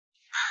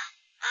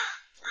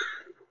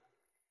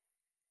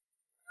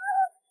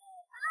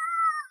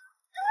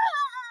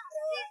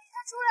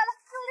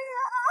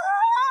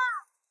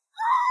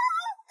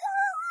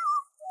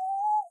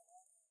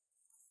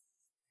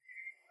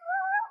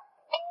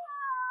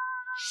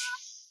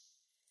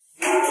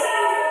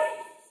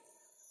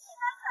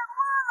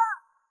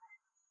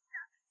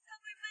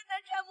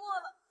沉默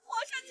了，皇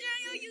上竟然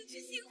要迎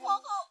娶新皇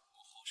后。母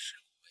后事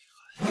不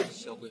为寒，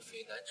萧贵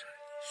妃难产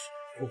一事，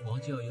父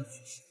皇就要迎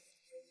娶新。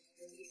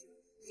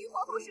新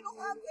皇后是个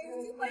花魁，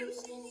已经怀有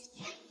身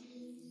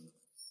孕。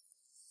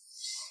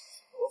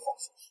何方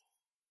神圣？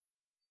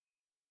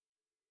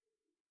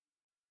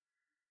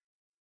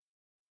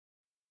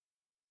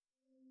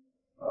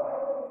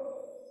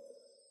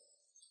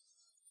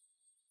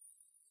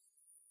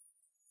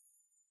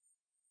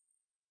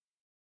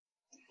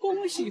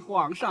恭喜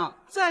皇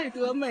上再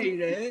得美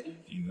人！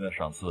影院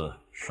赏赐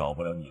少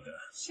不了你的。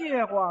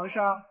谢皇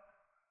上。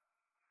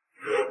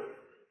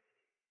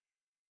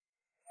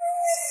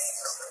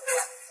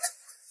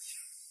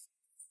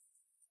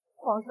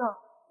皇上，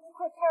您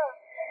快看！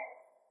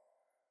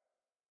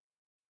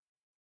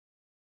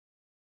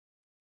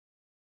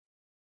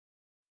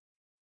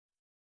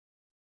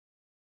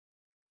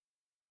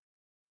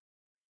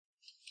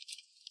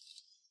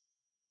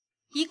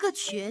一个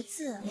瘸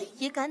子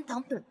也敢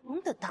挡本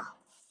宫的道。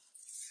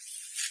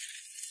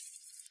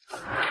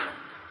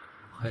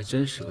 还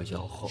真是个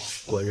妖后，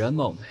果然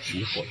貌美，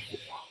迷惑了父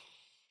皇。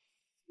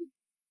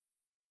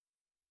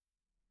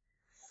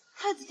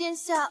太子殿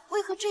下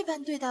为何这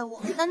般对待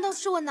我？难道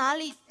是我哪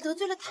里得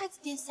罪了太子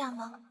殿下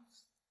吗？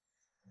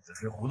你在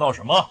这胡闹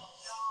什么？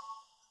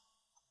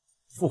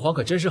父皇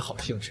可真是好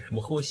兴致，母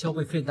后萧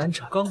贵妃难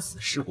产，刚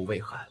死，尸骨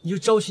未寒，你就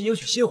朝夕迎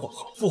娶新皇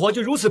后，父皇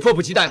就如此迫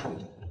不及待吗？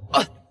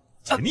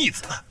这逆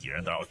子竟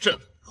然打扰朕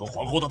和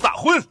皇后的大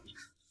婚！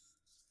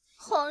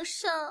皇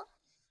上。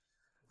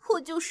 我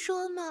就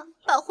说嘛，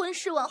把婚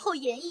事往后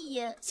延一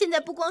延。现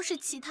在不光是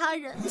其他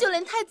人，就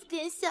连太子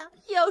殿下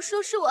也要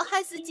说是我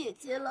害死姐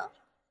姐了。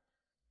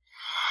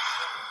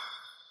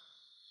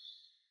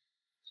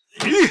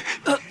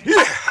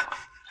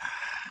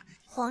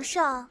皇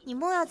上，你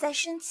莫要再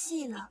生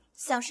气了。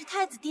想是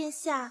太子殿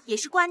下也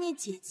是挂念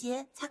姐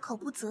姐，才口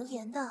不择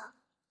言的。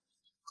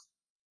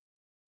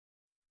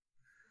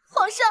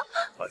皇上，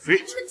爱妃，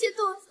臣妾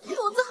肚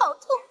子好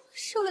痛，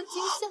受了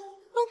惊吓。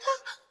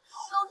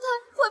龙太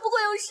会不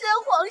会有事啊？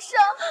皇上，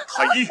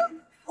太医，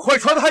快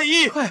传太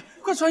医！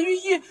快传御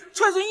医，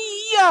传人御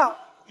医啊！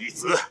逆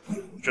子，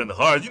朕的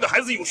和二弟的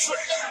孩子有事，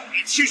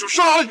你亲手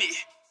杀了你！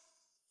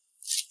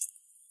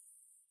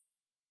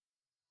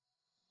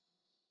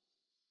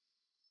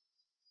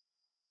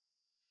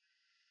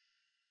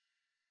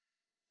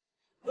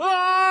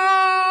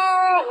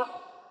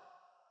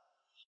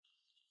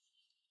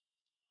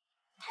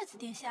太子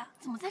殿下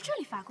怎么在这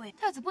里罚跪？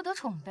太子不得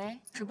宠妃，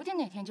指不定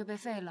哪天就被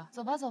废了。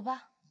走吧，走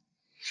吧。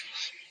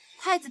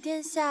太子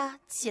殿下，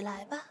起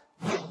来吧。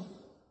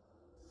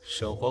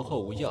沈皇后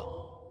无恙，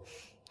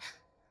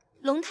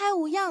龙胎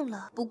无恙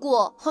了。不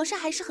过皇上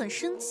还是很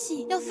生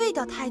气，要废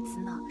掉太子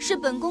呢。是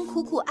本宫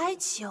苦苦哀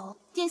求，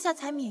殿下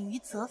才免于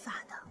责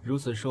罚的。如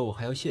此说，我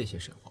还要谢谢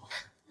沈皇后。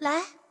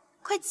来，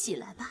快起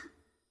来吧。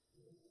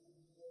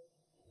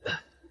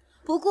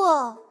不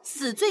过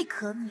死罪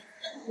可免，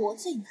活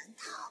罪难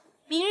逃。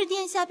明日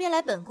殿下便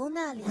来本宫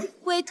那里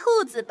喂兔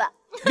子吧。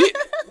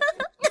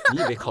你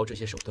以为靠这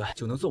些手段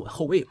就能坐稳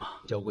后位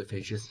吗？萧贵妃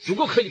之死足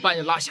够可以把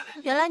你拉下来。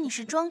原来你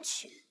是装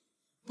瘸。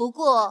不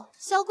过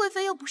萧贵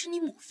妃又不是你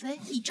母妃，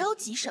你着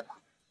急什么？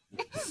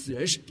死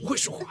人是不会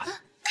说话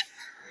的。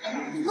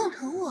你弄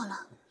疼我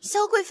了。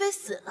萧贵妃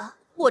死了，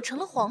我成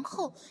了皇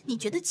后，你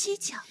觉得蹊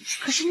跷；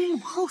可是你母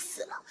后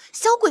死了，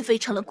萧贵妃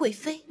成了贵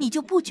妃，你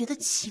就不觉得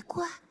奇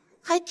怪，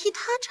还替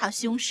她查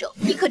凶手。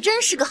你可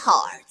真是个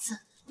好儿子。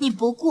你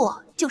不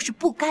过就是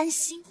不甘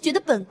心，觉得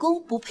本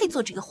宫不配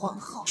做这个皇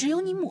后，只有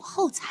你母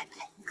后才配。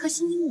可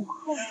惜你母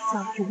后就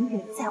要永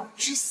远在我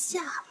之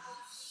下了。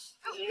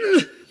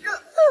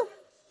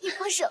你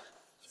放手，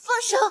放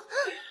手！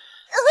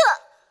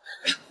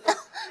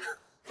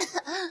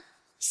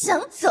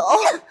想走？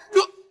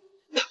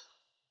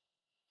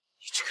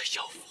你这个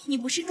妖妇！你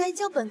不是该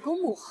教本宫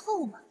母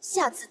后吗？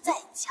下次再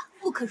讲，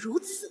不可如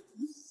此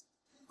无礼。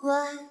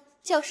乖，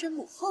叫声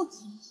母后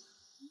听。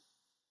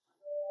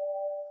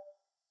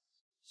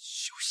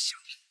休想！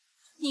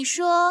你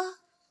说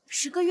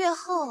10个月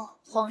后，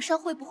皇上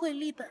会不会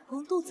立本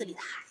宫肚子里的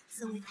孩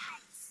子为太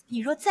子？你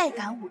若再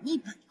敢忤逆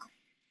本宫，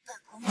本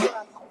宫就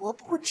让你活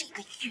不过这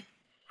个月。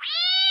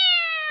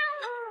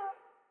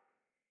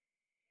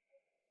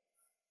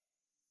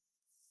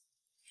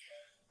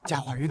假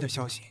怀孕的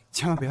消息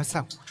千万不要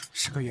散布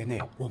，10个月内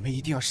我们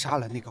一定要杀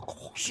了那个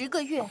狂。10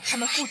个月，他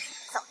们父子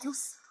早就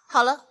死了。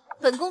好了，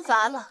本宫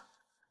乏了，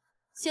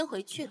先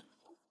回去了。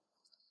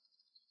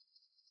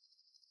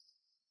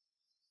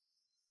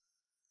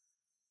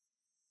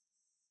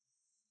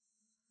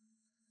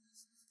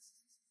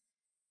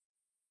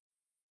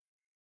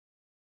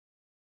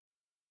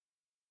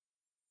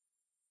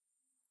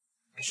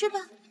吃吧，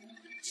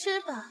吃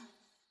吧。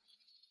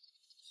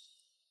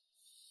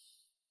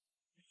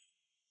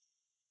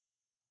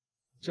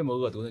这么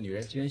恶毒的女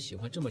人，竟然喜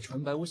欢这么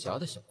纯白无瑕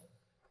的小姑娘。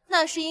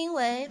那是因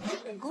为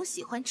本宫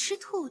喜欢吃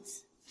兔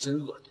子。真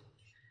恶毒！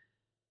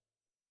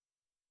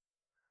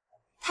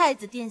太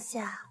子殿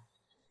下，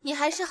你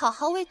还是好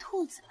好喂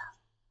兔子吧，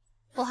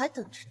我还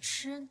等着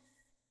吃呢。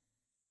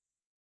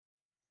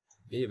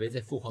别以为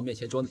在父皇面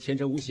前装的天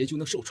真无邪就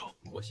能受宠，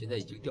我现在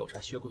已经调查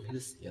薛贵妃的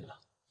死因了，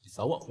你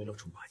早晚会露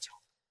出马脚。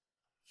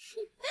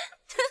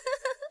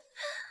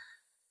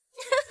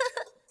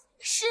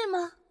是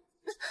吗？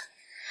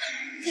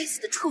该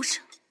死的畜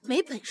生，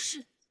没本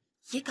事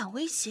也敢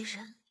威胁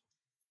人！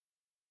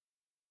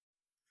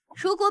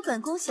如果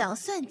本宫想要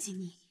算计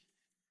你，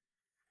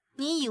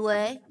你以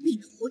为你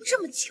能活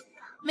这么久吗？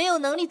没有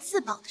能力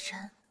自保的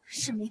人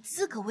是没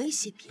资格威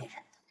胁别人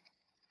的。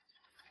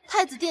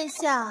太子殿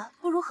下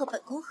不如和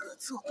本宫合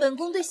作，本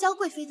宫对萧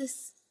贵妃的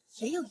死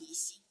也有疑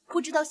心，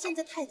不知道现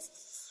在太子殿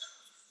下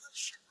做了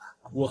什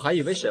么。我还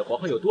以为沈皇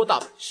后有多大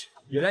本事，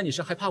原来你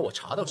是害怕我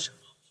查到什么，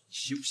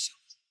休想！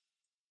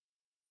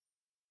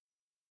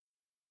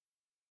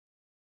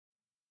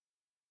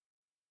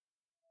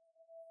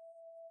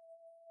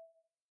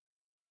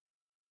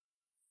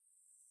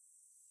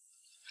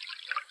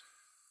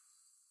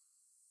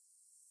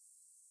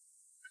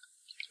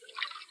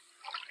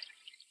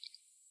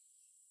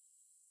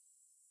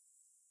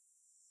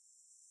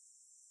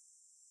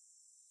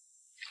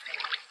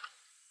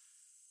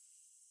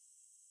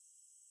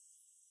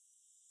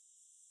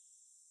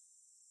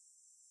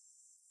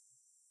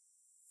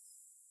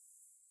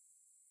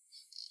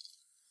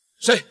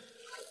谁？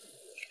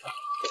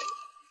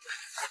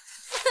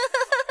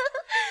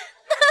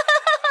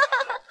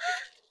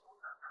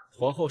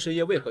皇后深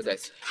夜为何在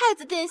此？太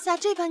子殿下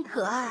这般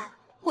可爱，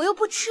我又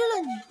不吃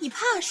了你，你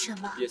怕什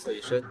么？夜色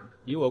已深，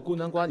你我孤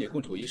男寡女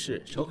共处一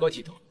室，成何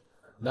体统？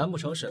难不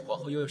成沈皇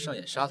后又要上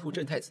演杀兔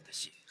镇太子的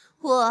戏？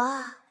我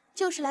啊，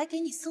就是来给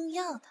你送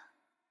药的。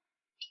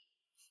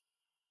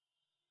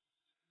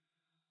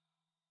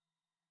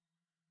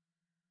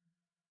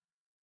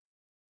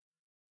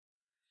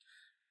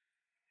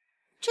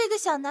这个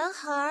小男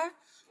孩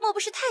莫不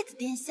是太子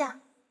殿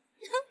下？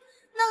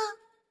那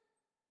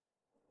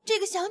这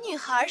个小女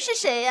孩是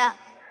谁呀？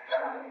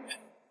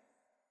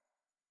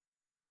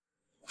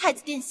太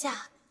子殿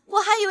下，我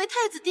还以为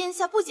太子殿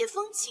下不解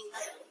风情呢，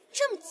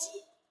这么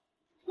急，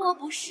莫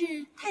不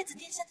是太子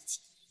殿下的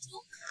情书？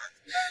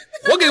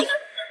还给我！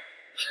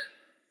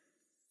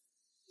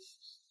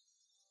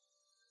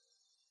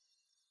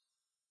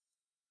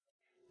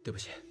对不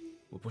起，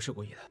我不是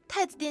故意的。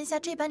太子殿下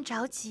这般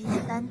着急，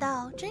难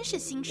道真是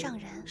心上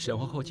人？沈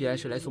皇后既然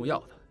是来送药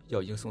的，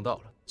药已经送到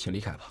了，请离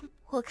开吧。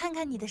我看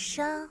看你的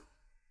伤，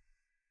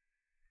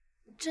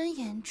真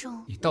严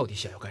重。你到底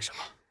想要干什么？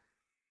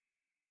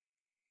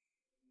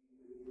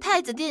太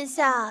子殿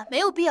下没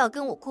有必要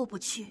跟我过不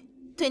去，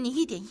对你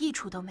一点益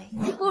处都没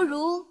有。不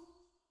如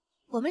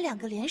我们两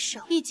个联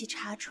手，一起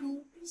查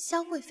出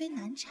萧贵妃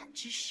难产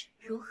之事，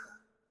如何？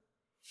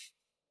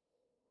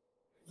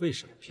为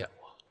什么骗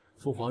我？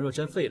父皇若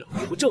真废了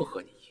我，不正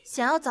合你意？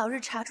想要早日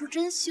查出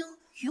真凶，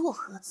与我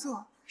合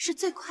作是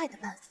最快的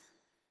办法。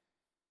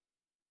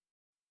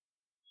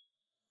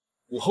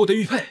武后的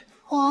玉佩，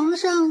皇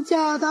上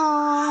驾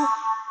到！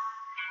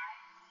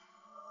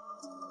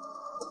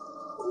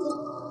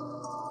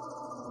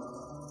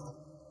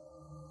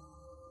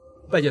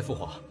拜见父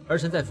皇，儿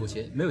臣在府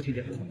前没有听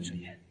见父皇的声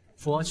音。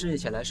父皇深夜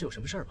前来是有什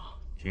么事儿吗？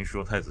听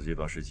说太子这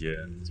段时间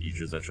一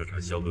直在彻查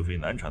萧贵妃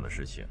难产的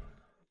事情。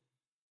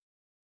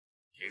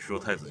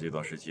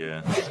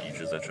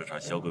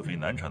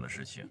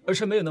儿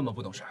臣没有那么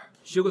不懂事儿，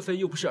薛贵妃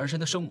又不是儿臣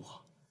的生母。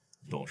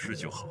懂事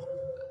就好。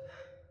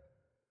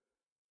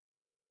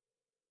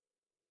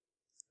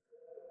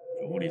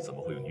这屋里怎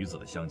么会有女子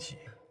的香气？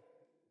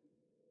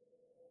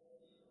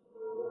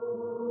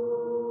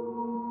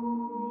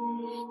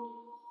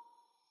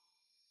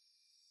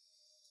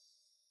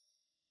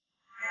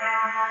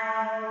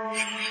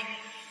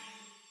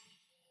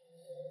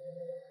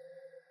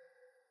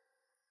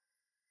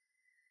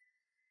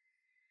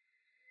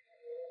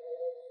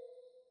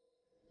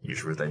你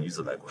是不是带女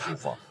子来过书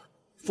房？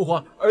父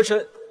皇，儿臣……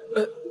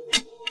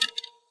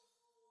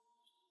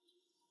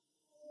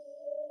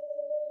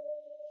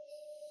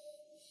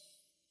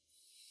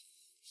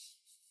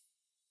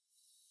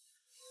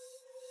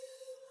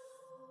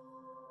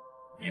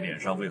你脸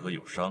上为何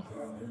有伤？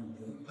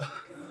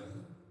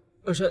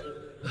儿臣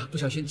不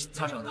小心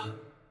擦伤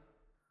的。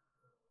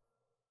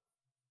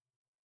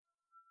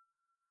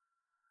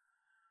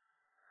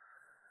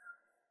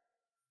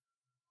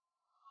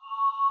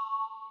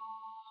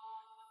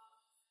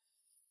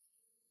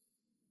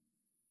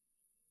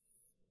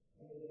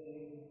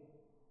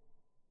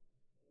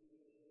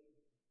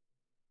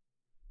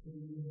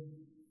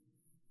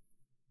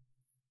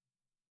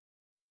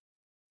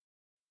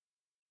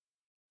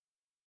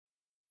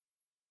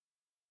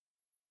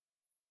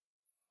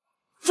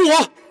父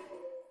皇，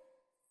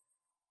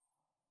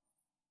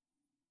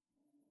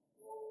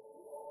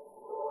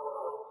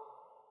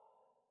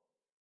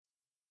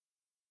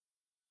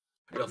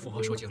让父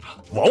皇受惊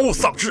了。玩物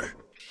丧志！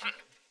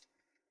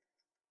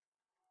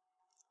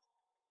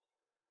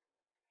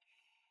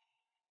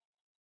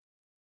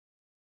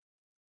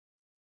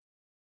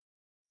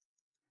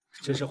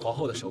这是皇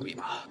后的手笔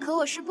吧？可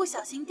我是不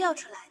小心掉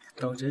出来的。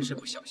当真是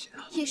不小心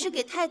啊！也是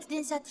给太子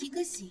殿下提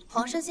个醒，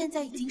皇上现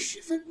在已经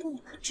十分不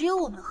满，只有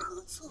我们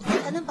合作，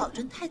才能保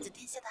证太子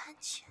殿下的安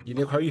全。你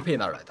那块玉佩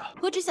哪来的？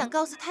我只想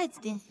告诉太子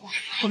殿下，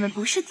我们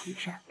不是敌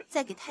人。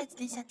再给太子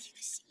殿下提个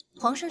醒，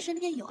皇上身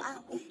边有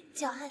暗卫，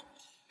叫暗谍。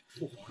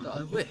父皇的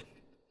安慰。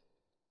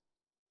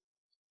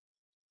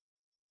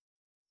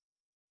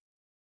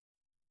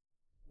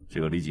这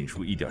个李锦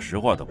书一点实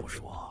话都不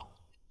说，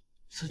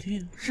子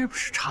弟是不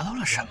是查到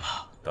了什么？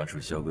当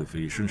初萧贵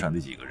妃生产那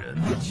几个人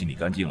清理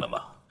干净了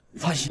吗？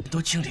放心，都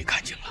清理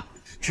干净了。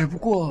只不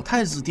过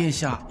太子殿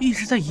下一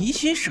直在疑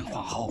心沈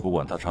皇后。不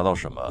管他查到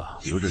什么，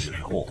留着就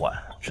是后患。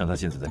趁他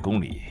现在在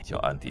宫里，叫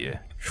暗谍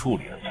处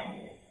理了他。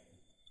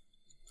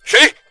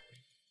谁？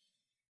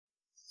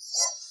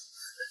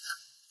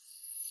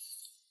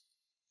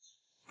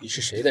你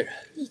是谁的人？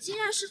你竟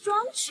然是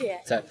庄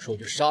犬！再不说我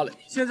就杀了你！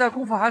现在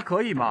功夫还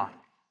可以吗？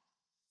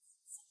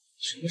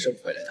什么时候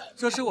回来的？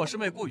这是我师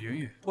妹顾云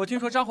云。我听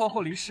说张皇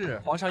后离世，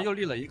皇上又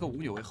立了一个舞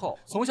女为后，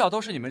从小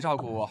都是你们照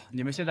顾我。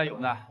你们现在有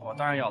难，我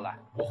当然要来。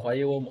我怀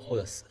疑我母后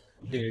的死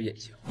令人眼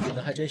睛，可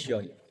能还真需要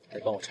你来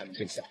帮我查明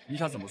真相。你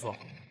想怎么做？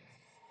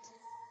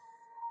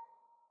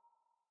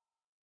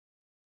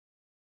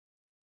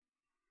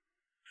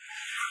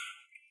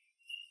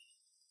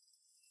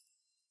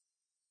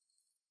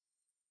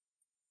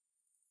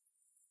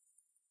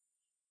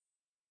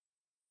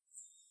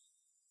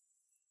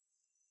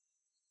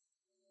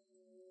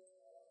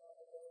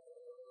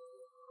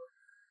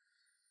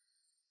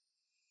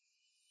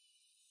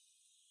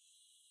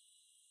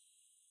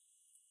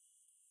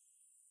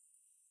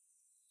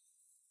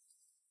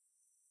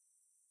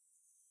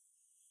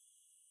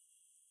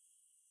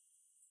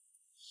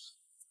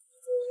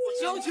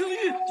江青玉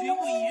绝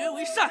不以人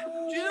为善，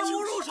绝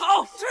无入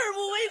朝，誓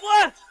不为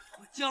官。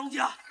我江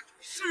家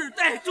世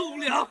代忠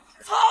良，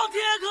苍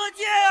天可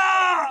鉴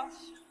啊！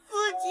父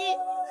亲，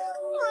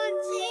父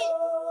亲，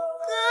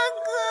哥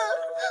哥，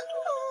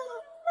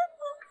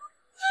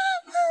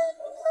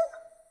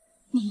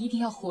你一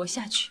定要活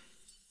下去，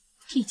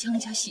替江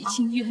家洗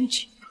清冤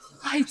屈。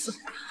快走，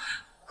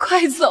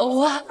快走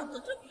啊！这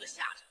你个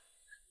下场！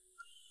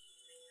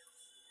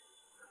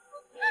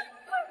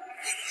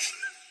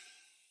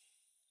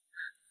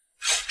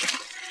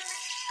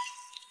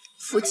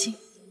父亲，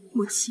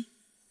母亲，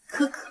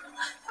哥哥，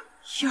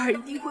玉儿一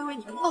定会为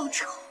你们报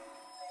仇。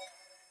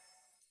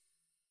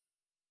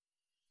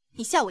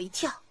你吓我一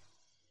跳！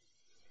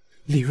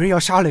李润要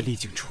杀了李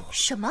景初？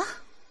什么？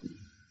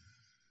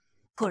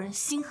果然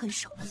心狠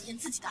手辣，连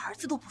自己的儿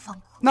子都不放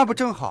过。那不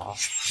正好，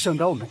省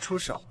得我们出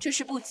手。这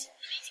是不仅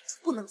李景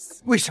初不能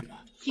死，为什么？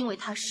因为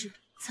他是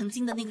曾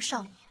经的那个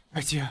少年。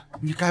二姐，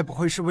你该不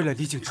会是为了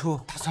李景初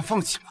打算放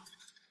弃吧？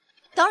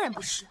当然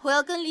不是，我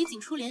要跟李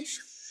景初联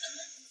手，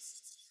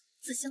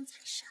自相残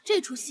杀。这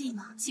出戏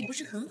嘛，岂不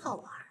是很好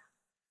玩？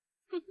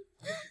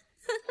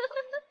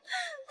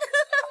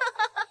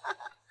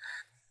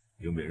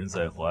有美人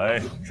在怀，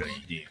朕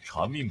一定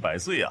长命百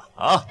岁啊！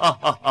啊哈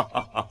哈哈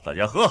哈哈！大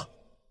家喝。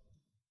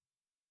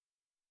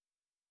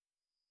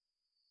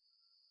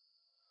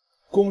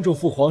恭祝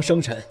父皇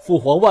生辰，父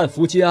皇万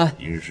福皆安。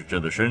今日是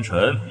朕的生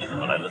辰，你怎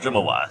么来的这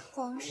么晚？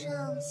皇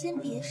上，先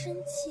别生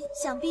气，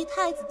想必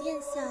太子殿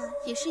下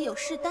也是有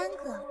事耽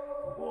搁了。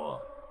不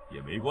过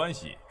也没关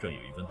系，朕有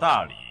一份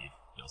大礼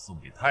要送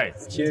给太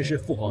子。今日是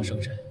父皇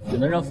生辰，只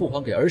能让父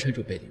皇给儿臣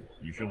准备礼物。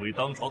你身为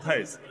当朝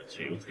太子，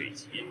却有腿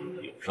疾，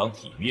有伤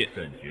体面，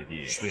朕决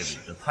定废了你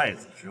这太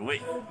子之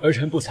位。儿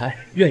臣不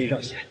才，愿意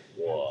让贤。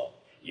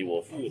以我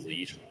父子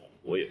一场，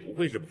我也不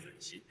会这么狠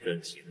心。朕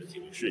请了几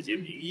位世间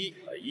名医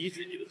来医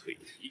治你的腿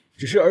疾。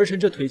只是儿臣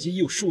这腿疾已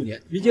有数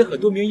年，民间很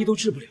多名医都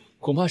治不了，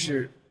恐怕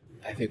是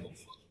白费功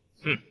夫。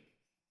哼！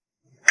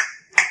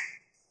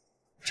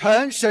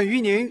臣沈于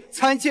宁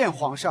参见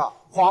皇上、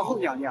皇后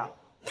娘娘、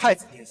太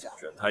子殿下。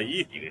沈太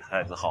医，你给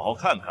太子好好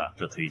看看，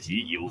这腿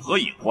疾有何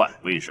隐患？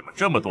为什么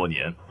这么多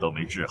年都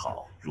没治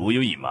好？如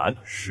有隐瞒，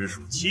实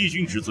属欺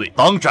君之罪，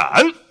当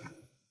斩！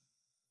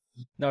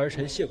那儿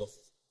臣谢过父。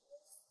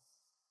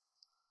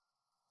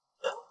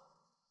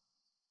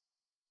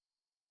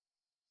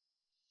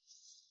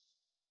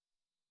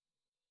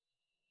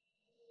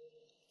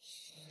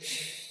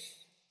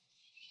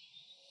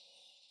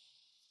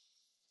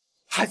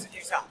太子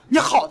殿下，你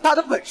好大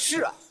的本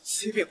事啊！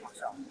启禀皇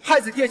上，太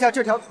子殿下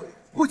这条腿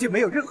不仅没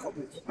有任何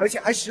问题，而且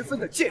还十分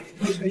的健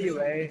康。臣以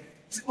为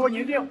是多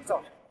年练武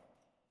造成。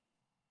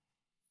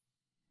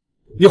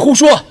你胡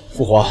说！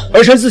父皇，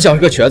儿臣自小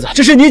是个瘸子，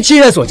这是您亲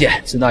眼所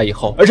见。自那以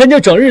后，儿臣就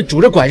整日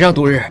拄着拐杖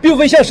度日，并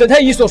非像沈太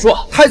医所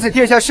说。太子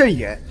殿下慎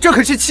言，这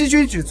可是欺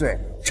君之罪，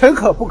臣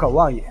可不可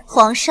妄言。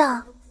皇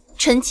上，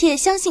臣妾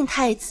相信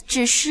太子，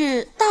只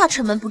是大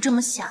臣们不这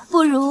么想。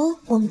不如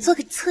我们做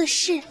个测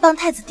试，帮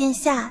太子殿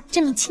下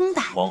证明清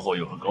白。皇后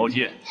有何高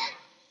见？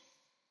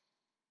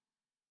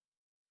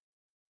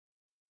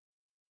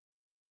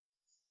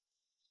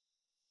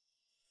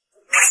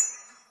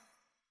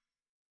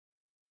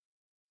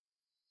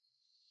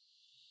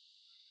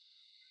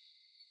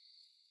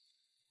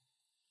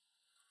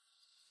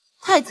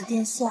太子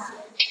殿下，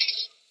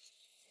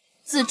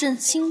自证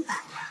清白。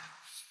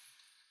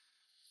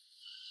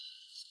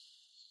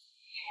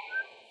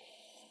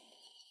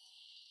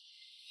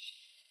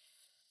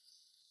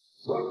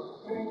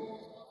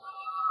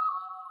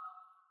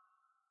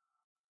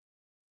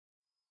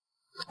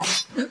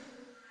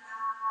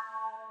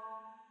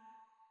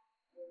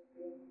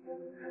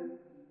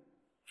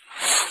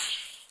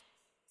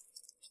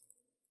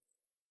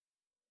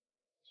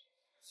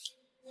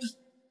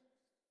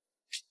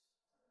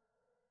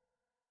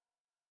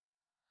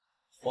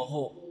皇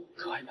后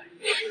可爱美。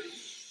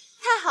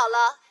太好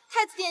了，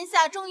太子殿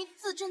下终于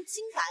自证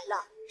清白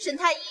了。沈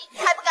太医，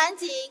还不赶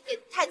紧给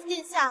太子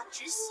殿下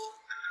止血！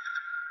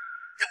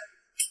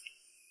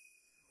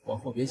皇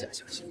后别假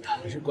惺惺的，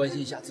只是关心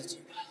一下自己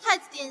吧。太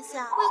子殿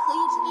下为何一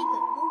直对本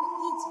宫有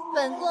意见？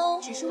本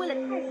宫只是为了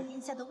太子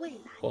殿下的未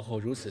来。皇后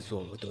如此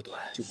作恶多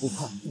端，就不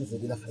怕肚子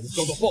里的孩子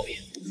遭到报应？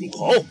住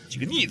口！这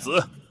个逆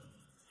子！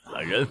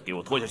来人，给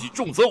我拖下去，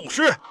重责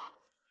510！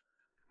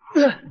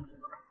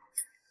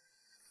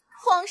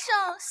皇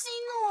上息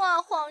怒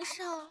啊！皇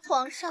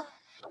上，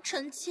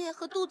臣妾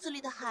和肚子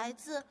里的孩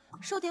子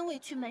受点委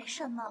屈没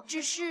什么，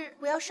只是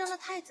不要伤了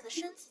太子的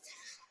身子才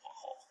好。皇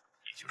后，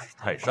你就是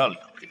太善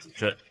良，这谨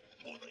慎，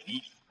不得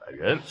已。来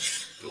人，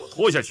给我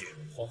拖下去！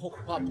皇后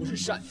恐怕不是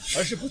善良，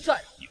而是不在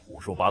乎。你胡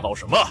说八道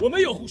什么？我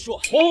没有胡说，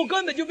皇后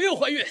根本就没有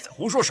怀孕。在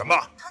胡说什么？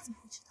他怎么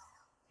会知道呢？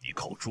你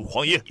口出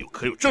狂言，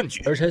可有证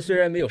据？儿臣虽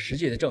然没有实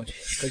际的证据，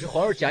可是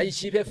皇儿假意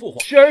欺骗父皇，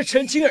是儿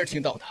臣亲耳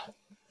听到的。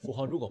父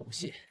皇如果不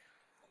信，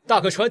大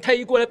可传太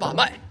医过来把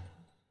脉。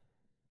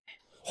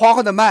皇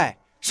后的脉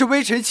是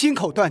微臣亲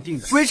口断定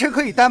的，微臣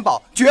可以担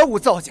保绝无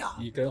造假。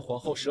你跟皇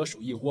后蛇鼠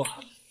一窝，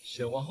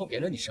沈皇后给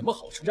了你什么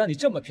好处，让你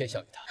这么偏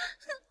向于她？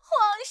皇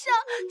上，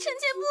臣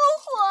妾不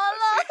活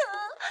了！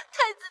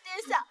太子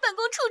殿下，本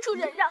宫处处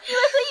忍让，你为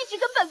何一直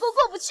跟本宫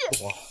过不去？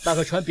父皇，大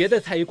可传别的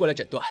太医过来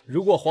诊断。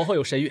如果皇后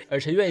有身孕，儿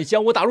臣愿意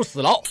将我打入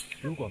死牢；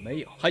如果没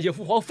有，还请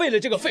父皇废了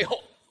这个废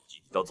后。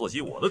今到做起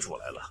我的主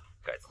来了，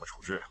该怎么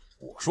处置，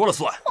我说了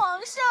算。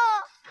皇上，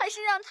还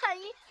是让太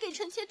医给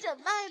臣妾诊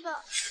脉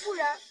吧，不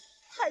然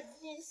太子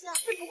殿下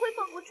是不会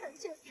放过臣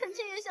妾。臣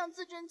妾也想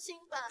自证清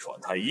白。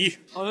传太医，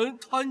臣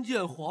参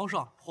见皇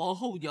上、皇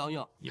后娘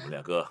娘。你们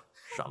2个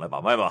上来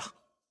把脉吧。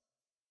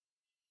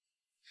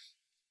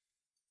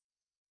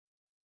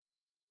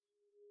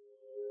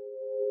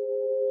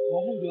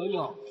皇后娘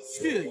娘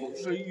确有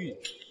身孕。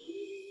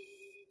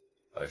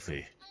爱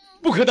妃，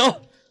不可能！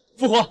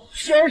父皇，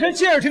是儿臣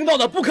亲耳听到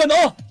的，不可能！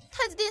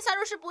太子殿下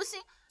若是不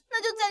信，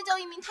那就再叫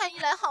一名太医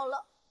来好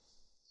了。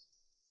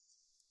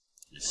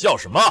你笑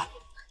什么？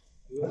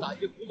大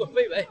爷胡作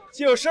非为，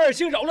竟有12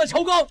卿扰乱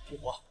朝纲！父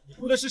皇，你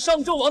不的是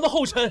商纣王的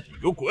后尘！你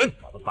给我滚，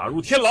把他打入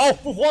天牢！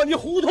父皇，你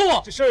糊涂！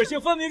这12卿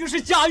分明就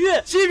是假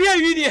孕，欺骗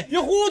于你，你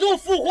糊涂！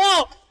父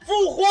皇，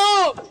父皇！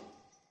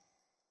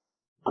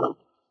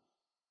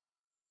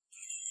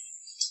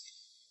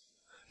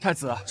太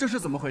子，这是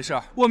怎么回事？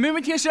我明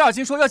明听12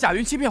卿说要假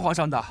孕欺骗皇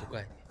上的。不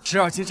怪你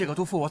，12卿这个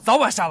毒妇，我早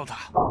晚杀了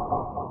他。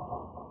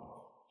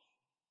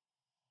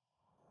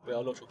不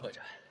要露出破绽，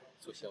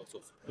做先要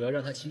做主，不要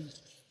让他轻易找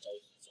我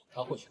合作，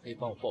他或许可以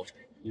帮我报仇。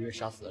因为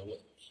杀死了我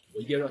的母亲，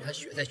我一定要让他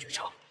血债血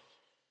偿。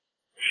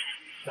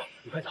走，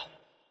你快走。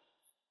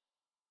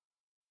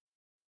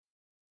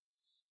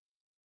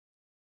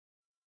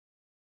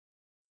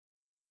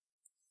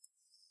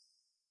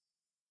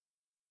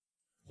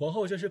皇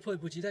后这是迫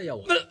不及待要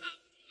我。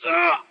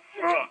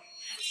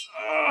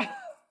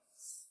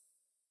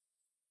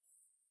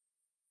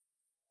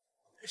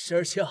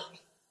12卿，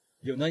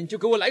有难你就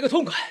给我来个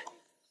痛快。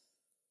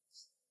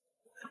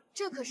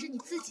这可是你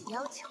自己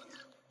要求的。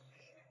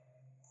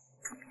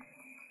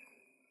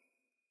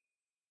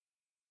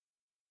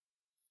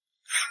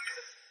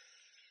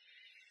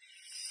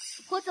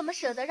我怎么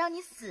舍得让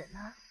你死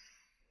呢？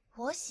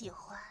我喜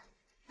欢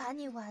把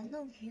你玩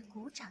弄于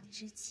股掌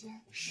之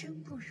间，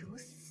生不如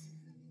死。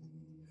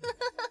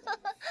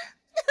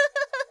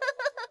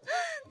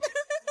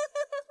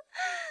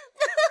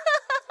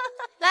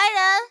来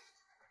人，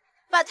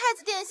把太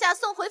子殿下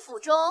送回府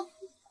中，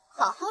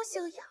好好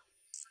休养。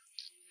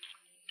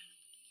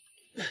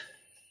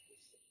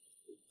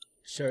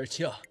12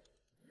卿，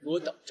给我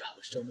等着！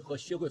圣母和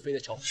薛贵妃的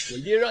仇，我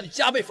一定让你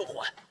加倍奉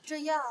还。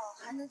这药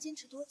还能坚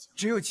持多久？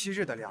只有7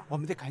日的量，我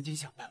们得赶紧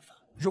想办法。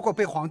如果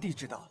被皇帝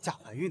知道假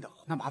怀孕的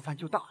话，那麻烦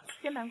就大了。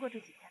先瞒过这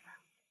几天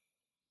吧，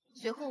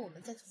随后我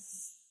们再做。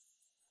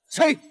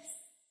谁？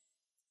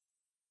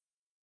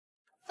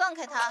放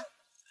开他！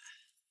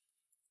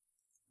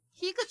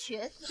一个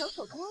瘸子走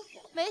走多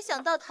远？没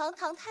想到堂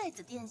堂太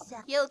子殿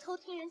下也有偷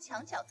听人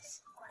墙角的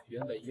习惯。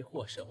原本疑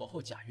惑沈皇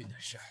后假孕的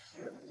事儿，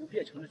怎么就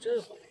变成了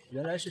真怀孕？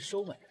原来是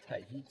收买了太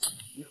医，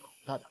你好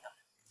大的胆！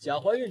假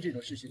怀孕这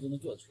种事情都能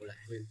做出来，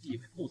为了地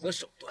位不择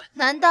手段。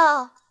难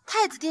道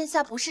太子殿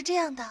下不是这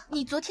样的？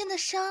你昨天的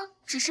伤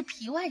只是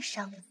皮外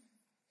伤，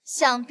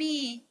想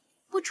必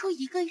不出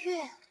1个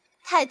月，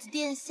太子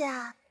殿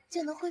下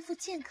就能恢复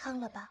健康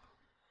了吧？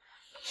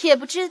也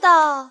不知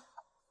道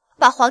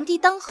把皇帝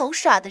当猴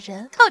耍的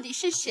人到底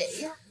是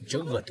谁呀？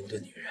真恶毒的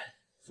女人！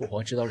父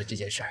皇知道了这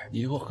件事儿，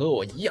你就会和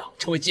我一样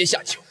成为阶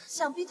下囚。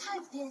想必太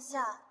子殿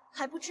下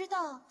还不知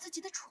道自己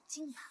的处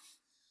境吧？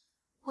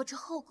我这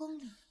后宫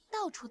里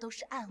到处都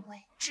是暗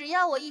卫，只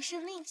要我一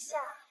声令下，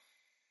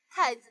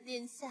太子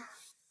殿下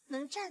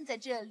能站在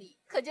这里，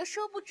可就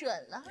说不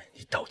准了。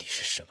你到底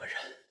是什么人？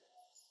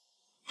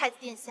太子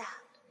殿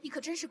下，你可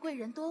真是贵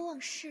人多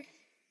忘事。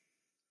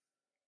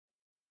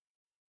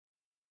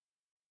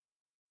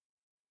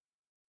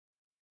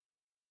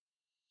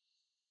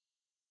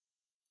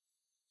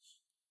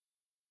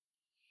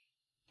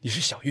你是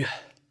小月。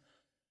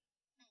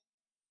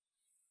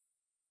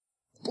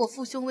我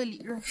父兄为李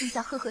润立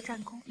下赫赫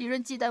战功，李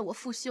润忌惮我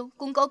父兄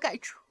功高盖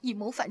主，以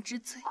谋反之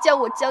罪将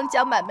我江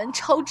家满门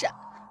抄斩。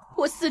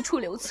我四处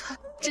流窜，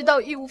直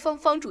到义务方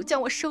方主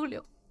将我收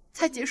留，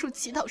才结束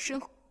乞讨生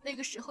活。那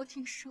个时候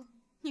听说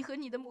你和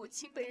你的母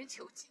亲被人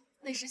囚禁，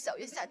那时小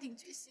月下定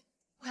决心，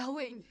我要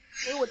为你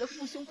给我的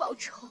父兄报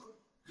仇。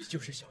你就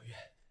是小月，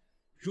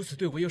如此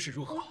对我又是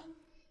如何？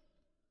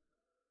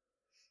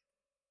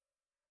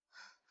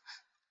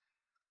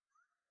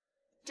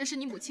这是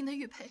你母亲的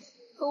玉佩，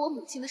和我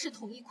母亲的是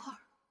同一块。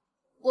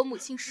我母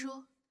亲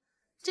说，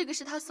这个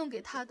是她送给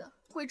她的，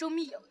闺中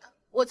密有的。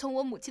我从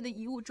我母亲的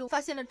遗物中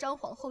发现了张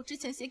皇后之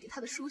前写给她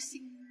的书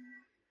信，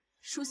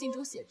书信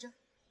中写着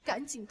“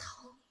赶紧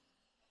逃”，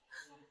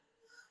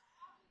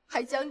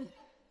还将你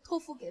托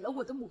付给了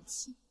我的母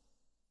亲。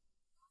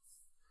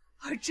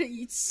而这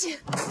一切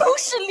都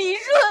是李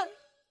润。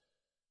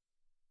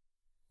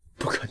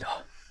不可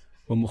能，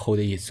我母后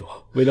的一族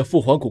为了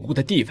父皇巩固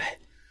的地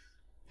位，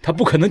他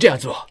不可能这样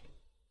做。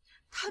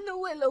他能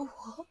为了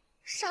我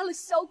杀了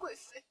萧贵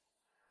妃，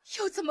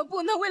又怎么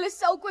不能为了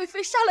萧贵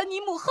妃杀了你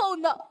母后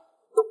呢？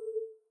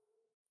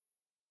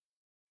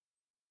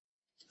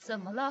怎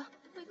么了？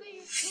回贵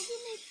人，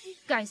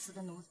该死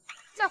的奴才，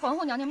在皇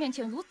后娘娘面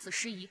前如此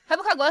失仪，还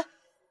不快滚！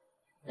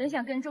本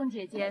想跟众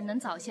姐姐能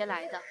早些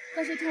来的，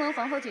但是听闻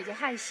皇后姐姐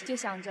害喜，就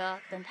想着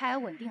等胎儿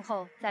稳定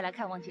后再来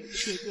看望姐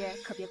姐。姐姐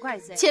可别怪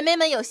罪。姐妹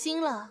们有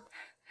心了，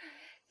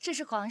这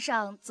是皇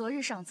上昨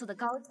日赏赐的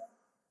糕点，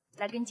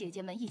来跟姐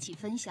姐们一起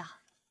分享。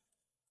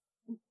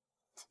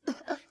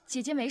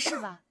姐姐没事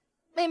吧？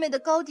妹妹的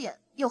糕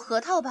点有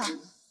核桃吧？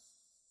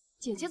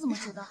姐姐怎么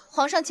知道？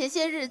皇上前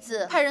些日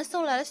子派人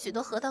送来了许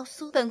多核桃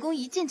酥，本宫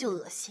一见就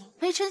恶心，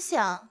没成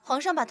想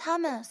皇上把它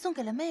们送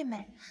给了妹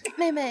妹。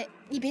妹妹，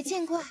你别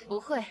见怪。不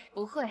会，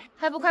不会，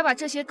还不快把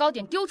这些糕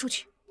点丢出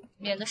去，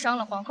免得伤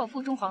了皇后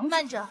腹中皇子。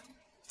慢着，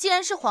既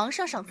然是皇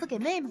上赏赐给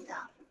妹妹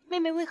的，妹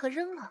妹为何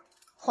扔了？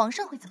皇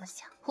上会怎么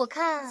想？我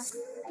看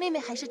妹妹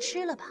还是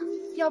吃了吧。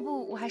要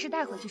不我还是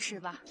带回去吃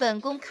吧。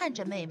本宫看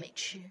着妹妹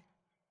吃。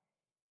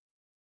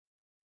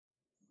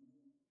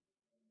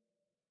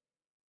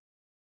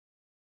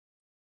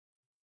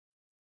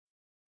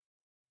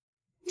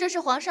这是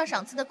皇上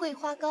赏赐的桂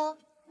花糕，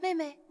妹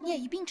妹你也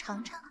一并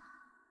尝尝。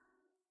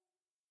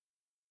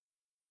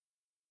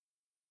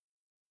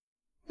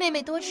妹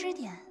妹多吃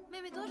点，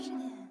妹妹多吃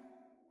点。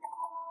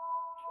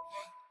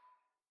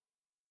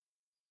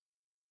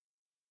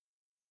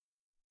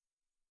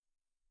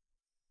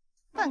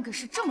半个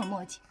是这么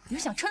磨叽，你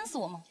是想撑死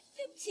我吗？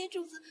对不起，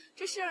主子，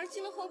这事儿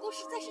进了皇宫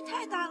实在是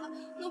太大了，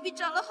奴婢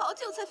找了好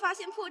久才发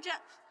现破绽。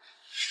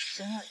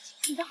神儿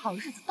姐，你的好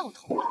日子到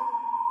头了。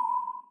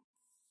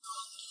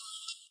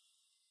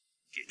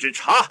给侦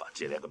查，把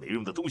这两个没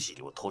用的东西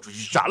给我拖出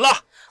去斩了！皇上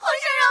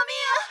饶命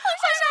啊！皇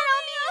上饶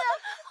命啊！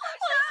皇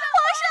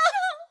上！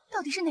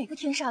到底是哪个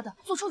天杀的，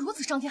做出如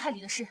此伤天害理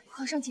的事？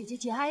皇上姐姐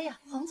节哀呀！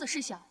皇子事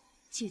小，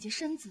姐姐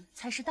生子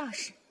才是大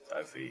事。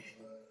爱妃，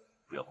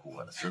不要哭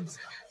坏了身子，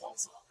皇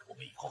子，我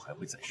们以后还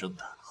会再生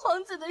的。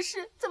皇子的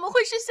事怎么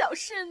会是小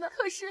事呢？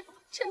可是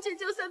臣妾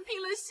就算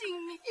拼了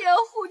性命，也要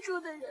护住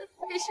的人，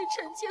也是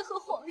臣妾和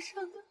皇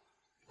上的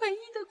唯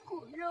一的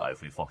骨肉。爱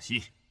妃放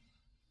心。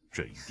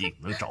朕一定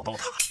能找到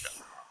他，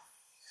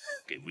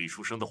给未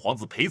出生的皇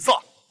子陪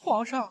葬。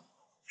皇上，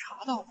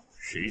查到了，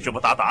谁这么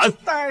大胆？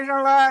带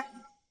上来！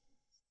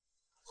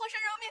皇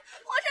上饶命！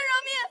皇上饶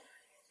命！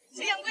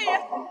是杨贵人，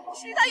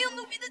是他用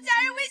奴婢的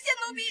家人威胁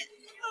奴婢，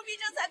奴婢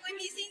这才鬼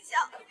迷心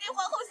窍，给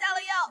皇后下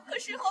了药。可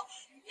事后，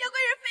杨贵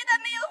人非但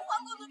没有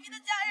放过奴婢的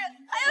家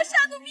人，还要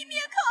杀奴婢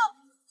灭口。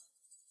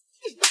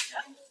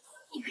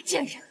你个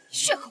贱人，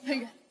血口喷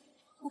人！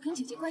我跟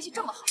姐姐关系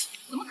这么好，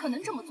怎么可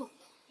能这么做？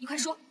你快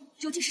说！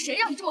究竟是谁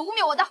让你这么污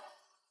蔑我的？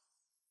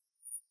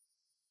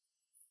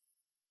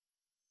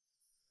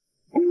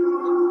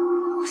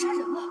我杀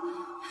人了！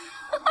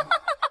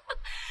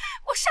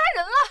我杀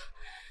人了！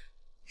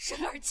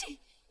人儿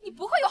静，你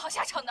不会有好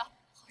下场的。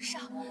皇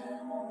上，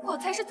我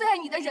才是最爱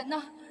你的人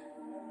呢。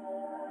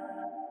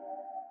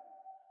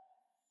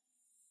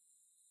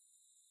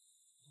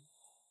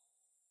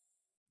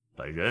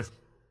来人，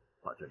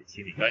把这里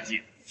清理干净。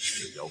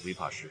这姚妃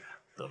怕是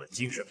得了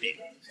精神病。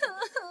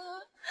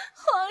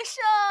皇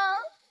上，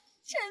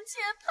臣妾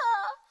怕，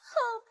好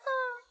怕。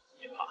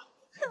别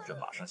怕，朕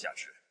马上下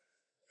旨，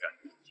让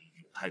你进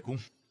入太宫。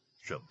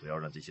朕不要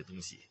让这些东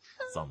西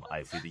脏了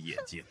爱妃的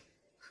眼睛。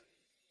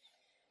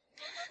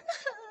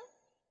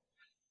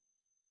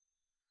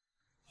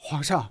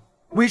皇上，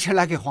微臣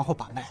来给皇后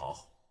把脉。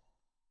好，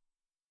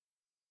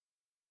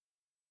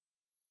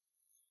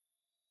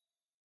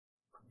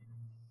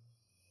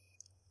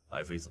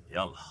爱妃怎么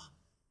样了？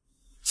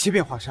启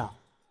禀皇上，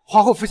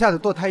皇后服下的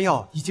堕胎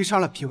药已经伤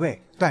了脾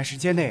胃，短时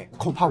间内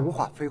恐怕无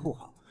法恢复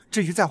好。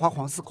至于在华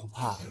皇嗣，恐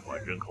怕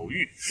完整口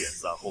谕，遣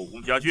散后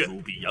宫家眷，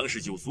逐避杨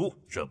氏旧俗，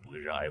这不会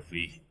让爱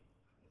妃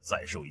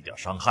再受一点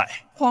伤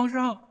害。皇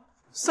上，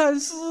三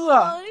思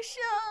啊！皇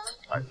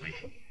上，爱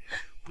妃，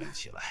不用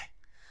起来。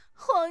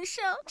皇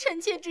上，臣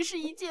妾只是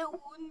一介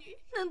舞女，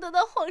能得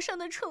到皇上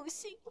的宠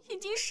幸，已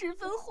经十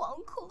分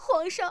惶恐。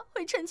皇上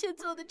为臣妾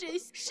做的这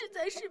些，实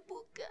在是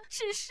不该。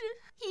只是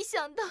一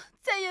想到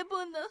再也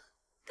不能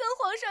跟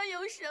皇上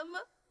有什么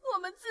我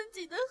们自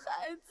己的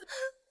孩子，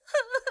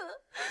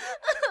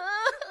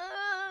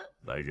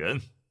来人，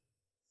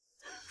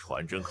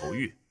传真口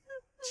谕，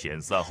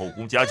遣散后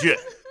宫家眷，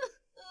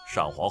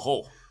上皇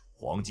后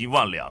黄金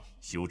万两，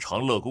修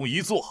长乐宫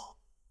一座。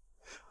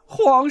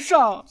皇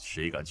上，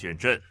谁敢劝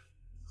朕，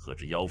和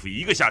这妖妃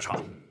一个下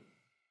场！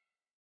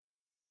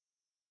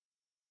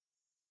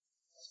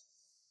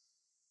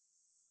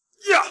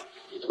呀，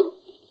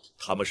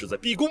他们是在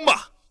逼宫吗？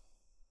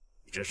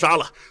给朕杀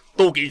了，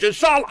都给朕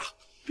杀了！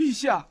陛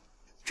下，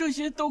这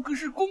些都可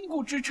是肱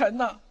骨之臣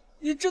呐，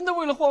你真的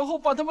为了皇后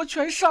把他们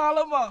全杀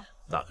了吗？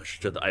那可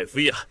是朕的爱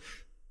妃呀，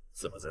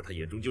怎么在他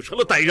眼中就成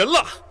了歹人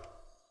了？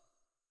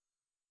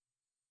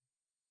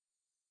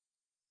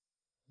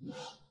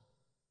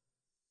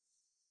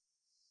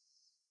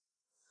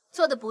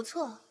做得不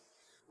错，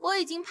我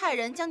已经派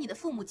人将你的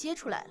父母接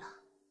出来了。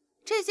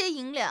这些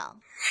银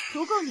两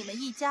足够你们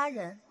一家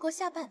人过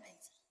下半辈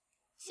子。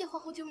谢皇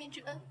后救命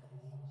之恩。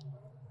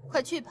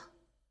快去吧。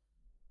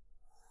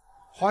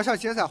皇上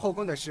遣散后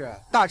宫的事，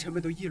大臣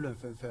们都议论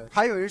纷纷，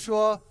还有人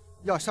说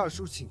要上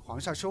书请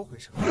皇上收回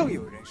什么，更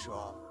有人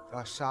说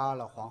要杀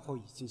了皇后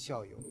以尽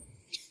效尤。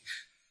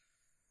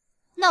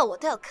那我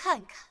倒要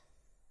看看，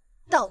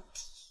到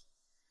底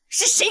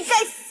是谁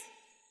该死。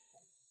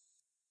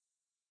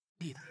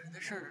李大人的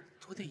事儿，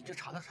昨天已经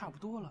查得差不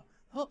多了。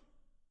啊！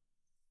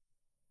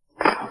不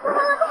好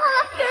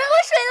了，有人落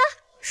水了！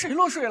谁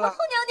落水了？皇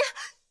后娘娘！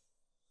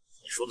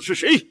你说的是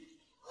谁？皇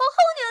后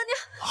娘娘！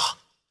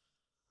啊！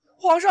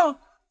皇上，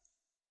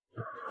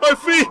爱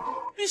妃，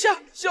陛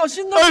下小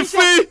心呐！爱妃，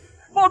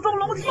保重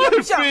龙体！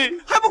陛下，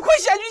还不快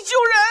下去救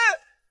人！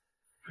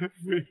爱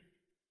妃，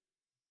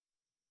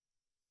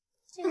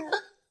这个，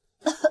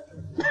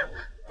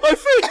爱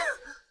妃，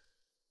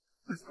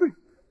爱妃。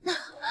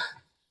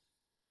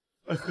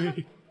爱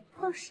妃，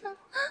皇上，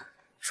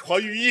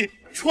传御医，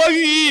传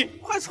御医，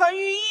快传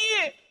御医！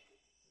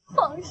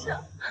皇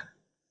上，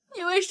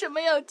你为什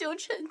么要救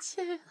臣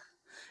妾啊？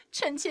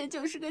臣妾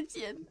就是个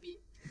贱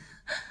婢，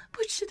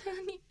不值得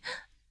你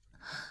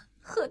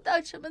和大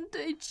臣们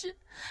对峙。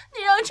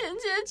你让臣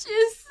妾去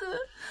死，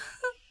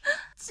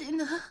既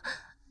能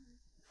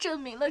证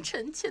明了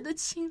臣妾的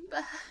清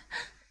白，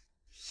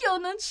又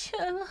能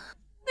全了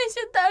那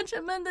些大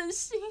臣们的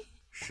心。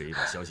谁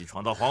把消息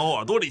传到皇后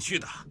耳朵里去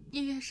的？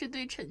你越是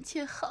对臣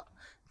妾好，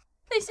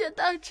那些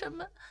大臣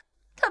们，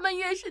他们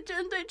越是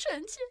针对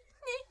臣妾。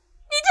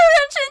你就让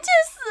臣妾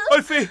死！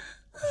爱妃，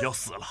你要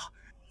死了，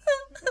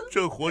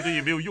朕活着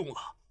也没有用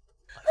了。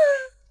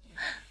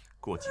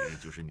过几日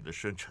就是你的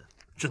生辰，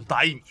朕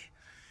答应你，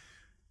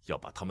要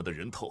把他们的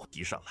人头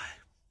提上来，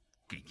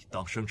给你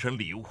当生辰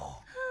礼物。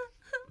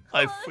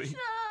爱妃，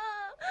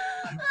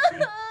爱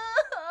妃。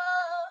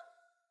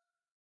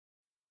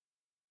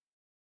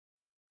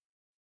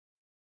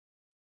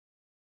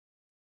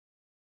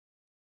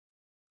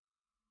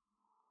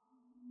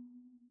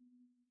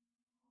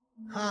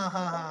哈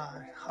哈哈，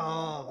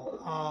好，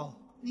好，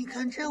你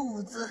看这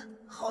舞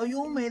姿，好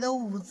优美的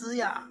舞姿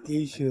呀！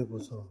的确不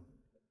错。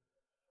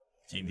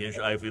今天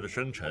是爱妃的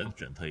生辰，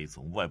朕特意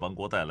从外邦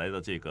国带来的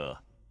这个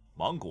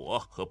芒果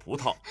和葡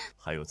萄，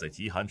还有在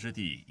极寒之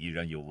地依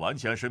然有顽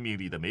强生命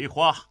力的梅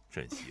花。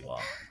朕希望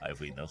爱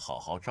妃能好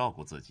好照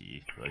顾自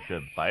己，和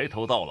朕白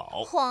头到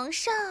老。皇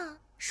上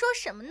说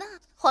什么呢？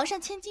皇上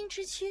千金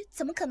之躯，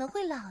怎么可能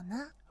会老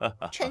呢？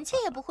臣妾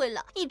也不会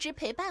老，一直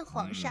陪伴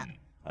皇上。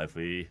爱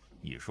妃，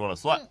你说了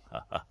算。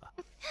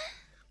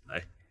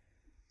来。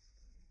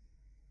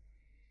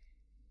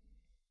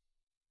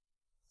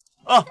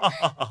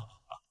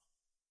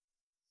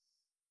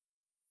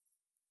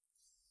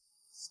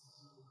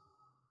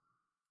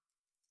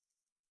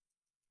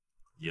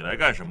你来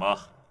干什么？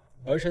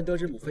儿臣得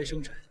知母妃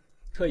生辰，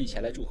特意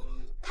前来祝贺。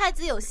太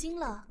子有心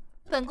了，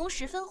本宫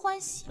十分欢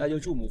喜。那就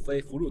祝母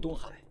妃福入东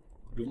海，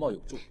容貌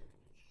永驻。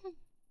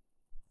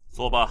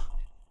坐吧。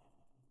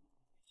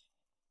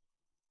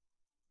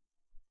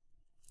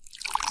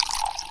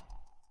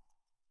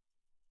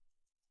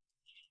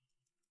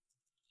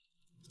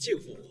敬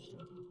父母。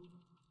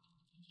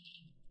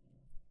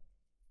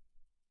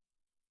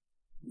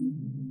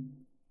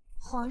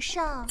皇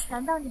上，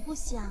难道你不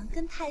想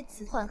跟太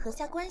子缓和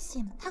下关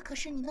系吗？他可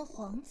是您的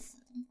皇子。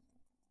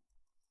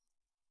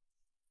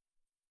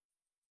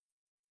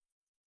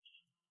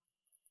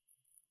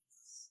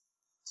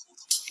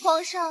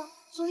皇上，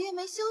昨夜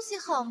没休息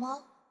好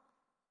吗？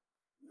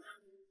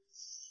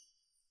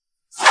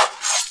来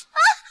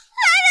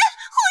人，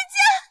护驾！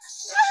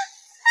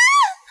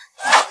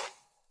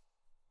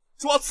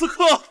抓刺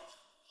客！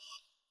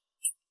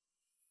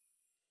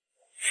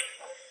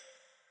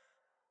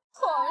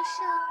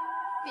上，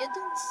别动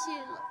气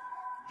了。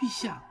陛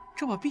下，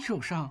这把匕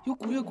首上有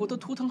古越国的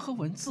图腾和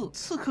文字，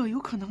刺客有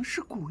可能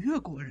是古越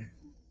国人。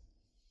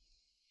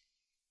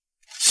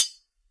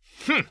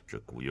哼，这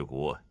古越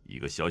国一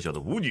个小小的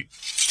舞女，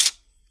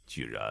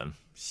居然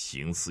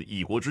行刺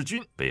一国之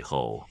君，背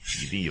后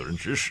一定有人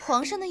指使。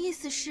皇上的意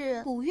思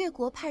是古越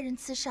国派人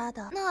刺杀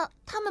的，那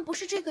他们不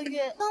是这个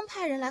月刚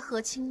派人来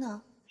和亲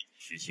呢？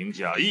虚情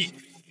假意，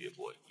古越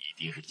国一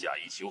定是假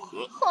意求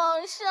和。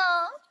皇上，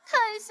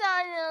太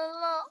吓人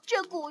了！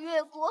这古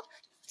越国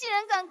竟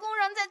然敢公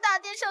然在大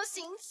殿上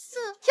行刺，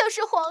要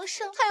是皇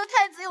上还有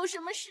太子有什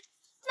么事，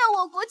那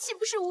我国岂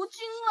不是无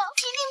君了？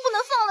一定不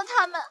能放了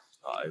他们。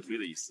爱妃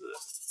的意思，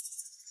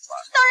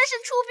当然是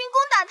出兵攻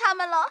打他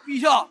们了。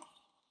陛下，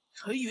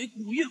臣以为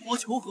古越国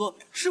求和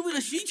是为了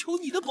寻求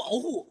你的保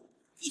护，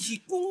一起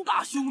攻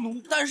打匈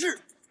奴。但是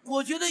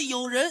我觉得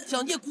有人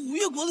想借古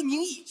越国的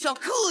名义，想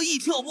刻意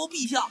挑拨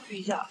陛下。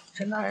陛下，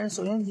陈大人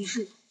所言极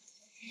是，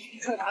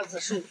彻查此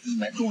事一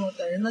脉中了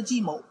等人的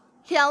计谋。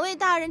两位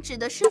大人指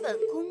的是本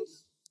宫？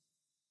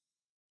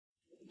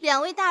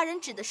两位大人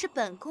指的是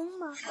本宫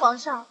吗？皇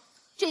上。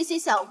这些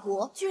小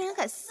国居然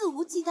敢肆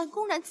无忌惮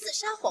公然刺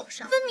杀皇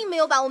上，分明没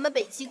有把我们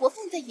北齐国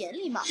放在眼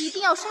里嘛！一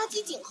定要杀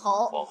鸡儆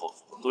猴。皇后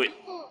说的对，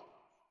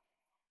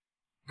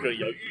朕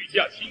要御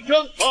驾亲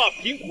征，踏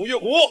平古越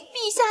国。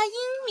陛下英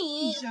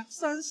明。陛下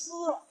三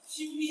思啊！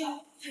请陛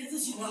下，太子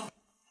醒了。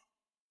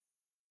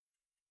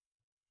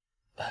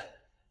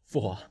父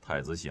皇，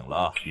太子醒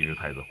了，今日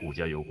太子护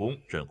驾有功，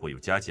朕会有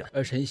嘉奖。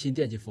儿臣一心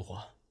惦记父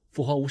皇。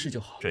父皇无事就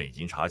好。朕已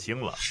经查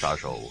清了，杀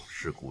手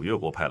是古越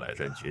国派来的。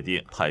朕决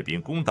定派兵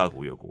攻打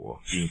古越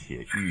国，并且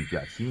御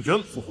驾亲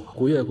征。父皇，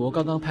古越国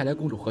刚刚派来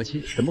公主和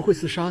亲，怎么会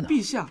刺杀呢？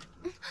陛下，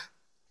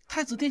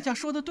太子殿下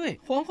说的对，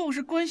皇后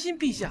是关心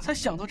陛下才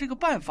想到这个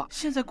办法。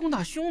现在攻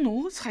打匈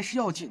奴才是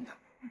要紧的。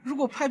如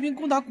果派兵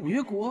攻打古越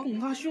国，恐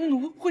怕匈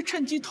奴会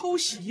趁机偷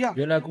袭呀。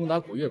原来攻打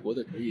古越国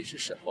的主意是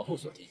沈皇后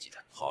所提起的。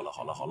好了，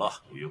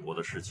古越国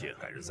的事情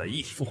改日再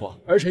议。父皇，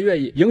儿臣愿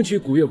意迎娶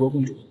古越国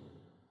公主。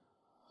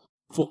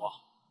父皇，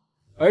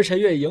儿臣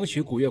愿意迎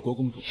娶古越国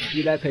公主，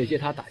一来可以借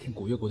她打听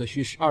古越国的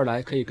虚实，二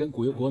来可以跟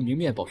古越国明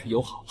面保持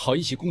友好，好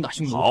一起攻打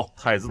匈奴。好，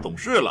太子懂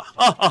事了，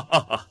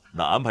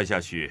那安排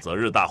下去，择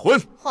日大婚。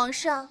皇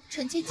上，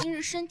臣妾今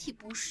日身体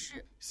不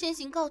适，先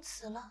行告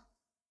辞了。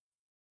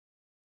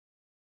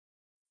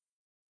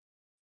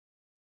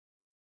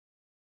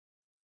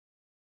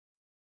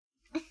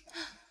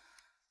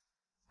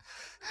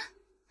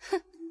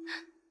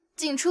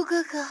景初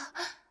哥哥，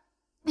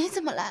你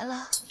怎么来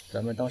了？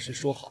咱们当时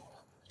说好了，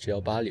只要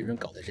把李润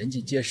搞得人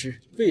尽皆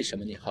知，为什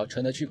么你还要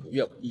传他去古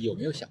越国？你有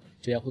没有想过，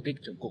这样会给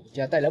整个国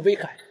家带来危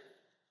害？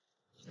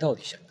你到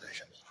底想要干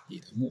什么？你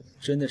的目的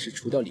真的是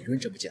除掉李润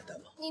这么简单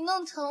吗？你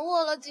弄疼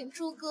我了，景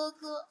初哥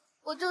哥，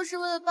我就是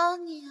为了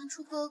帮你啊，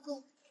初哥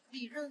哥。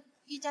李润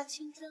御驾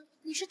亲征，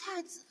你是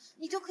太子，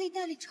你就可以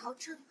代理朝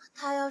政。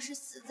他要是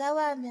死在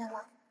外面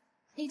了，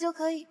你就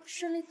可以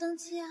顺利登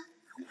基啊。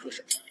胡说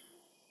什么？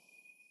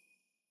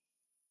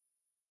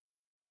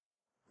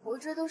我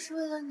这都是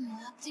为了你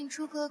啊，景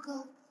初哥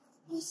哥，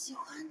我喜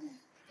欢你，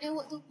连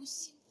我都不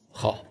信。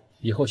好，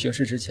以后行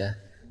事之前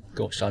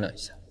跟我商量一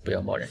下，不要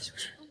贸然行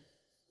事。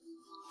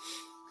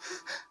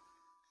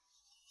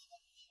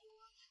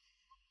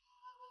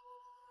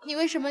你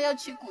为什么要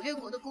娶古越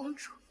国的公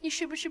主？你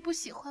是不是不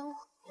喜欢我？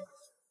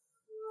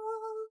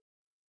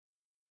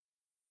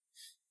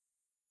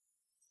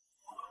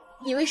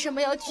你为什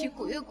么要娶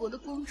古越国的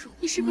公主？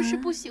你是不是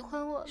不喜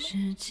欢我了？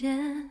时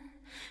间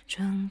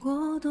转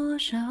过多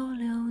少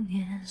流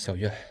年，小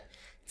月，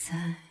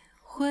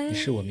你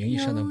是我名义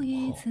上的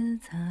母后，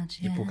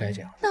你不该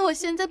这样。那我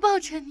现在抱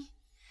着你，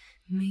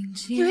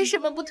你为什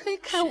么不推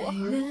开我？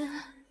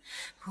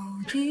菩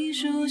提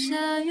树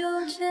下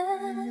有间，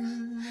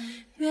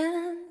缘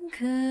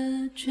可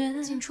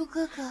卷。景初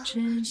哥哥，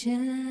指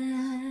尖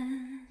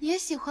你也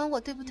喜欢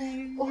我，对不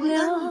对？我会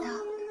当你的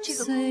这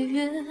个公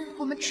主，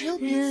我们只有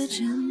彼此。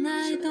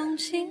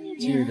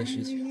今日的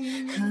事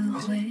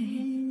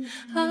情，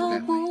熬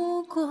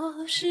不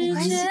过时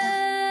间，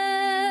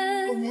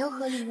我没有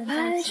和李润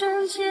在一起，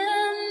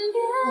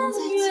我们在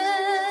一起，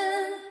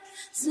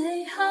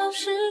最好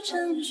是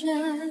成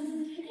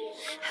全。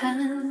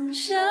含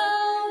笑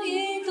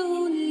一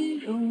度你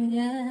容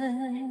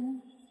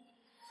颜，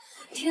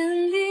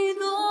天地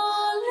多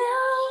辽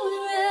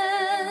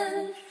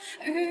远，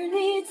而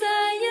你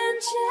在眼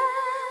前，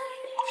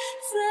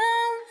怎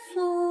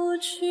拂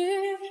去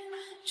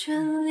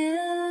眷恋？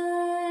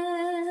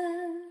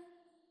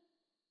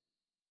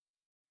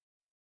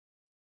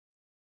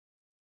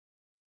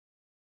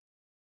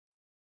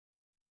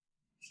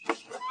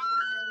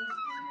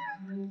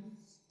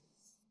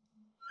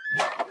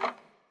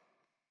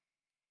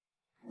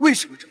为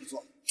什么这么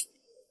做？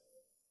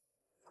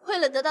为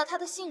了得到他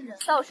的信任，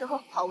到时候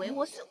好为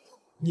我所用。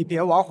你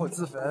别玩火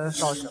自焚，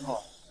到时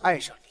候爱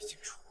上李景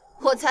初。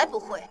我才不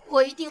会，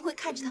我一定会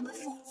看着他们父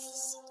子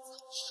相残。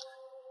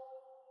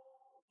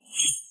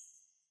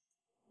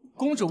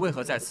公主为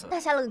何在此？大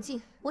侠冷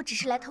静，我只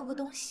是来偷个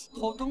东西。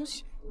偷东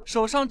西？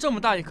手上这么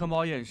大一颗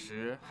猫眼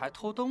石，还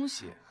偷东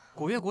西？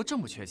古月国这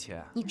么缺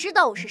钱？你知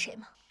道我是谁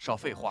吗？少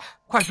废话，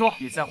快说！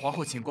你在皇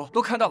后寝宫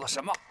都看到了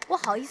什么？我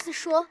好意思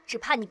说，只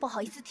怕你不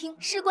好意思听。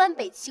事关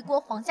北齐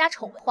国皇家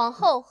丑闻，皇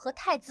后和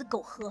太子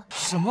苟合。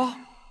什么？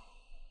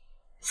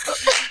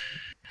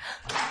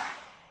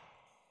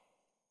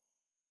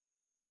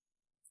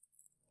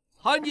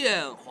参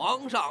见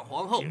皇上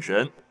皇后。请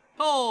神。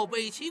受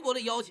北齐国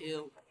的邀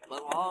请，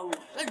本王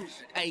甚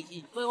是开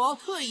心。本王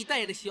特意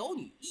带着小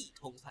女一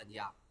同参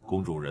加。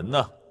公主人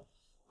呢？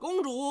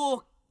公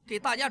主给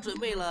大家准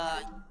备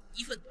了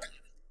一份大礼。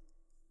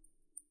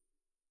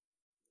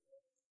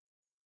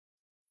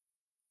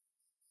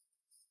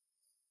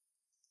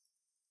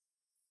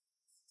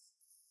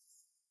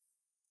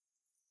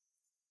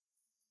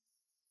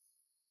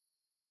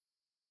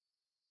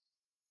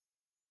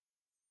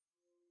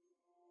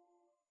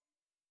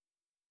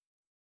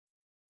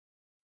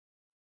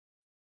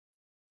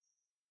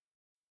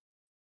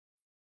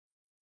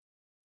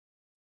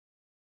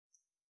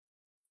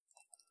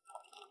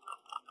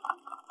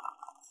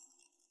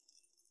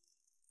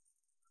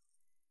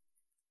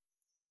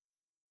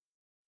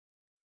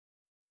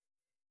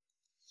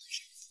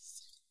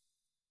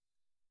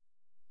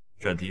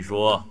朕听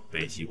说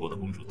北齐国的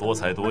公主多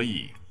才多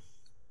艺，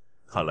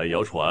看来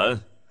谣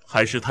传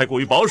还是太过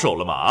于保守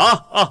了嘛啊！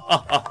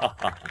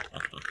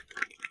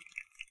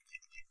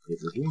可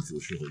是公主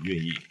是否愿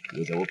意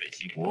留在我北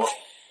齐国，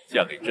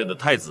嫁给朕的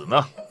太子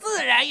呢？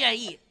自然愿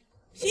意。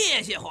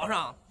谢谢皇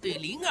上对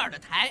灵儿的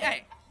抬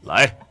爱。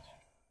来，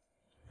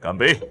干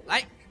杯！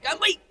来，干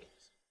杯！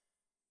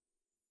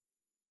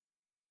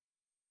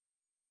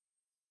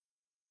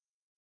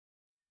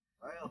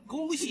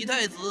恭喜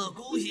太子，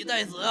恭喜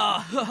太子啊！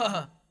哈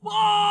哈！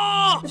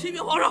哇！启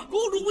禀皇上，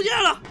公主不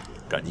见了，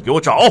赶紧给我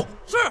找！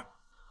是。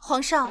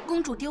皇上，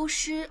公主丢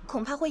失，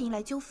恐怕会引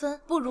来纠纷，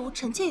不如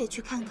臣妾也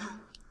去看看。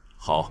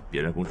好，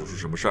别让公主出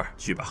什么事儿，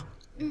去吧。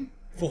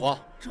父皇，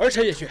儿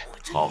臣也去。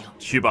好，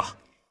去吧。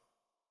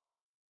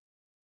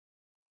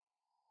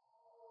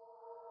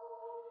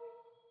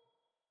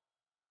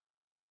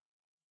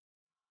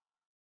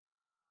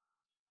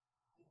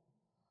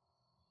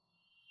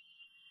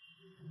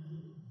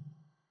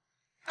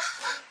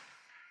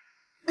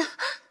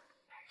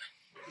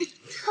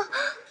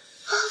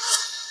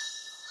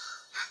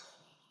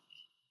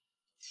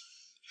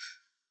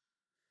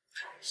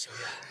小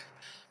月，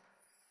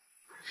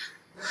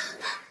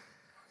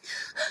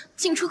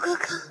景初哥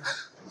哥，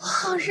我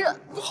好热。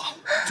不好，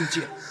中计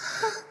了。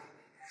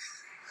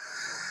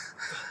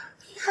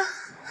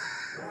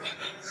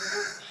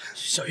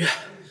小月，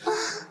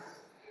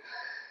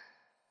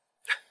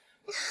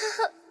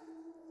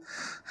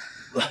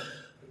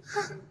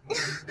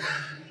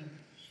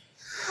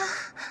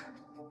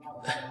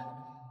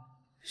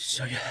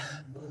小月，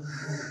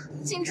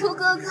景初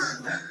哥哥，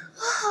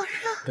我好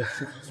热。被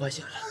父皇发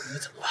现了，我们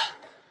怎么办？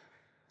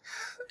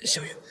小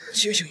月，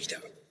清醒一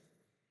点，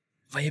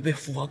万一被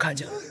父皇看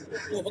见了，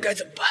我们该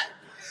怎么办？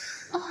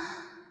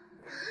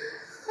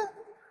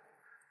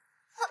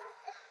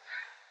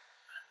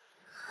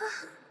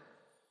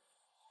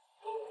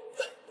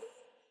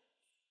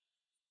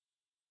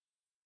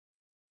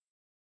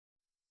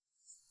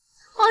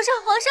皇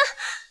上，皇上，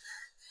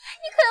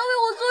你可要为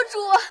我做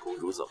主啊！公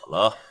主怎么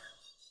了？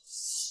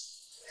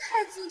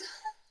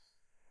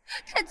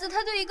太子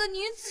他对一个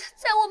女子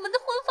在我们的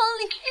婚房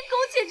里有苟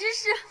且之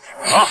事。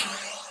啊！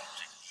这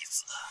个逆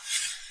子，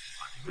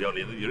把这不要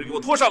脸的女人给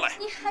我拖上来！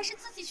你还是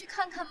自己去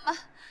看看吧。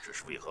这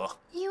是为何？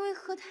因为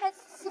和太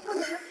子私会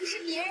的人不是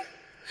别人，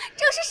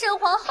正是沈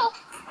皇后。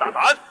大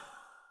胆！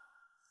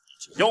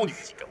这妖女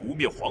竟敢污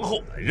蔑皇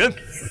后，来人，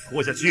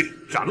拖下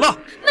去斩了！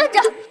慢着，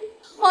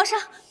皇上，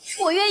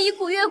我愿以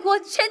古越国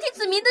全体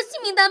子民的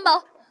性命担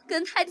保，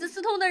跟太子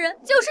私通的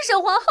人就是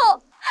沈皇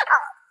后。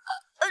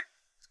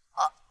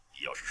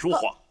你要是说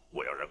谎，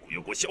我要让古越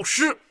国消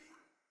失。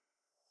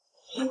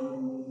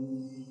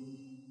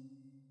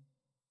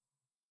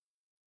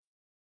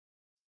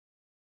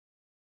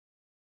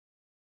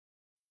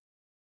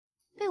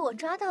被我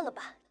抓到了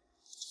吧？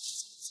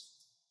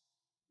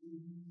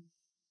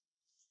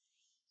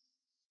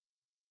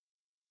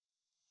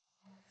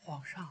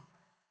皇上，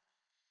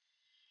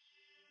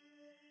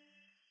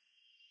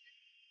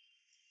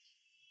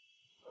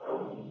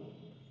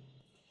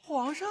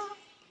皇上，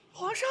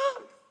皇上！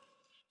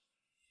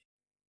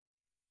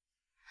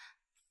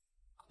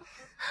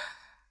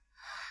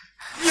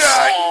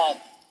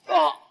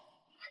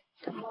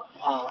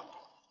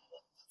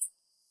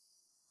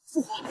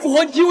父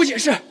皇，你听我解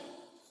释。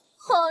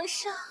皇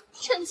上，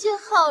臣妾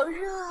好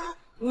热啊！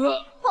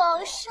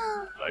皇上，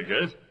来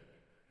人，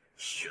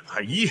薛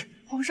太医。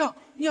皇上，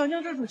娘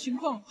娘这种情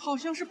况好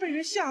像是被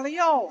人下了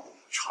药。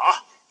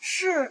查。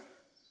是。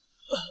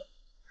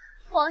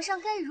皇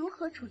上该如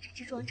何处置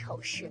这桩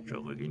丑事？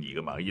朕会给你一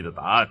个满意的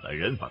答案。来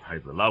人，把太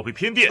子拉回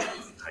偏殿，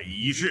太医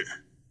医治。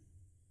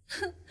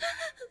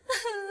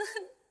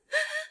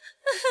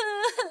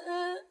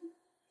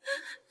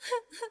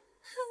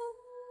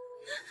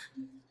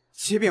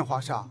启禀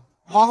皇上，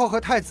皇后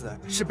和太子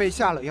是被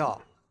下了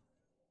药。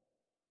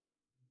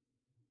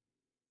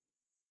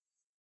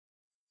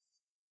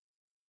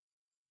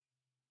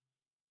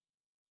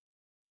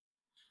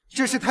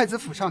这是太子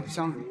府上的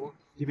香炉，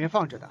里面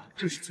放着的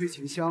正是催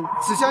情香。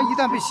此香一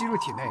旦被吸入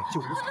体内，就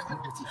无法控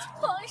制自己。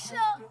皇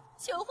上，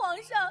求皇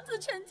上赐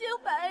臣妾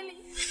百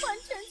里，还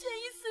臣妾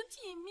一丝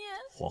体面。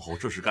皇后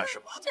这是干什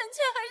么？臣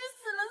妾还是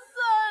死了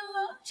算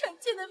了。臣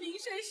妾的名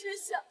声事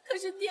小，可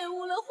是玷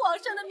污了皇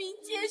上的名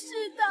节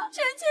事大，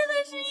臣妾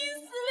还是一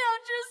死了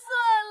之算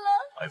了。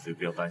爱妃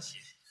不要担心，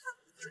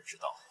朕知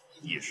道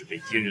你也是被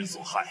奸人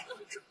所害，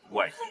这不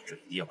怪你，朕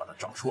一定要把他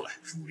找出来，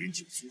诛人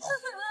九族。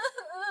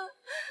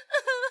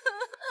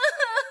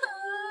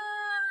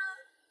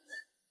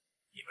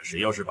你们谁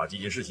要是把这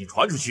件事情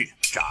传出去，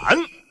斩！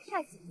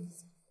太子殿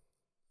下，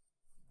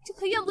这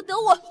可怨不得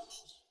我。不可！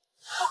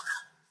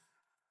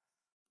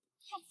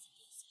太子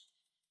殿下，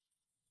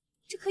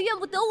这可怨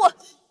不得我。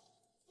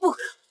不可！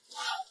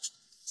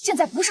现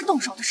在不是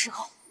动手的时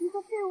候。如果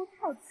废物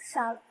太子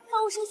杀了，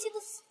皇后生气的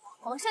死了，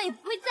皇上也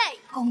不会在意。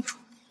公主，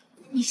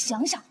你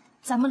想想，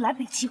咱们来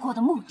北齐国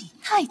的目的，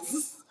太子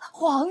死了，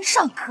皇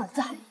上可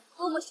在。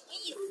嬷嬷什么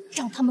意思？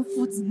让他们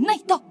父子内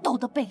斗，斗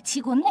得北齐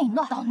国内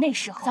乱，到那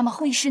时候咱们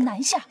挥师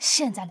南下。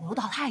现在留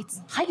到太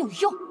子还有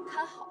用？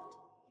看好了，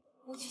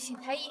我去请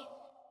太医。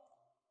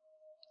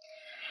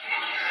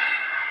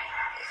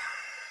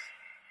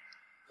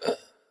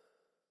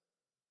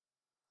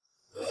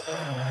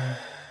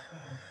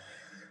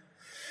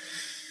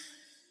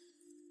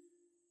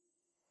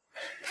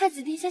太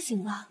子殿下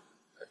醒了。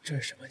这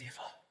是什么地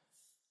方？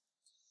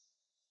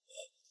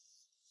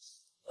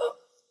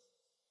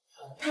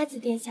太子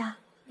殿下，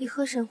你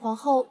和沈皇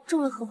后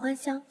中了合欢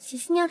香，喜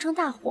新酿成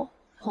大祸，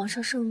皇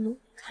上盛怒，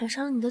砍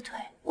伤了你的腿。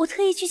我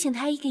特意去请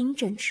太医给你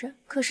诊治，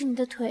可是你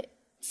的腿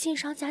新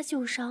伤加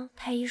旧伤，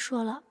太医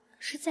说了，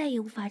是再也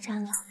无法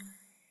站了。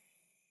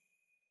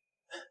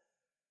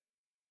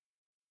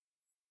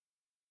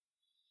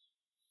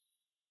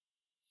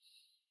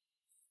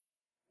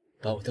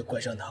把我的拐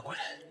杖拿过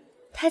来。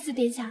太子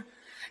殿下，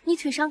你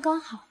腿伤刚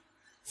好，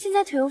现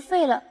在腿又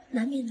废了，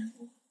难免难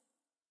过。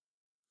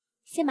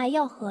先把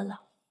药喝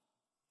了。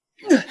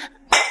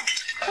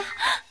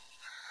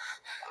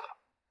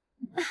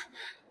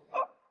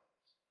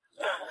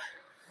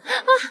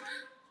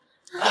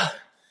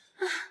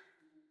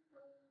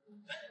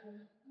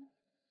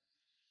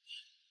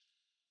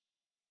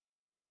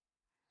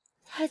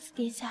太子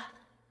殿下，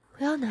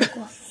不要难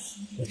过。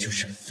我就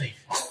是个废人。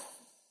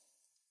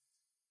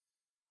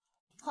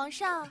皇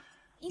上，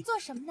您做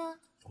什么呢？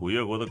古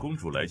越国的公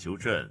主来求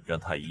朕，让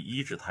太医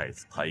医治太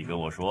子。太医跟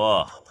我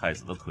说，太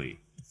子的腿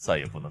再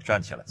也不能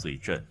站起来，所以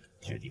朕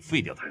决定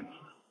废掉太子。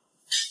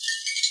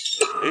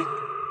哎，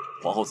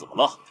皇后怎么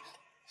了？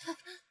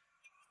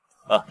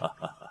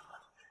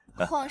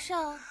皇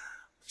上，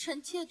臣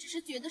妾只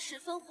是觉得十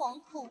分惶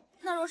恐。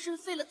那若是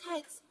废了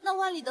太子，那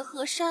万里的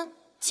河山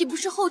岂不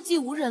是后继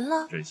无人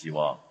了？朕希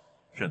望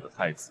朕的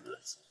太子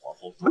从皇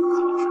后肚子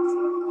里生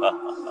出来。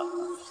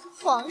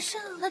皇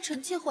上，那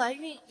臣妾怀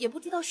孕也不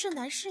知道是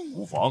男是女。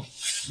无妨，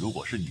如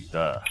果是女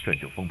的，朕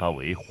就封她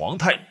为皇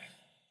太女。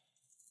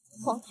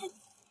皇太女，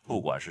不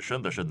管是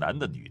生的是男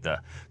的女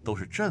的，都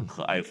是朕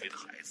和爱妃的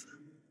孩子。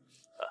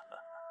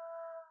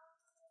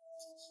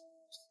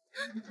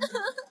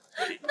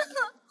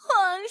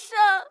皇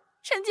上，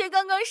臣妾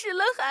刚刚失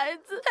了孩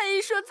子，太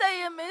医说再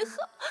也没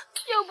好，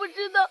又不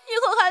知道以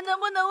后还能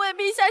不能为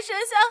陛下生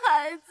下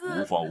孩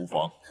子。无妨无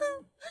妨，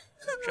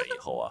朕以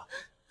后啊，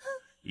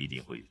一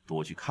定会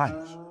多去看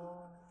你，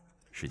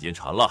时间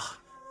长了，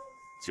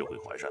就会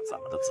怀上咱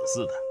们的子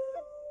嗣的。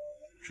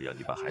只要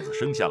你把孩子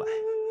生下来，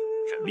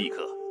朕立刻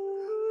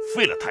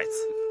废了太子，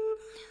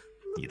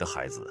你的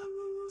孩子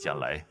将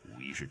来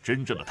无疑是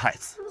真正的太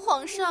子。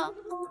皇上，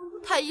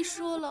太医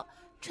说了，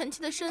臣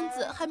妾的身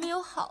子还没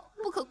有好，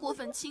不可过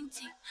分亲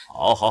近。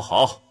好，好，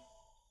好。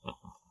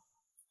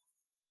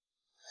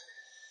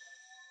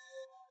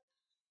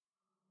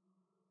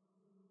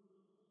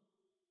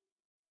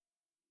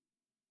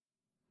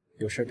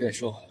有事便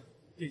说。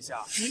殿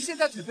下，您现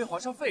在腿被皇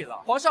上废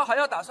了，皇上还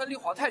要打算立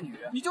皇太女，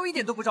你就一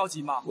点都不着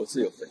急吗？我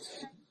自有分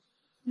寸。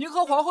您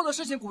和皇后的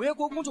事情，古越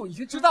国公主已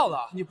经知道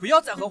了，你不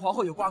要再和皇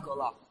后有瓜葛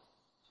了。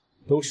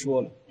都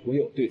说了，我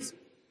有对策，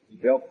你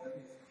不要管。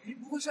您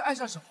不会是爱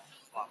上沈皇后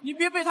吧？你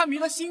别被她迷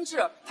了心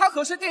智，她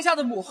可是殿下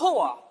的母后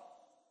啊！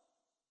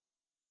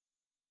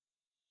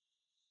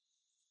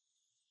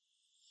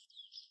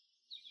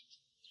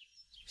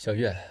小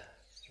月，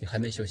你还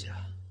没休息啊？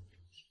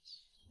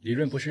李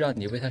润不是让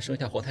你为他生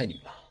下皇太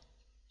女吗？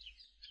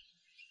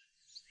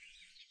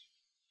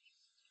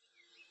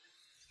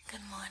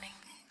 Good morning，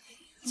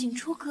 景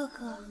初哥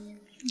哥。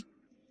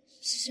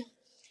师兄，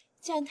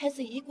既然太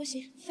子一意孤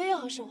行，非要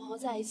和沈皇后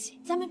在一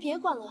起，咱们别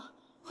管了，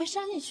回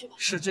山里去吧。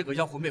是这个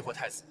妖狐魅惑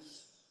太子，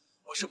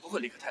我是不会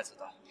离开太子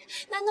的。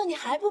难道你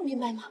还不明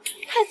白吗？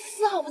太子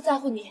丝毫不在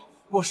乎你。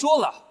我说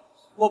了，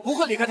我不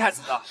会离开太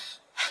子的。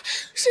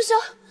师兄，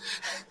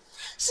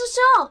师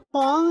兄，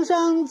皇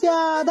上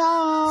驾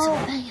到！怎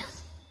么办呀？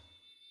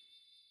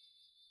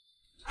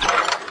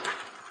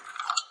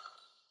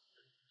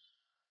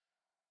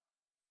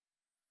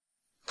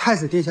太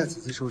子殿下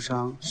此次受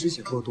伤，失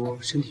血过多，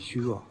身体虚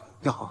弱，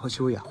要好好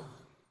休养。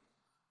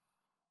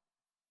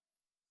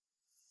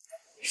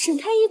沈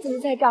太医怎么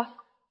在这儿？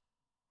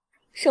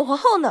沈皇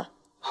后呢？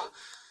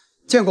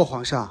见过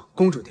皇上、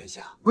公主殿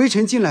下。微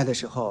臣进来的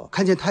时候，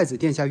看见太子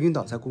殿下晕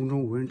倒在宫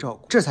中，无人照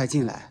顾，这才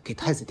进来给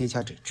太子殿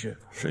下诊治。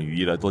沈御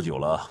医来多久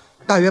了？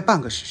大约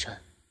半个时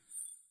辰。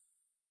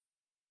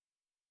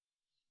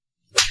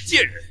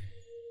贱人，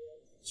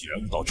居然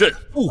误导朕，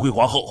误会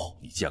皇后！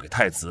你嫁给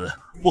太子，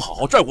不好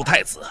好照顾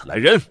太子，来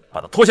人，把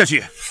他拖下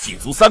去，禁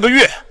足3个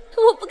月。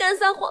我不敢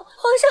撒谎，皇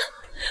上。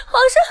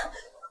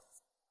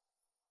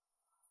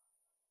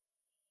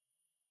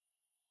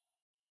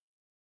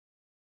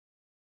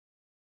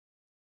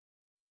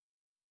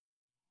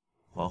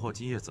皇后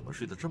今夜怎么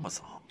睡得这么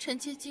早？臣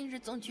妾近日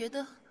总觉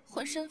得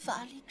浑身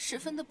乏力，十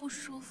分的不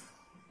舒服，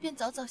便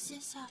早早歇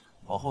下了。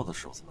皇后的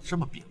手怎么这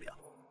么冰凉？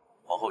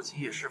皇后今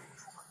夜是否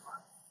出门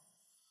了？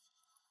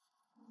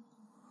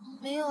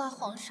没有啊，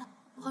皇上。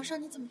皇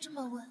上，你怎么这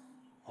么问？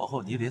皇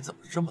后，你脸怎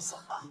么这么紫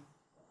啊？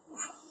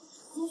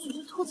也许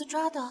是兔子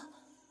抓的。啊，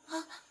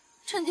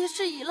臣妾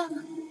失仪了，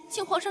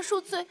请皇上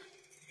恕罪。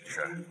没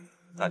事，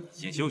那你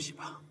先休息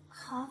吧。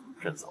好，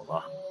朕走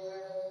了。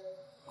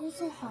恭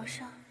送皇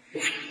上。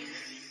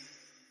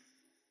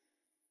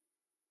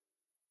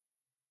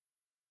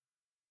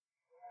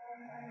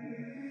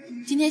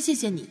今天谢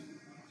谢你，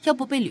要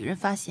不被旅人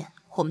发现，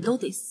我们都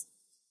得死。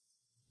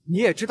你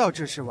也知道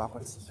这事晚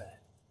会自焚，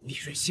李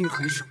瑞心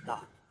狠手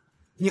辣，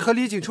你和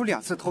李景初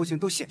2次偷情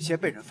都险些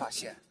被人发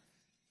现，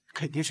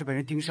肯定是被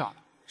人盯上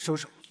了。收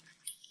手！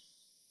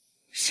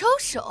收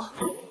手！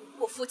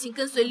我父亲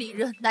跟随李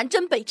任南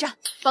征北战，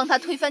帮他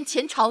推翻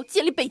前朝，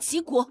建立北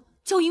齐国。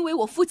就因为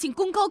我父亲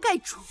功高盖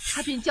主，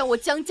他便将我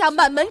江家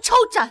满门抄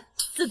斩，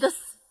死的死，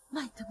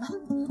卖的卖。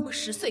我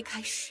10岁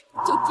开始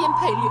就颠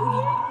沛流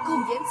离，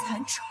苟延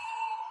残喘，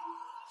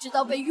直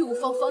到被御武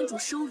坊坊主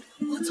收留。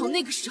我从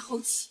那个时候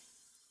起，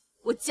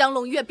我江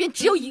龙院便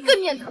只有一个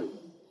念头，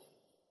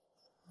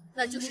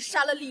那就是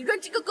杀了李润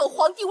这个狗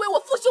皇帝，为我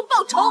父兄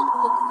报仇。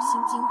我苦心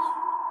经营，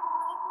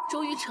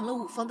终于成了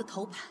武坊的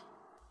头牌，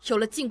有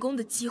了进宫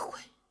的机会，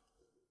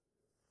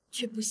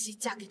却不惜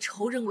嫁给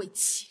仇人为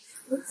妻。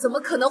我怎么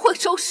可能会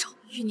收手？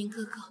玉宁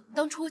哥哥，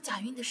当初我假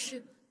孕的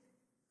事，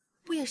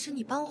不也是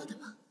你帮我的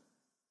吗？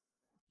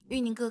玉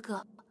宁哥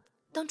哥，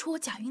当初我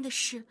假孕的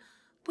事，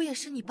不也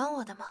是你帮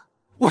我的吗？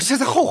我现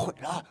在后悔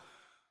了。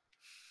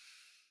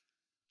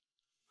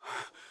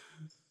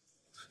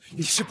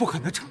你是不可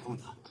能成功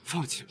的，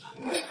放弃吧。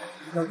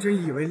你要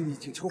真以为李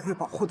景秋会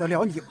保护得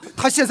了你吗？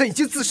他现在已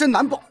经自身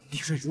难保。李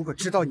瑞如果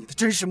知道你的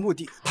真实目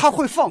的，他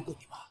会放过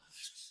你吗？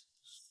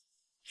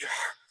月儿，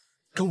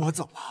跟我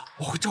走吧，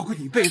我会照顾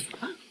你一辈子。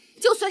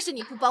就算是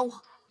你不帮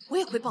我，我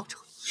也会报仇。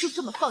就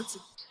这么放弃，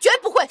绝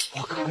不会。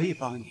我可以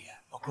帮你，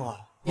不过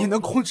你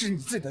能控制你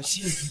自己的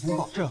心，你能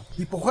保证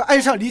你不会爱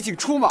上李景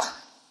初吗？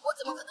我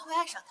怎么可能会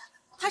爱上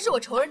他？他是我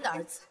仇人的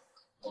儿子，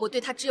我对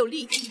他只有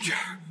利益。月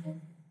儿，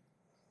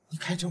你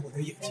看着我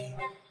的眼睛，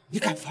你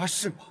敢发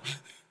誓吗？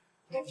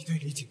你对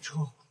李景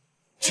初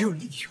只有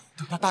利用，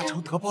等他大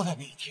仇得报的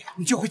那一天，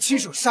你就会亲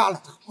手杀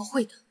了他。我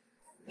会的，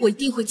我一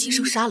定会亲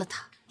手杀了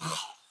他。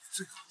好，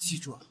最好记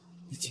住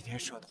你今天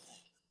说的话。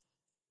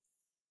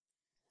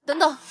等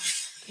等，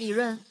李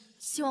润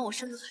希望我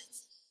生个孩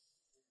子。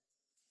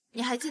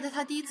你还记得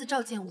他第一次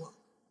召见我，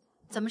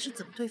咱们是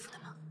怎么对付的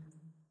吗？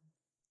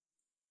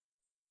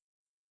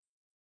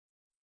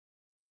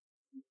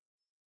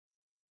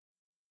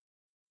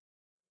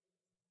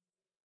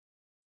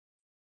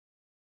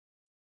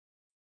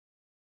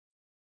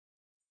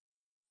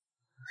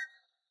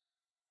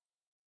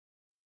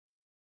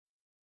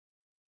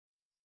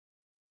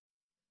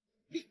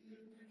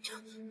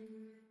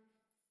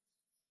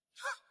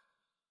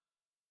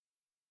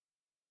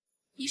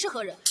你是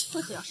何人？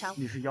为何要杀我？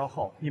你是妖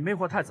后，你魅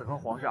惑太子和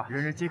皇上，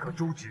人人皆可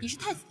诛之。你是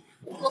太子的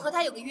人，我和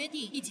他有个约定，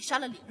一起杀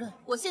了李润。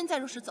我现在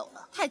若是走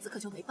了，太子可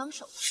就没帮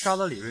手了。杀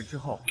了李润之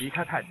后，离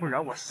开太子，不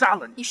然我杀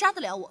了你。你杀得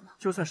了我吗？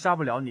就算杀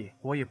不了你，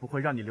我也不会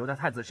让你留在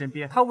太子身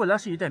边。他未来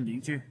是一代明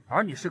君，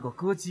而你是个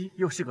歌姬，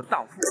又是个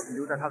荡妇，你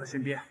留在他的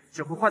身边，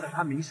只会坏了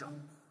他名声。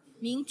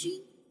明君，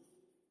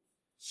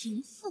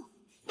淫妇，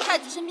太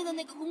子身边的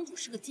那个公主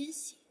是个奸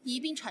细，你一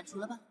并铲除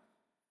了吧。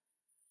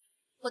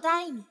我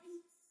答应你，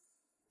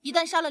一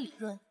旦杀了李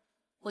润，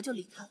我就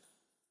离开了。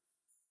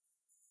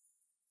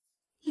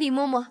李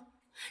嬷嬷，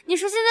你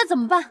说现在怎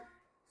么办？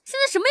现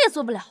在什么也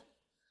做不了。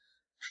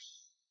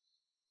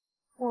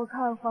我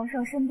看皇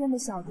上身边的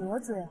小德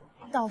子呀，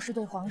倒是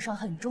对皇上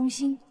很忠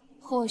心，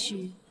或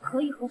许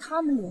可以和他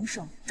们联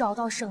手，找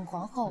到沈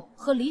皇后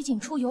和李景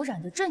初有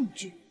染的证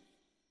据。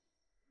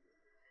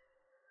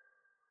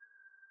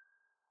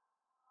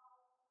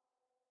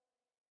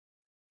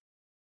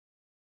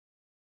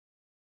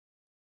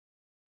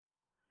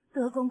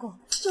德公公，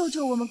救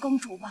救我们公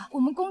主吧！我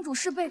们公主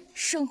是被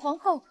沈皇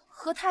后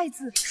和太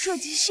子设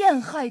计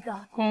陷害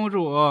的。公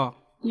主，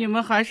你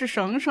们还是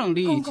省省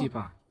力气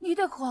吧。你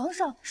对皇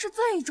上是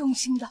最忠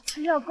心的，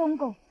只要公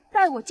公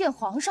带我见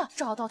皇上，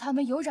找到他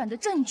们有染的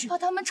证据，把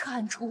他们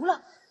铲除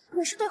了，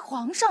也是对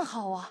皇上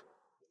好啊。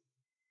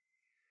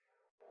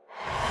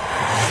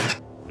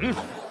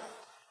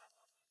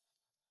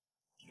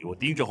给我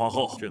盯着皇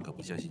后！朕可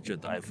不相信朕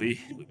的爱妃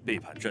会背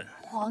叛朕。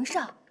皇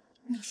上，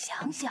你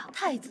想想，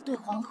太子对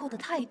皇后的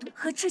态度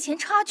和之前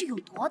差距有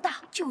多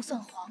大？就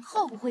算皇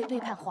后不会背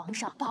叛皇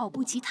上，保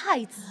不齐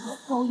太子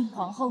勾引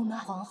皇后呢。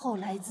皇后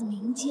来自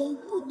民间，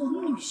不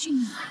懂女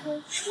训女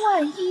工，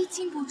万一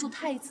经不住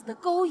太子的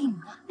勾引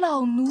呢？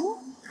老奴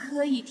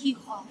可以替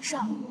皇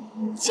上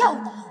教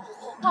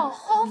导皇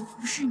后，好好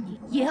服侍你，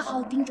也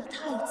好盯着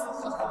太子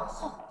和皇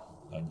后。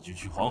那你就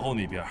去皇后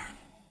那边。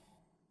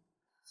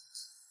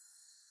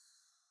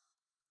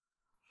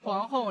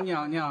皇后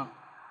娘娘。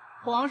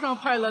 皇上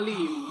派了李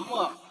嬷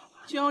嬷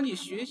教你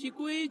学习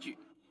规矩，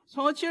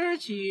从今儿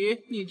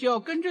起你就要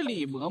跟着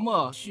李嬷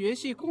嬷学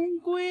习宫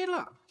规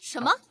了。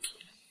什么？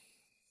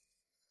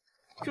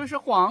这是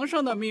皇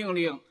上的命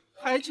令，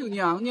还请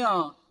娘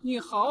娘你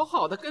好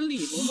好的跟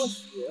李嬷嬷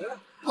学。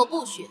我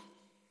不学，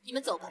你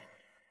们走吧。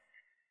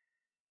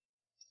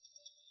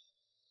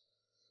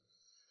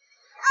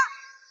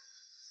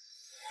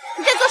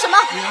你在做什么？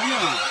娘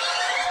娘，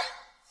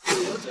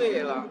得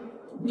罪了。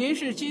 您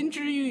是金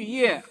枝玉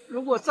叶，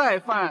如果再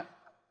犯，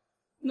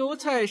奴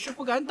才是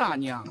不敢打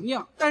娘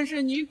娘，但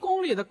是您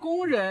宫里的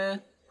工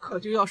人可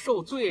就要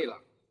受罪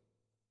了。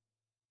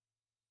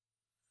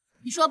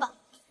你说吧，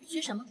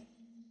学什么？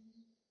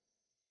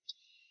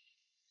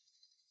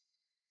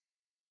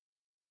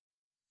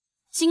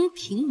金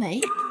瓶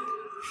梅。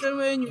身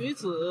为女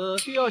子，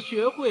就要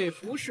学会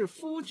服侍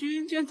夫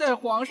君。现在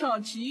皇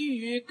上急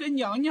于跟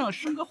娘娘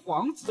生个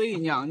皇子，所以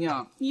娘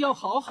娘你要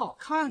好好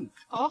看看，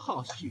好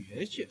好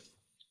学学。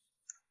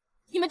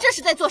 你们这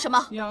是在做什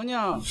么？娘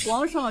娘，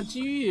皇上急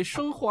于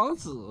生皇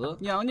子，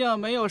娘娘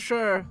没有事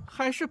儿，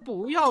还是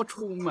不要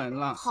出门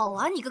了。好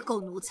啊，你个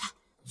狗奴才，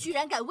居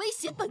然敢威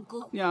胁本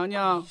宫！娘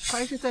娘，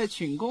还是在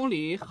寝宫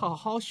里好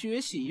好学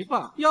习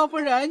吧，要不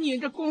然你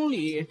这宫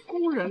里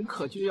工人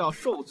可就要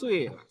受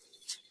罪了。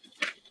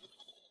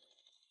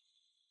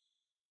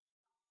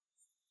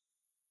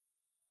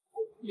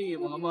李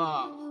嬷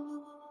嬷，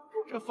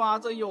这法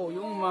子有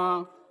用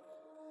吗？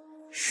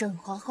沈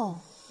皇后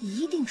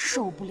一定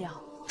受不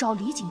了。 找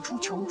李景初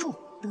求助，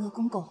德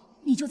公公，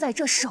你就在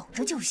这守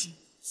着就行。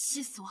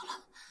气死我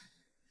了！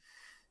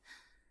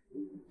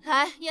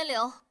来，烟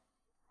柳，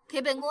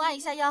给本宫按一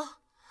下腰。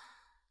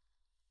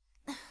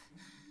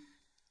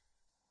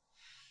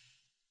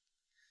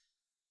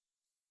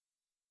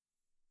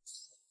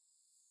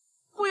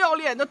不要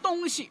脸的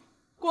东西！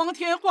光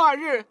天化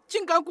日，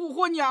竟敢蛊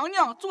惑娘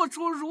娘，做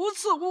出如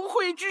此污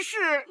秽之事！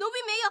奴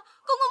婢没有，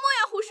公公莫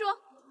要胡说！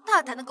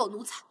大胆的狗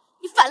奴才，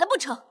你反了不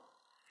成？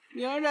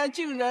 娘然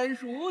竟然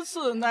如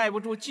此耐不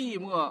住寂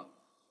寞，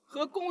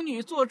和宫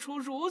女做出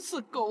如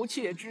此苟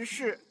且之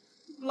事，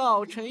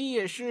老臣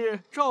也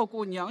是照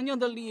顾娘娘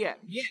的脸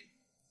面。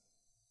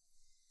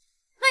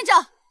慢着，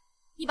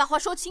你把话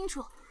说清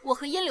楚。我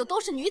和烟柳都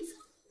是女子，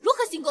如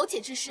何行苟且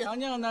之事？娘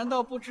娘难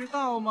道不知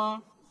道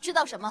吗？知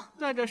道什么？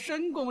在这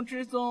深宫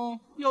之中，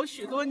有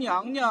许多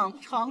娘娘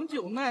长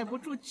久耐不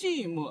住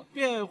寂寞，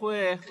便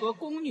会和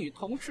宫女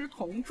同吃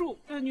同住。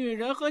这女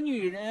人和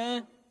女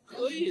人。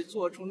 可以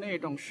做出那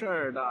种事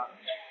儿的，原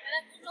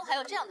来宫中还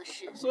有这样的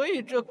事，所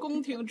以这宫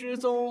廷之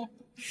中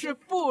是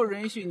不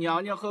允许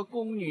娘娘和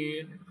宫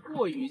女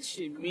过于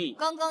亲密。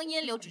刚刚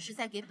烟柳只是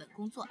在给本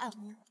宫做按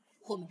摩，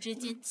我们之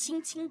间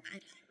清清白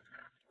白。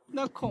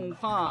那恐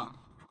怕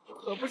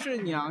可不是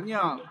娘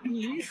娘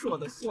你说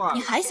的算。你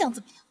还想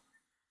怎么样？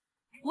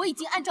我已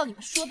经按照你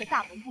们说的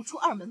大门不出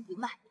二门不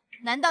迈，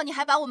难道你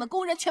还把我们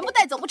宫人全部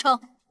带走不成？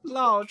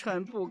老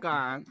臣不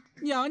敢，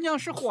娘娘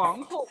是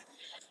皇后。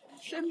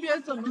 身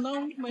边怎么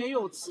能没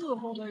有伺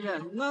候的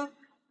人呢？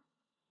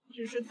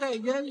只是带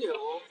烟柳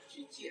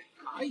去检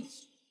查一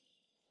下。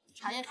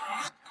查验什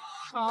么？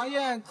查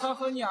验他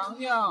和娘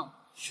娘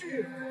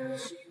是否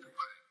清白。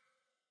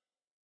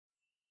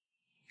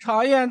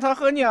查验他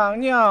和娘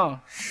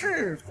娘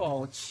是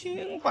否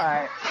清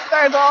白。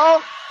带走！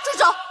住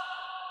手！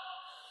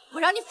我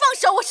让你放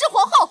手！我是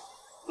皇后。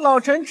老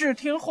臣只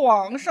听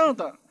皇上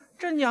的。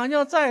这娘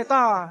娘再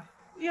大，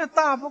也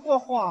大不过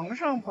皇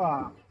上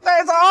吧？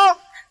带走！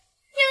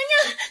 娘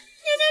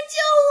娘救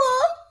我！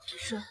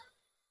是，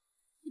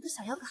你不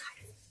想要个孩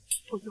子，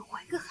我就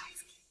怀个孩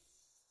子给你。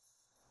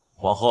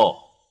皇后，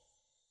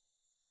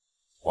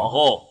皇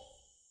后，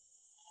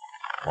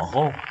皇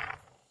后，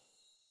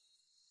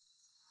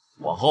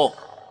皇后，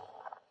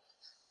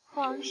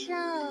皇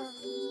上，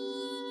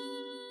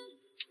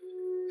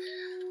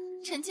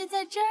臣妾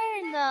在这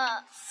儿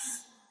呢。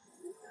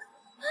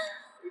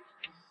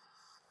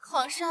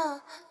皇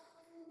上，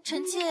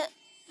臣妾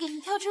给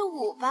您跳支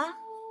舞吧。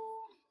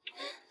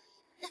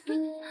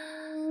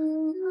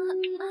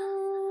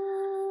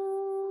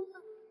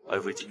爱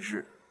妃今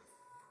日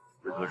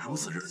为何如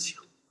此热情？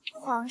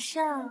皇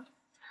上，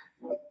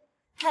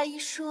太医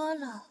说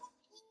了，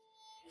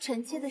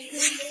臣妾的身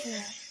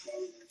子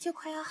就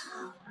快要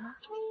好了。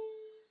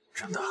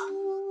真的？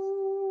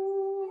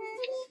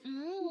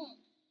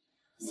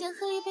先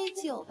喝一杯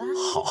酒吧。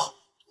好。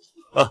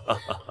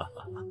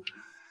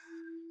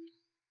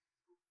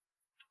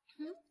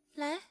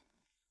来。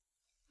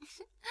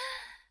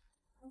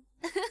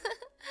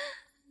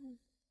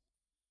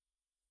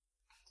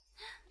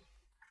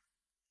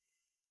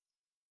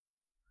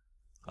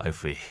爱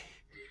妃，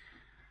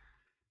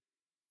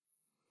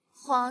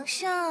皇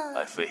上。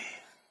爱妃。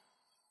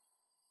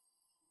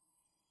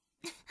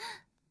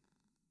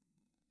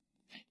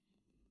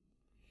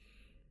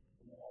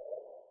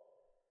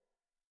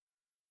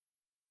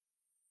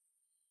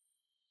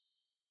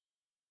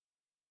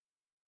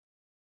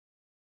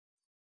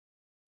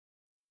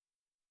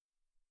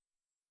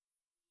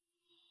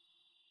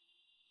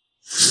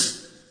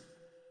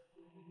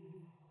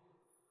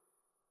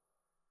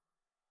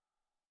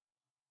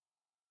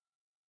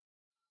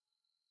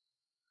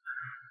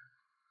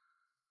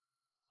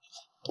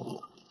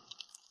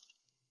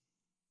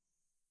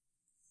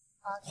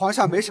皇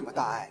上没什么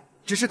大碍，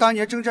只是当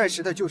年征战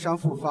时的旧伤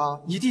复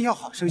发，一定要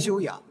好生休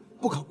养，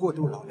不可过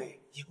度劳累，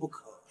也不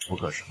可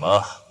什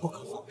么？不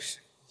可放肆。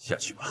下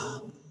去吧。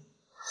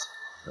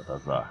小桃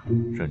子，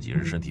这几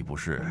日身体不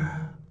适，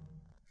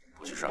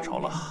不去上朝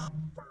了。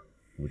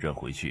扶朕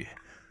回去，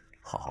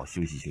好好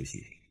休息休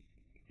息。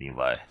另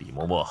外，李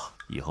嬷嬷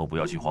以后不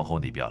要去皇后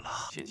那边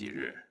了。前几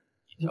日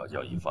你调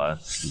教一番，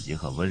已经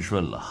很温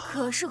顺了。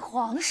可是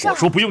皇上，我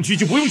说不用去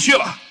就不用去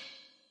了。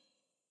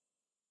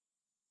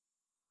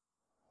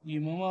李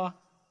嬷嬷，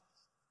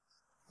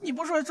你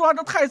不是抓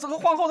着太子和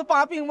皇后的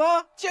把柄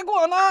吗？结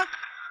果呢？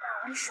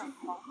而沈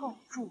皇后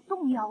主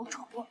动邀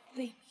宠我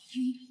为你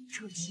医，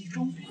这其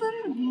中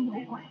分明有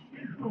拐。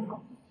公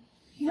公，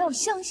你要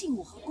相信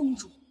我和公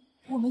主，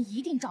我们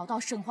一定找到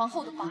沈皇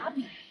后的把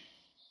柄。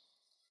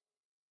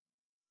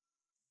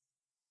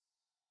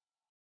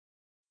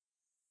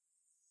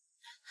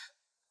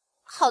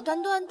好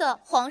端端的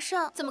皇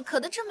上怎么咳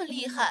得这么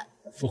厉害？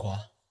父皇，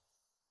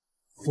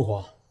父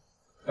皇，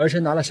儿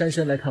臣拿了山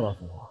参来看望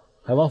父皇，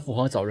还望父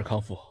皇早日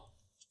康复。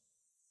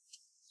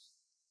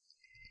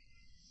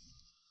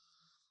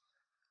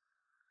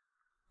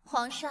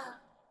皇上，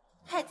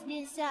太子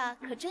殿下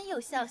可真有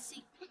孝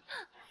心。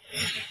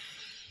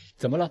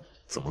怎么了？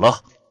怎么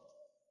了？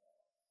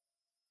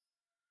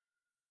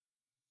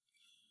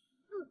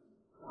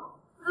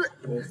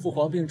父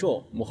皇病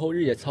重，母后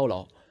日夜操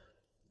劳，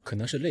可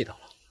能是累到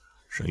了。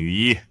沈御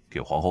医，给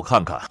皇后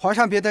看看。皇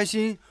上别担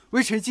心，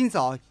微臣今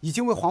早已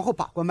经为皇后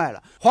把过脉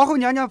了。皇后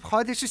娘娘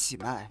怀的是喜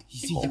脉，已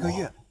经1个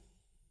月了。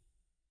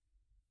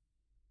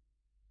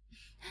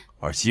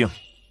二星，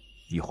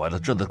你怀了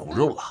朕的骨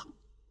肉了。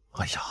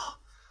哎呀，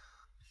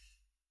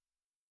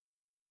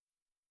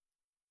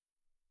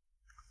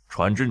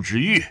传朕旨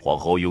谕，皇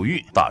后有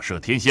孕，大赦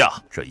天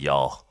下，朕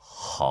要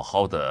好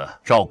好的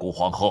照顾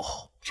皇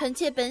后。臣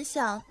妾本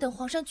想等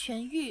皇上痊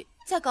愈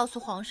再告诉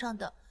皇上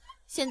的，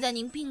现在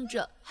您病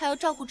着，还要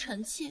照顾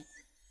臣妾，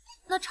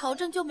那朝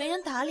政就没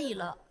人打理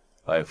了。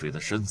爱妃的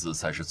身子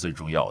才是最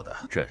重要的，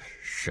朕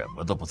什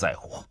么都不在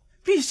乎。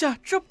陛下，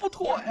这不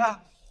妥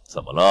呀！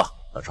怎么了？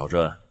那朝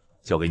政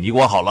交给你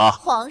管好了。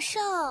皇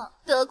上，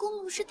德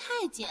公不是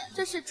太监，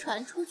这事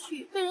传出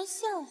去被人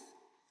笑话，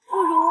不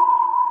如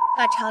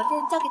把朝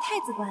政交给太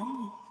子管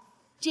理，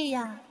这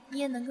样你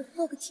也能够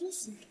做个清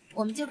醒，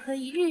我们就可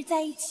以日日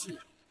在一起，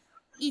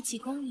一起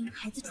恭迎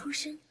孩子出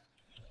生。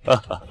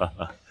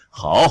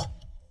好，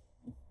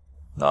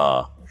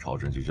那朝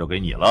政就交给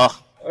你了。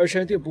儿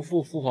臣定不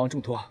负父皇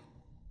重托。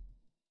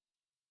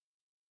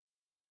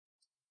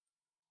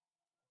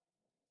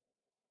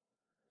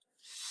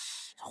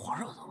皇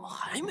上怎么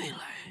还没来？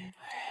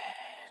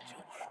哎，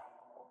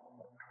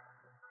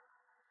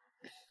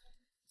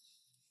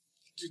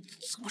这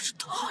怎么是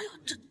他呀？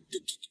这。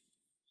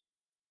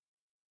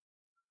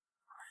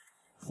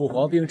父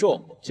皇病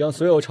重，将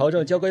所有朝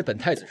政交给本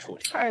太子处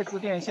理。太子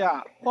殿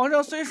下，皇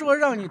上虽说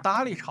让你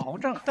打理朝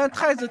政，但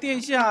太子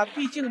殿下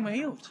毕竟没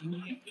有经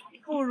验，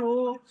不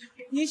如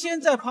您先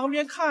在旁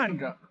边看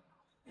着，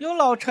由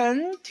老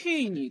臣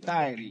替你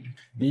代理。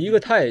你一个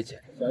太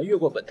监，敢越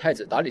过本太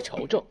子打理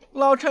朝政？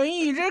老臣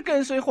一直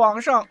跟随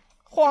皇上，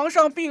皇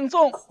上病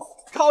重，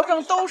朝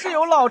政都是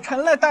由老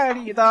臣来代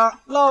理的。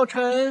老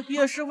臣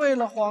也是为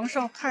了皇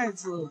上、太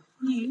子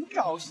您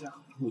着想。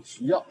不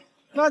需要。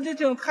那就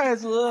请太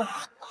子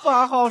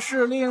发号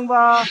施令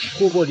吧。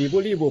户部、礼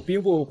部、吏部、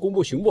兵部、工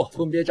部、刑部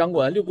分别掌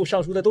管6部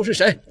尚书的都是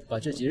谁？把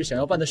这几日想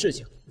要办的事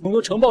情，统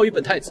统呈报于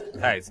本太子。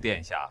太子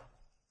殿下，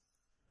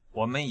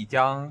我们已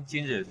将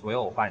今日所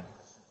有办理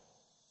的事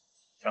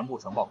全部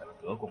呈报给了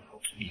德公，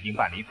已经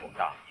办理妥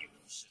当，也无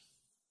事。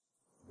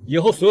以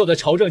后所有的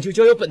朝政就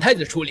交由本太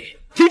子处理，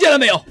听见了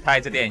没有？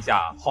太子殿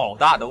下好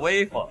大的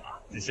威风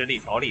啊！只是历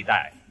朝历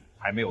代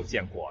还没有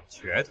见过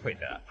瘸腿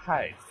的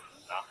太子。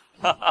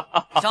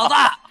小子，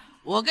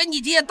我跟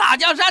你借大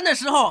江山的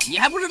时候，你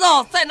还不知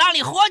道在哪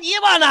里和泥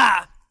巴呢。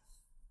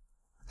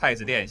太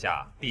子殿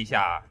下，陛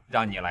下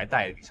让你来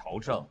代理朝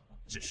政，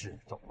只是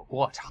走个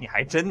过场，你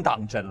还真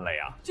当真了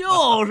呀？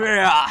就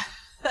是啊。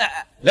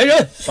来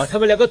人，把他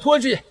们2个拖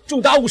去，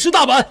重打50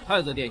大板。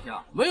太子殿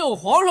下，没有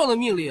皇上的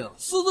命令，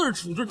私自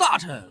处置大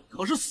臣，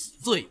可是死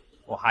罪。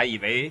我还以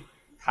为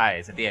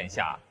太子殿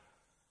下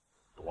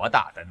多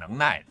大的能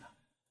耐呢？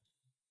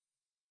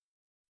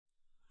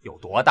有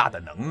多大的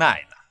能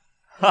耐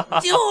呢？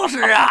就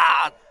是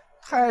啊，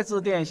太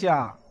子殿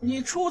下，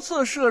你初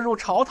次涉入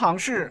朝堂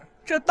事，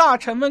这大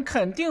臣们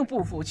肯定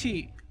不服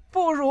气，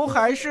不如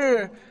还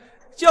是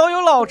交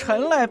由老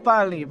臣来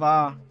办理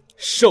吧。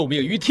受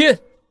命于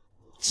天，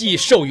既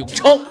寿永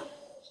昌。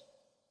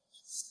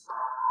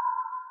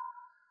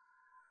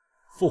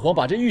父皇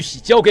把这玉玺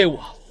交给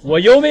我，我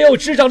有没有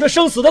执掌这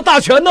生死的大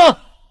权呢？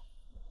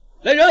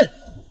来人，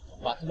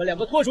把他们两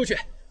个拖出去，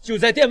就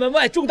在殿门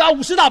外重打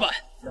50大板，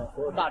让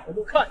所有大臣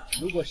都看。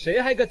如果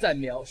谁还敢再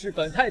藐视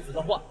本太子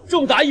的话，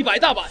重打100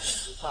大板。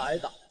他挨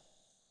打，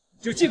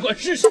就尽管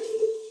试试。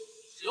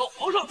只要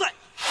皇上在，告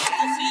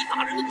诉一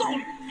大人的道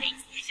理，太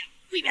子殿下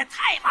未免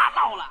太霸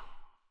道了。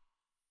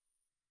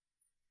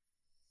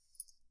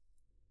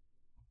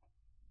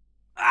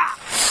啊！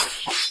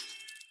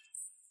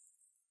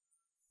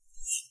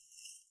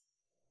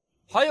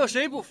还有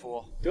谁不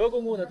服？德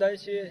公公的担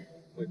心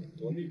会被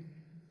多虑。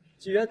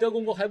既然德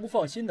公公还不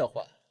放心的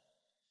话，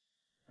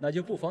那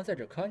就不妨在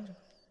这看着。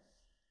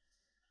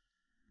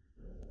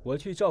我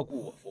去照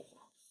顾我父皇。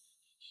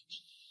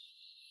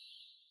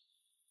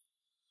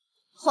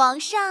皇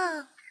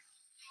上，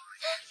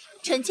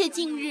臣妾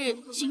近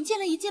日寻见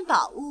了一件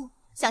宝物，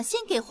想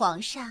献给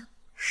皇上。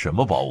什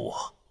么宝物？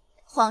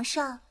皇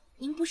上，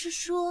您不是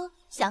说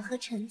想和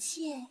臣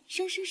妾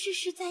生生世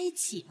世在一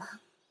起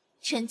吗？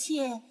臣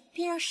妾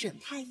便让沈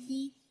太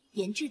医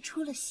研制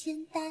出了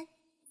仙丹，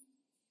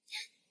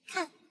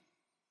看，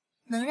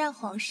能让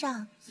皇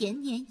上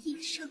延年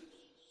益寿。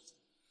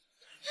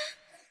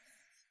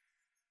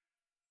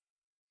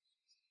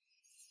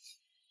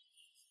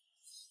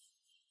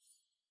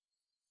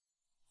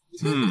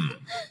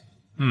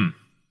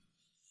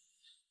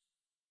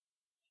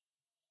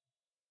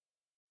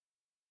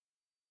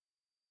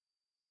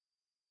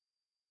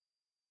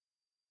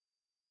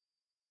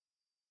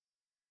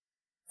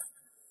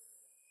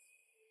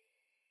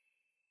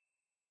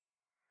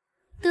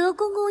德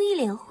公公一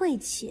脸晦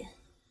气，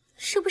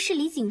是不是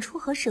李景初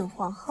和沈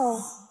皇后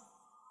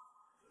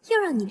又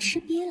让你吃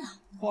瘪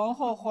了？皇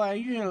后怀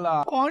孕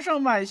了，皇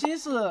上满心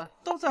思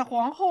都在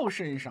皇后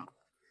身上，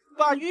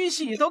把玉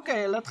玺都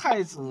给了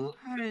太子，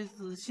太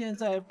子现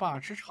在把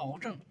持朝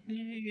政，你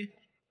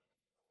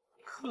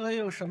可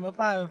有什么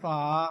办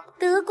法？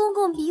德公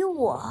公比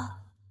我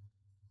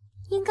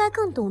应该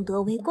更懂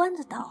得为官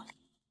的道理。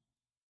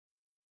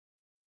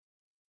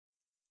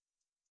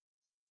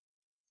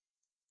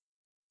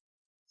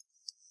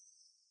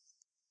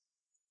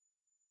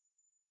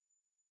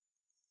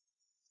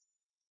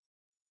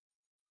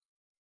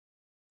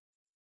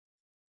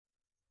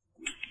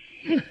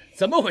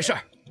怎么回事？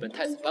本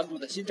太子颁布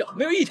的新政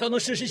没有一条能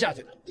实施下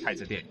去的。太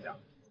子殿下，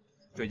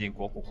最近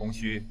国库空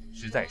虚，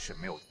实在是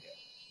没有钱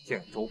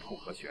建州铺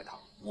和学堂。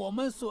我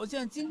们所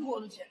向金国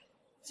的钱，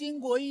金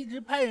国一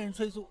直派人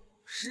催促，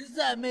实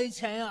在没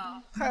钱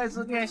呀。太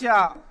子殿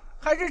下，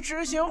还是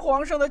执行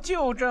皇上的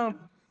旧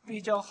政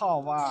比较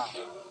好吧。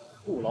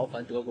不劳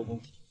烦德国公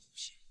提出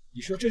席。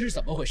你说这是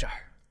怎么回事？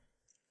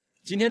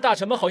今天大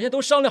臣们好像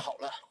都商量好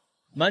了，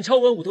满朝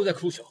文武都在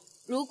哭穷。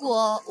如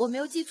果我没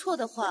有记错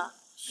的话，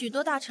许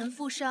多大臣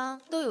富商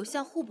都有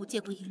向户部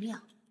借过银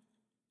两。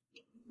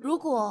如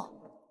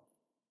果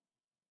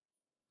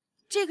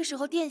这个时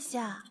候殿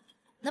下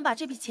能把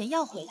这笔钱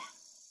要回来，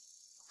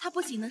他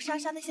不仅能杀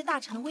杀那些大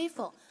臣的威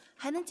风，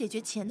还能解决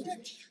钱的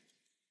问题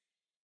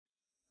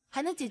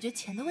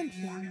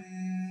啊！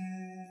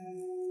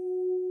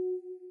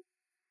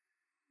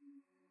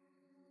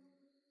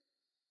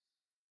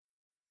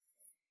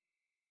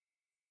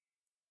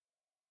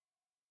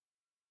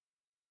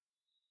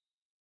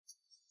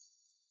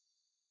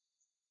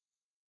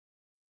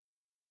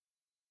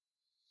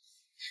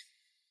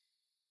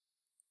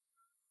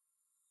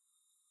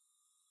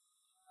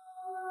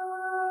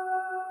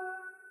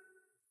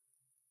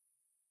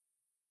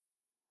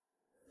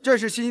这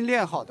是新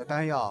炼好的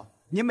丹药，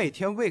你每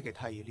天喂给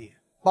他1粒，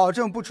保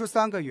证不出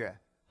3个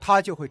月，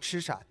他就会痴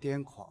傻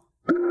癫狂。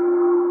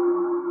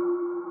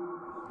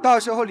到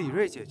时候李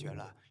锐解决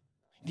了，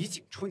李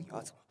景初你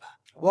要怎么办？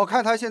我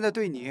看他现在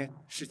对你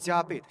是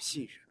加倍的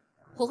信任。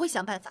我会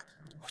想办法。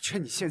我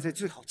劝你现在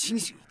最好清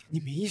醒一点，你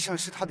名义上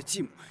是他的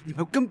继母，你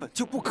们根本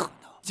就不可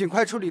能。尽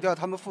快处理掉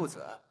他们父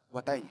子，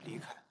我带你离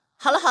开。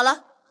好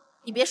了，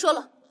你别说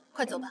了，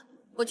快走吧，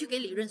我去给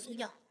李润送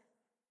药。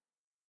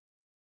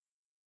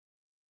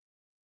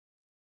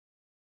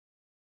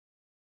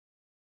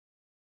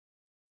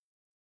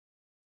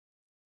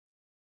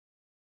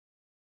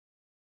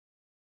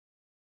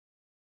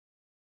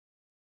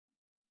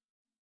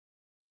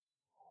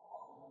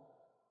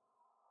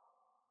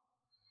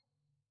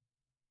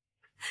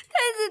太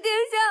子殿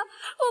下，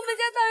我们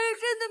家大人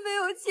真的没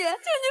有钱，求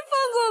你放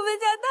过我们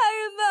家大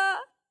人吧。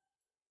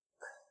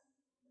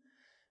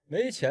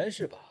没钱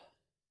是吧？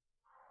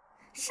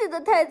是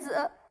的，太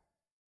子。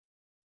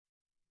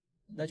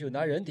那就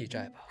拿人抵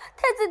债吧。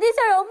太子殿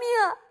下饶命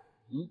啊！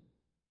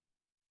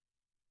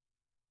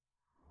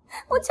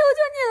我求求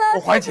你了，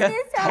我还钱，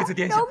太子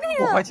殿下，饶命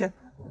啊！我还钱，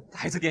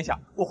太子殿下，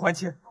我还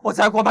钱，我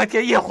再过半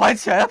天也还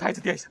钱啊！太子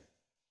殿下。哼，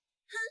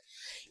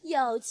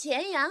有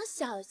钱养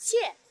小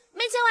妾。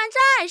没钱还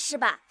债是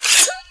吧？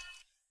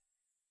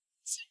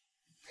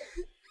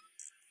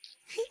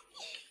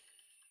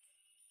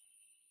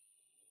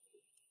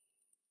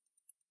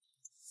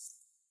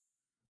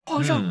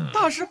皇上，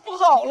大事不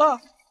好了！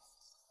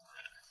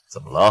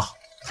怎么了？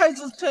太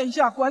子殿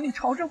下管理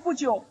朝政不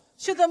久，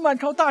现在满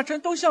朝大臣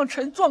都向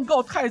臣状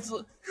告太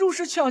子入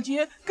室抢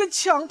劫，跟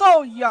强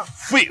盗一样。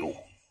废物！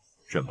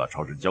朕把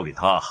朝政交给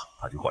他，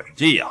他就坏成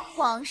这样。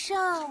皇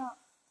上，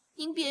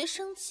您别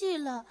生气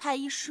了。太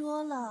医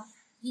说了，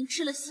您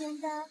吃了仙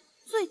丹，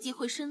最忌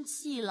讳生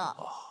气了。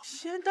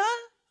仙丹？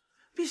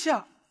陛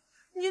下，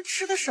您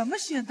吃的什么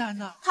仙丹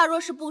呢？他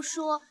若是不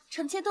说，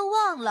臣妾都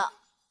忘了。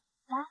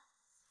来，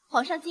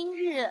皇上今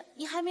日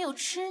您还没有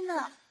吃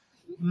呢。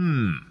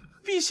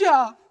陛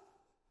下，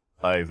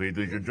爱妃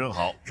对朕真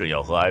好，朕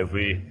要和爱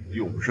妃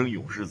永生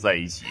永世在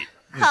一起。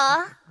好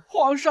啊。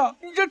皇上，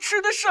你这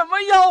吃的什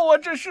么药啊？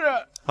这是！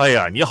哎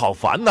呀，你好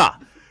烦呐！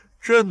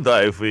朕的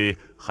爱妃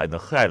还能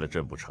害了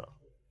朕不成？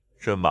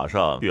朕马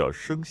上就要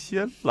升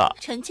仙了。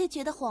臣妾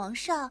觉得皇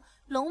上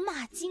龙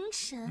马精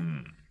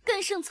神，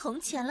更胜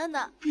从前了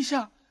呢。陛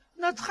下，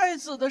那太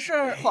子的事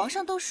儿，皇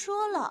上都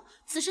说了，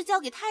此事交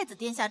给太子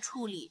殿下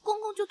处理，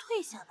公公就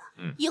退下了。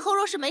以后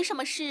若是没什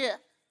么事，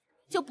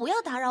就不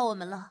要打扰我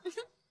们了。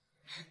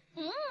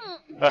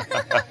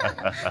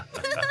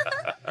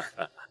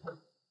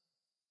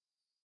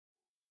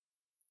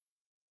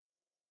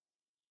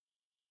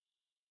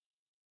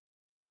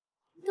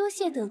多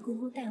谢德公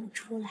公带我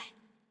出来。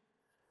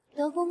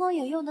德公公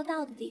有用得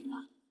到的地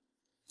方，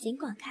尽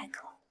管开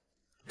口。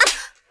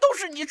都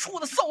是你出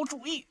的馊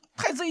主意！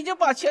太子已经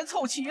把钱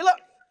凑齐了，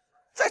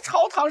在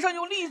朝堂上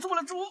又立住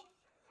了主。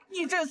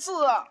你这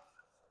次啊，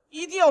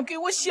一定要给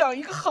我想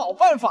一个好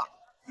办法，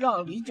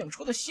让李景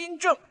初的新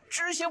政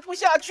执行不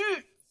下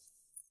去。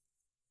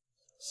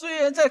虽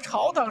然在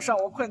朝堂上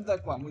我困在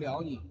管不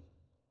了你，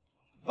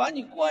把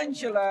你关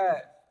起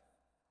来，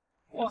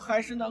我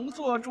还是能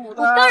做主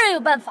的。我当然有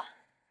办法，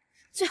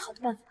最好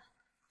的办法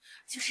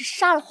就是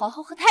杀了皇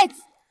后和太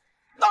子。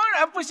当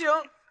然不行，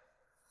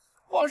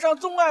皇上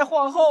钟爱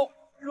皇后，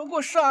如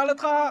果杀了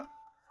她，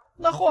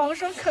那皇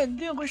上肯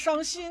定会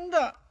伤心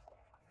的。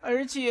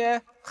而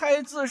且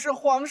太子是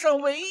皇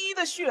上唯一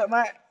的血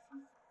脉，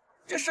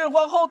这沈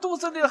皇后肚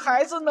子里的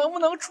孩子能不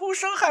能出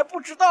生还不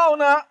知道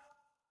呢。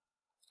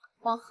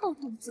皇后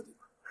肚子里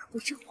可不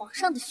是皇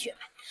上的血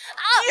脉。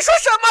你说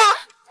什么？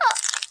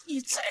你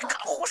再敢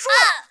胡说，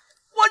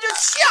我就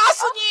掐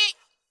死你！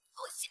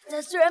我现在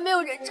虽然没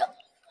有人证，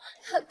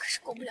可是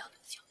过不了多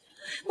久，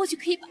我就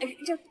可以把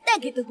人证带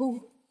给德公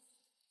公。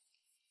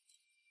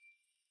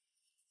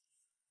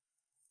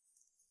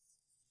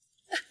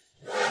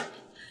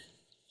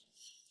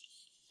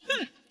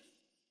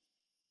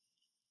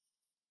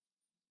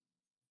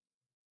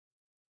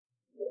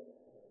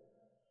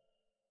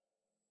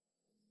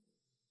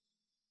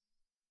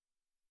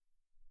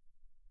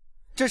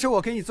这是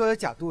我给你做的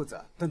假肚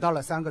子，等到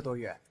了3个多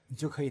月，你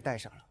就可以戴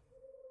上了。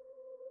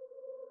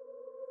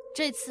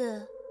这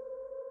次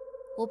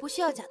我不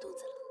需要假肚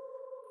子了。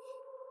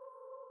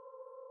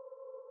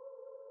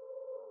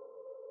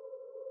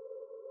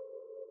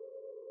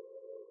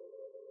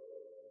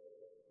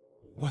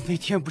我那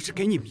天不是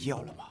给你迷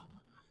药了吗？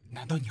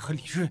难道你和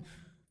李润，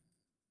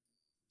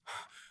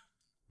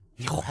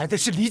你怀的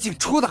是李景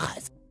初的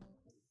孩子？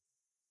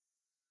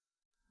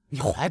你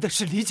怀的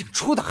是李景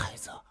初的孩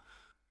子？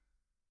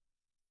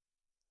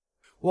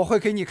我会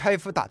给你开一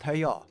副打胎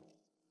药，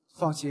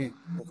放心，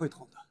不会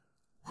痛的。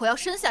我要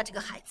生下这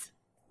个孩子，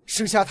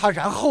生下他，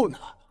然后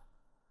呢？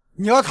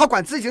你要他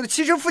管自己的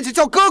亲生父亲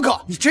叫哥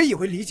哥？你真以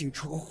为李景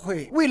初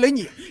会为了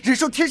你忍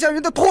受天下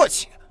人的唾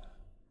弃？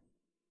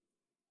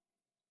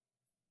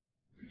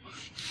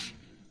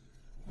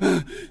你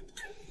干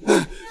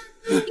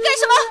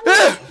什么？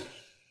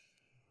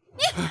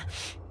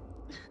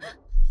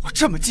我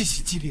这么尽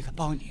心尽力的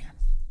帮你，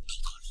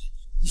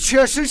你却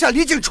要生下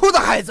李景初的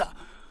孩子。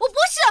我不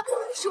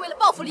是为了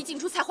报复李景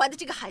初才怀的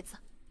这个孩子。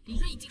李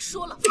润已经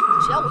说了，只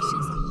要我生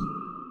下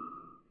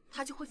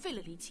他就会废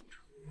了李景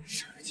初。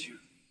傻青，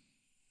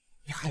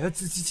你还要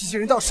自欺欺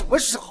人到什么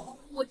时候？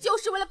我就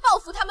是为了报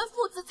复他们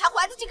父子才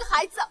怀的这个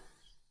孩子，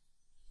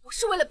不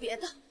是为了别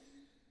的。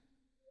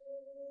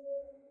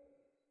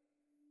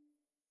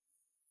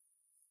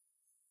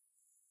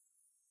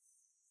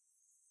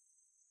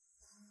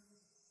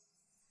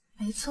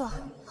没错，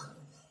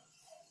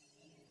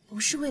不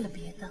是为了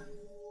别的。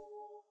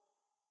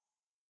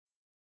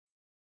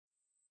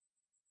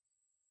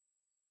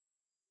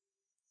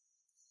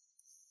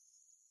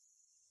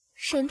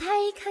沈太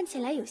医看起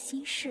来有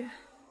心事。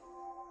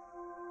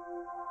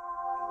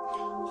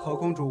和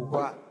公主无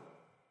关，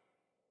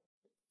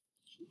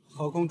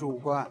和公主无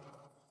关。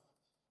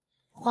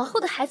皇后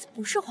的孩子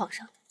不是皇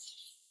上的，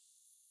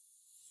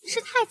是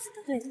太子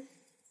的，对吗？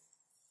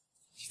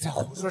你在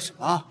胡说什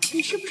么？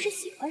你是不是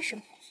喜欢沈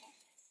皇后？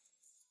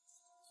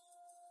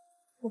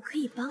我可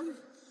以帮你。你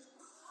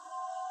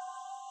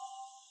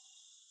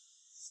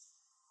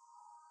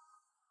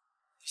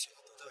想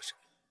要得到什么？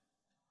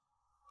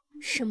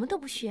什么都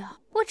不需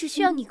要，我只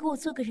需要你给我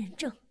做个人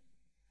证，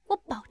我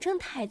保证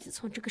太子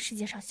从这个世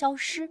界上消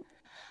失，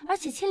而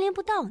且牵连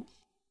不到你。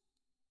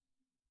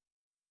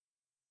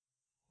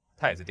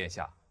太子殿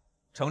下，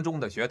城中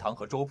的学堂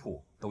和粥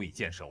铺都已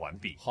建设完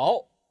毕。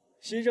好，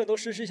新政都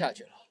实施下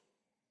去了，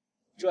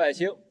这爱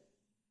卿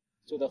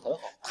做得很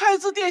好。太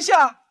子殿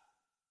下，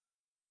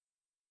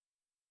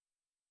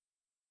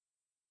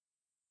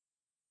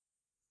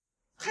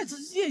太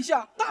子殿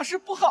下，大事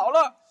不好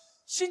了！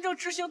新政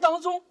执行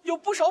当中有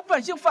不少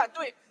百姓反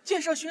对，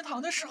建设学堂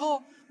的时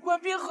候，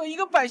官兵和一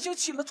个百姓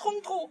起了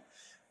冲突，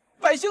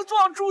百姓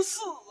撞柱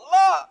死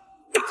了。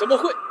怎么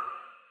会？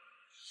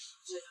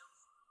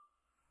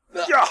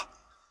呀！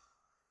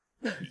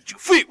你这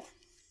废物！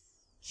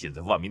现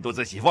在万民都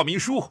在写忘民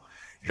书，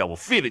让我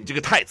废了你这个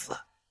太子，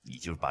你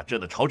就把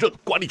朕的朝政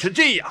管理成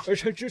这样。儿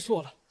臣知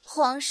错了。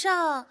皇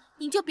上，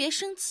您就别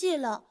生气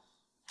了。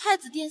太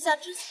子殿下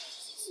之前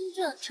新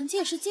政，臣妾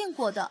也是见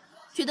过的，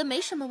觉得没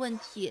什么问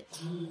题。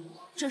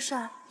这事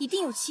儿一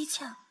定有蹊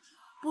跷，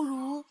不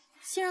如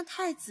先让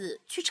太子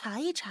去查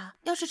一查。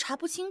要是查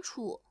不清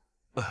楚，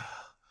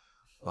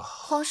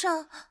皇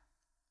上，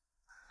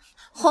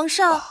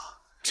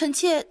臣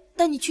妾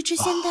带你去吃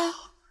仙丹。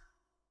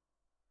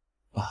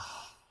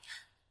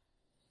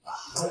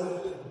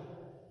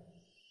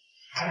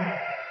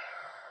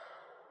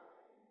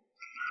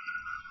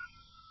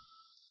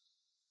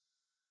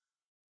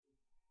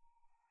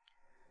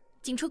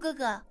景初哥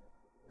哥，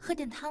喝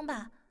点汤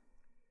吧。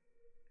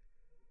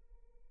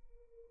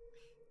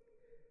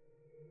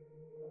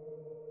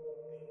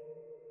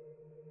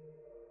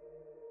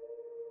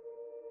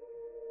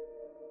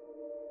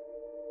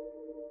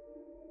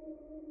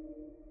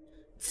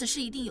此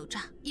事一定有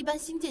诈。一般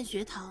新建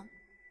学堂、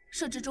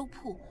设置粥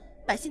铺，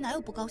百姓哪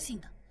有不高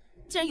兴的？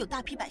既然有大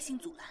批百姓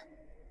阻拦，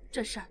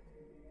这事儿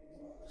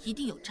一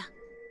定有诈。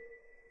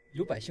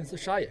有百姓自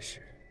杀也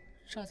是，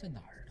诈在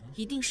哪儿呢？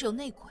一定是有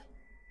内鬼。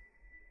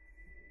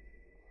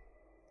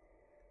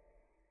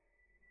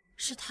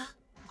是他，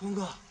公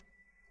公，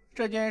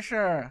这件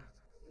事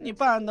你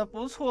办得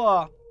不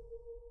错，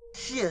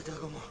谢谢德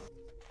公公。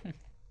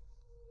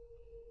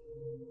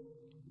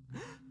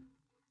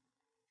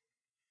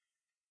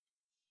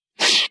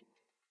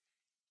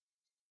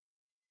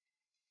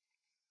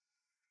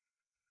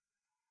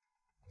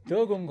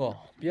德公公，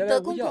别来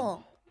无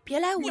恙。别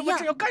来无恙。你们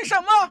这要干什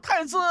么？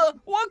太子，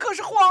我可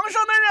是皇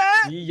上的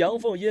人。你阳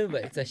奉阴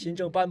违，在新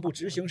政颁布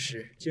执行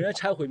时，竟然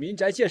拆毁民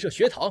宅、建设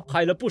学堂，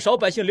害了不少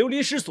百姓流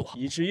离失所，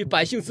以至于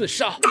百姓自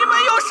杀。你们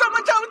有什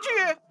么证据？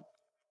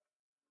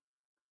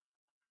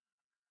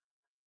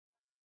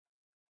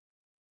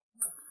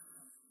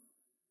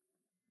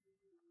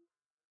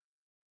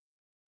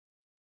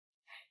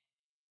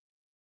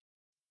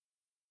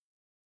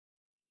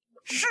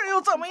是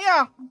又怎么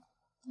样？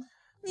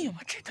你们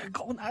这对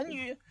狗男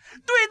女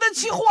对得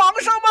起皇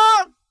上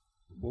吗？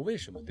我为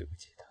什么对不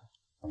起他？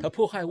他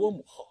迫害我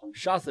母后，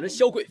杀死了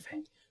萧贵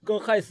妃，更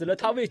害死了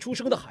她未出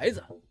生的孩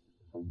子，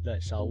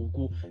滥杀无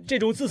辜，这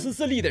种自私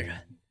自利的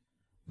人，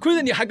亏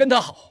得你还跟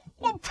他好。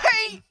我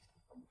呸！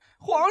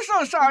皇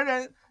上杀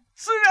人，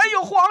自然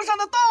有皇上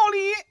的道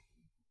理。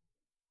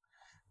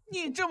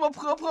你这么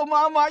婆婆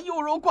妈妈、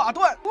优柔寡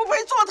断，不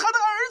配做他的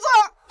儿子。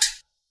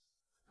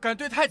敢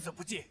对太子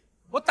不敬，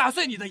我打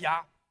碎你的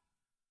牙！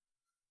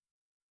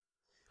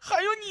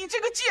还有你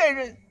这个贱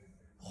人，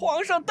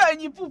皇上待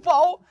你不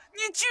薄，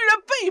你居然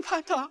背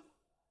叛他，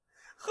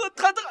和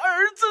他的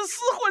儿子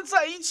厮混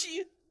在一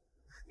起，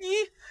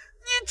你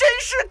真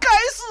是该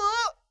死！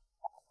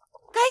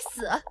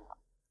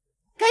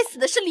该死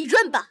的是李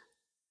润吧？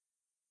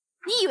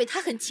你以为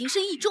他很情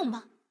深义重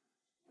吗？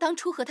当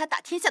初和他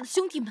打天下的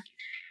兄弟们，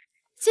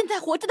现在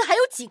活着的还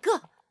有几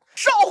个？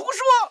少胡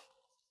说！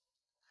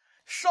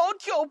少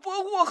挑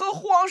拨我和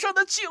皇上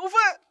的情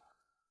分。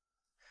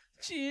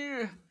今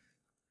日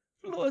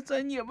落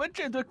在你们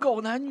这对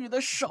狗男女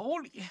的手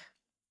里，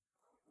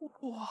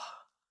我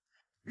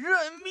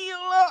认命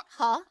了。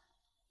好，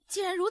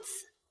既然如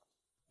此，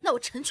那我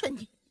成全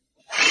你。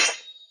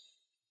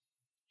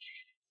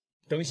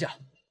等一下，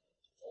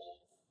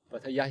把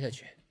他压下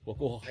去，我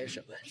过后还有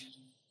审问。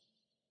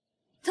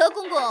德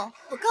公公，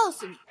我告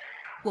诉你，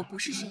我不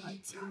是沈二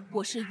姐，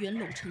我是元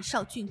陇城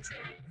少郡主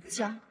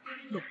江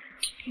陇润。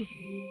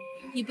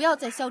你不要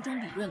再效忠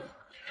李润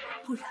了，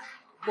不然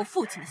我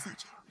父亲的下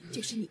场就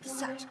是你的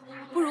下场。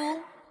不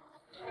如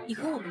你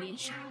和我们联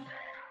手，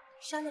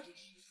杀了李。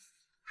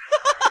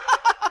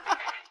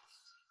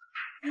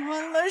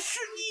原来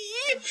是你，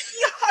你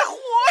还活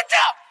着！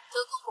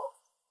德公公，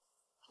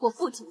我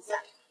父亲的下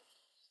场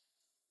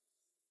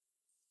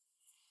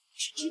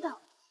是知道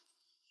的。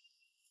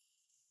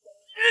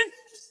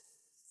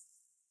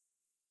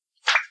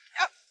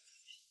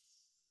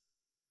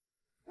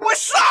我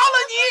杀了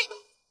你！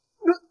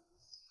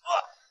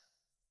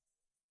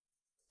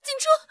景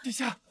初，殿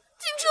下，景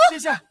初，殿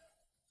下，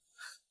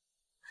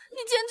你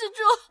坚持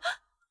住！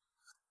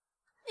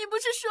你不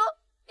是说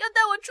要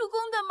带我出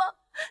宫的吗？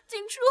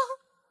景初，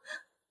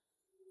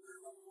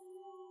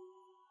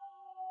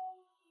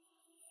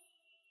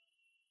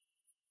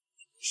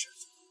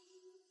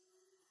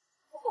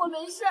我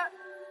没事，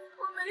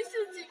我没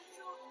事，景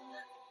初，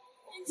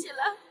你起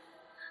来。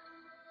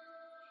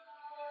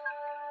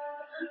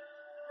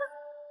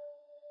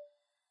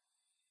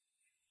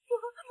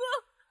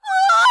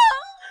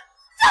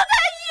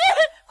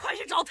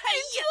老太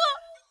爷！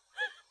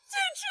景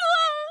初，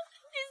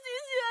你醒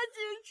醒啊，景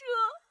初！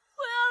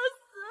我要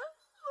死，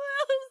我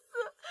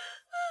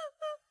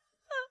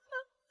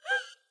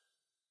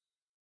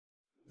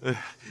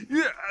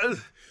要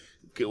死！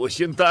给我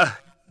仙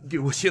丹，给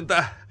我仙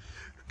丹，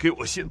给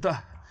我仙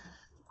丹，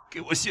给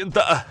我仙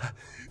丹，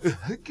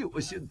给我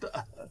仙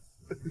丹，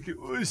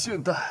给我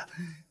仙丹，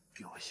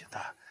给我仙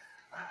丹，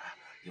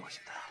给我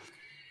仙丹。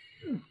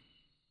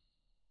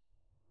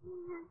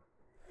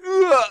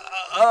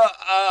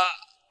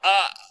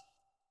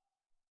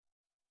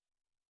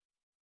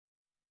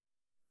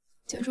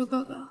景初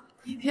哥哥，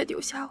你别丢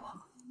下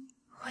我，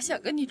我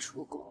想跟你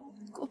出宫，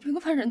过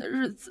平凡人的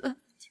日子，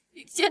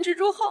你坚持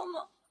住好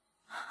吗？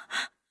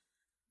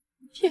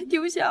别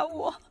丢下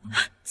我，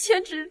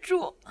坚持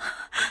住！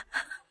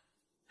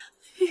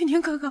玉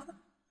宁哥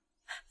哥，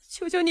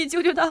求求你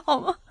救救他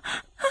好吗？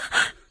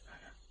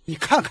你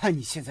看看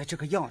你现在这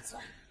个样子，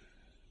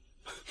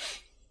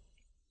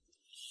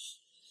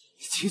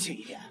你清醒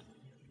一点。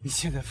你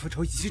现在复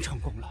仇已经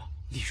成功了，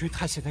李润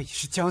他现在已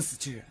是将死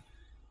之人，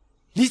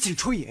李景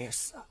初也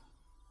死，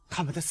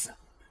他们的死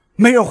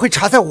没人会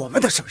查在我们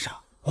的身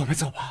上。我们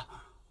走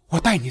吧，我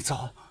带你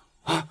走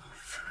啊！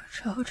复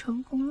仇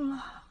成功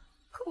了，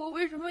可我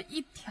为什么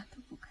一点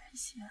都不开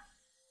心？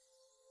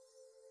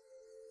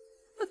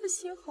我的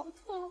心好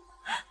痛，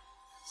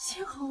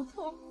心好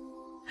痛。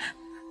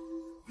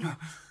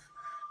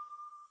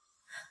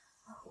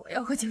我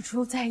要和景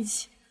初在一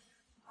起，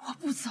我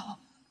不走。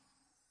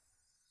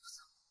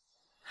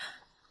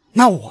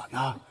那我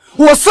呢？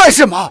我算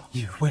什么？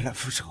你为了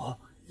复仇，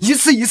一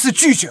次一次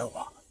拒绝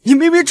我。你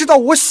明明知道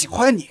我喜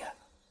欢你，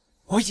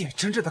我眼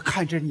睁睁的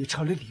看着你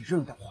成了李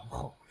润的皇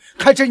后，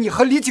看着你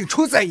和李景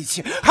初在一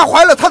起，还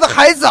怀了他的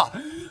孩子。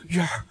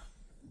月儿，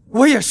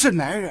我也是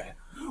男人，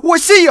我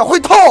心也会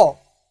痛。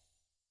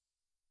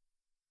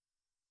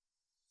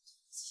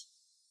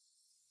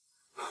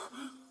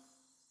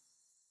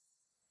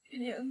玉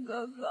宁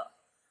哥哥，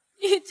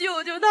你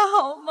救救他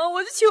好吗？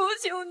我求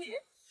求你。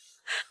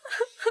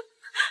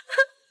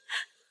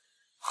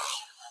好，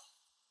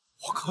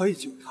我可以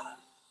救他，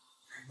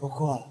不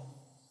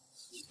过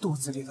你肚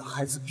子里的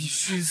孩子必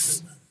须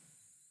死。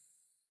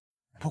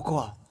不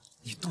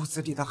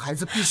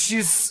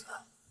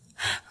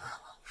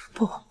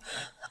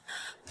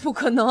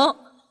可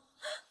能！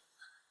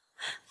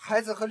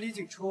孩子和李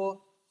景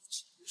初，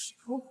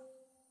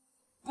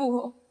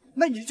不，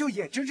那你就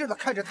眼睁睁的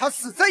看着他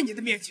死在你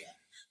的面前。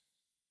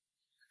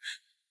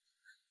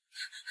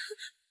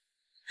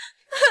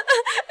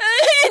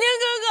玉宁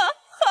哥哥，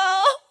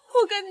好，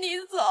我跟你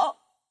走。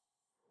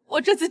我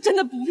这次真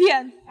的不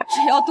骗你，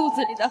只要肚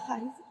子里的孩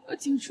子和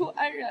景初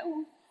安然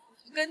无恙，我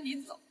就跟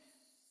你走，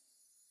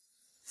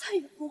再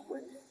也不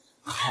回来。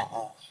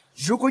好，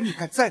如果你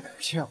敢再敢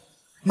骗我，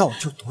那我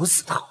就毒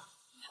死他。好。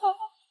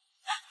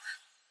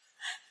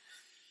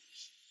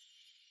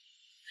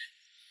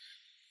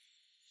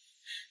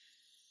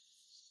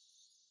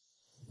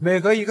每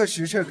隔1个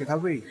时辰给他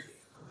喂一遍，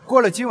过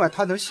了今晚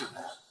他能醒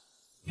来，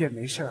便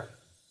没事了。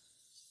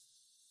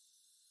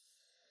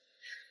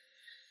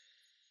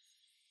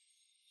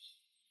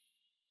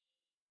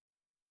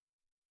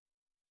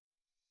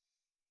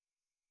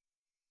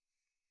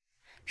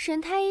沈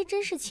太医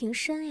真是情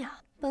深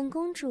呀，本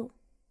公主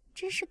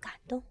真是感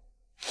动。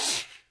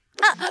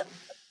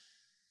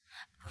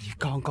你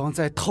刚刚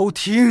在偷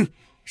听。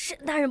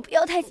沈大人不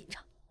要太紧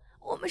张，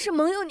我们是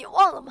盟友，你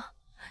忘了吗？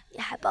你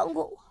还帮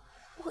过我，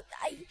我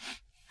答应，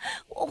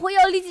我会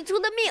要李景初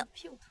的命。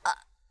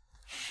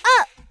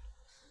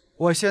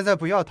我现在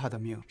不要他的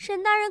命。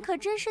沈大人可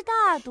真是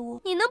大度，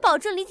你能保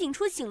证李景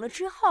初醒了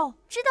之后，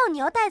知道你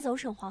要带走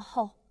沈皇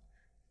后，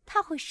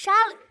他会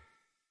杀了你。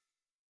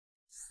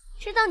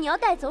知道你要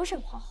带走沈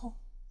皇后，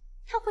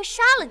他会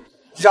杀了你。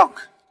让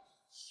开！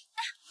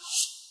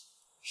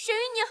沈玉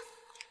宁，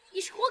你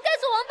是活该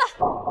做王八！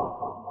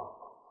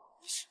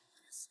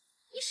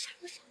你傻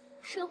不傻？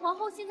沈皇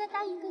后现在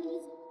答应跟你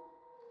走，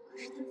可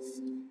是她的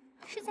心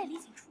是在李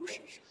景初身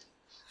上。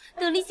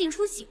等李景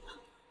初醒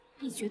了，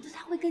你觉得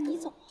他会跟你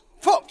走吗？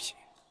放屁！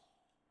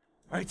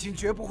而今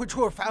绝不会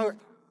出尔反尔的。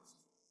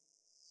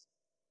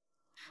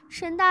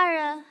沈大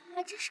人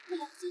还真是不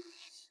了解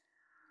你。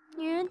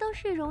女人都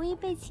是容易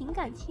被情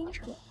感牵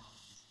扯的。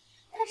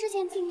她之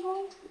前进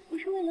宫不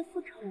是为了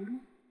复仇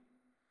吗？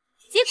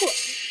结果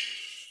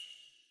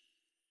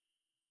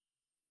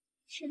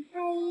沈太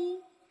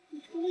医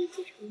你除了一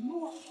句承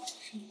诺，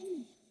什么也没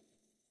有。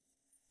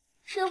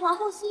沈皇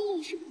后心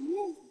里是不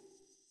愿意的，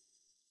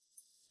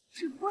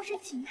只不过是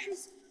情势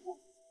所迫。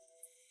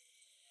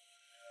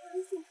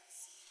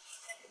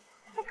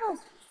他告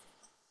诉你，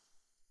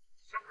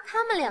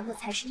他们2个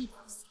才是一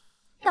条心。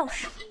到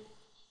时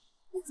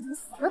你怎么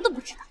死了都不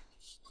知道。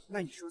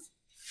那你说怎么？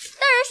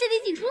当然是李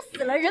景初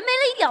死了，人没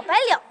了，一了百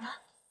了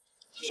了。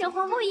沈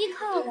皇后依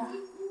靠的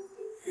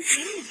是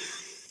你。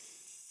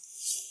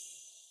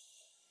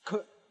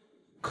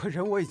可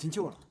人我已经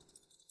救了。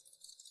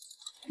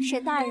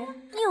沈大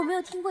人，你有没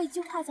有听过一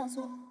句话，叫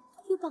做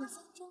“鹬蚌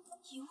相争，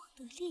有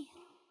得猎”？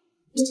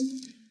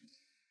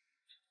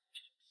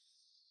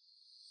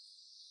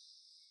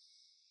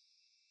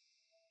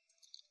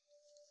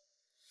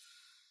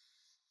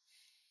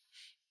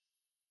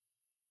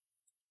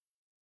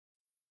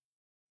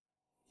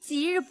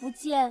几日不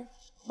见，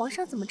皇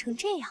上怎么成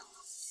这样了？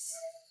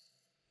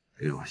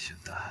给我仙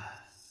丹，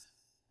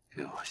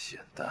给我仙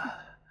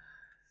丹。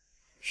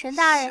沈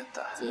大人，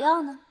解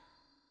药呢？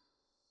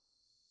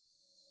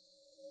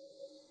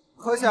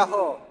喝下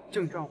后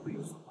症状会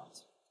有所缓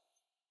解。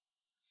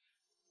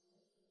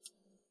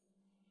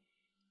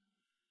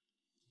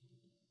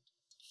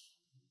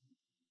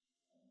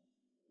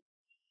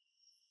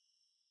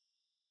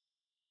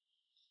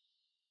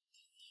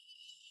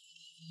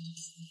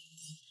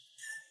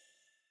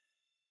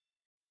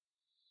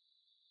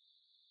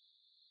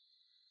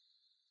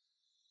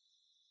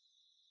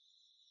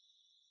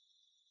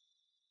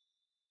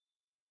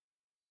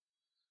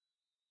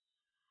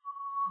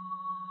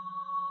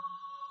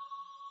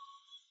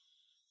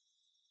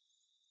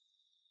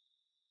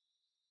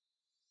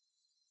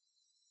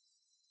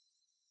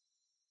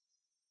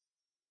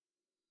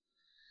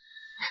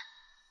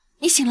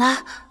你醒了，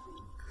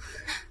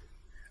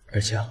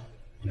二将，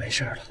我没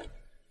事了，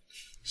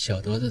小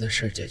德子的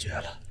事解决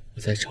了，我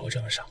在朝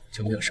政上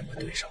就没有什么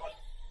对手了。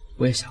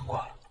我也想过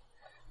了，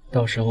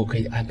到时候可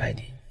以安排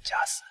你假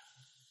死，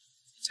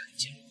将你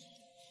进入宫，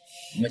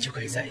我们就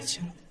可以在一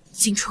起了。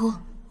景初，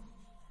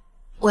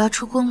我要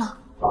出宫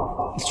了。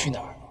你去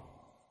哪儿？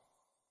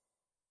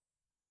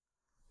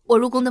我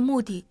入宫的目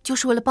的就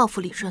是为了报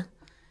复李润，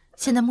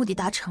现在目的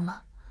达成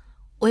了，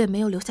我也没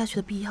有留下去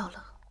的必要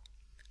了。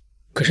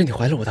可是你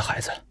怀了我的孩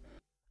子。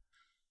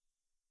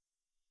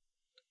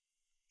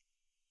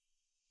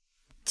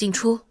景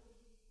初，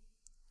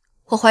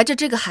我怀着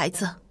这个孩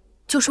子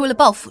就是为了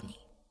报复你，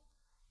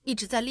一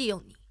直在利用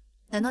你，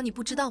难道你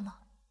不知道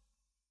吗？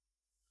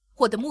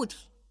我的目的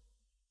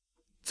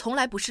从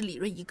来不是李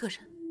润一个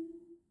人，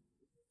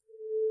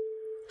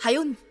还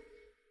有你，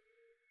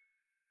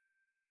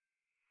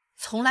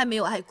从来没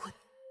有爱过你。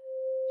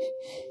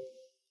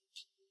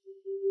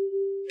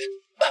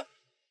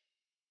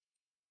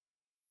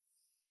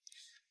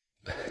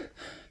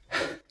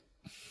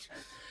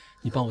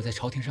你帮我在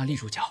朝廷上立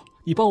住脚，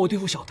你帮我对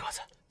付小德子，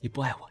你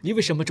不爱我，你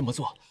为什么这么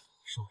做？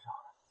受伤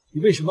了，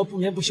你为什么不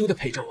眠不休地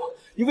陪着我？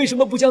你为什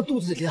么不将肚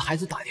子里的孩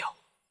子打掉？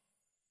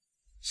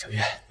小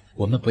月，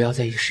我们不要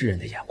在意世人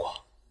的眼光，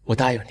我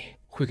答应你，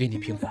会给你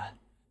平反，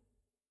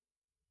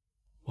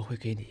我会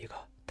给你一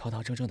个堂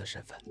堂正正的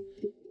身份。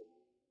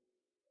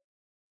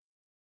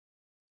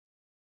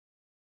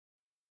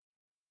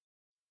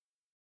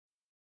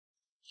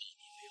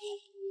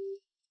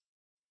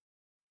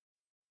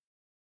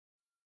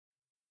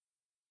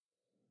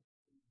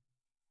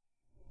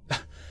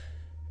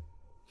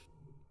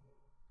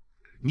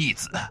逆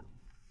子，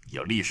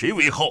要立谁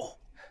为后？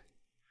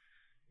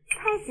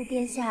太子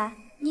殿下，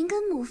您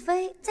跟母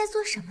妃在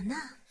做什么呢？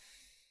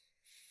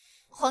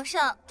皇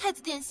上，太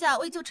子殿下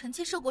为救臣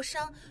妾受过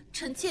伤，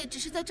臣妾只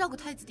是在照顾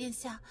太子殿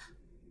下。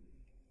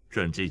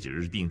朕这几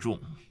日病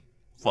重，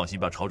放心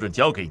把朝政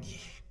交给你。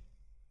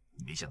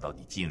没想到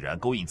你竟然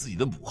勾引自己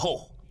的母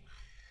后，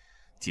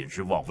简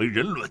直枉为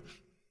人伦。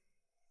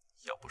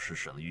要不是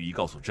省的御医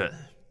告诉朕，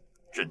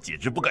朕简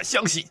直不敢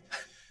相信。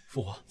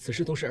父王，此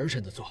事都是儿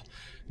臣的错，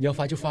你要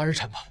罚就罚儿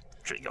臣吧。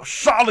朕要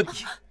杀了你！不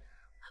要！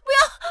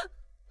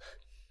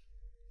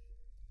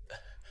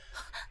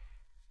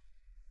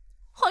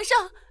皇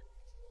上，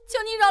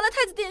求您饶了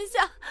太子殿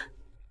下。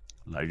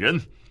来人，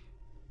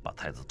把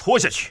太子拖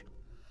下去。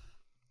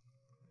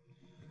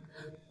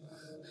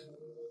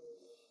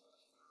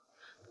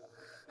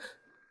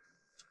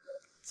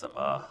怎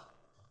么，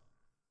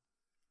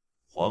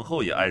皇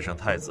后也爱上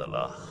太子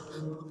了？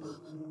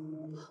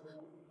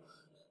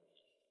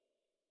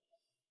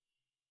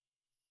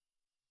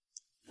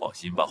放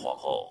心吧，皇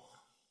后，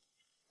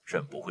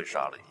朕不会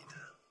杀了你的。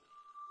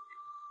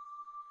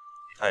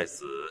太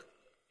子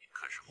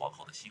可是皇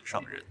后的心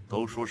上人，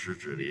都说十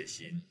指连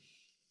心，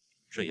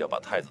朕要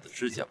把太子的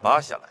指甲扒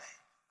下来，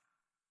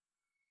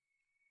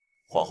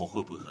皇后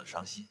会不会很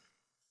伤心？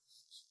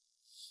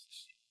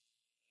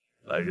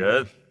来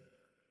人，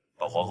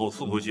把皇后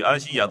送回去安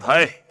心养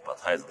胎，把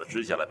太子的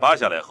指甲扒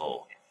下来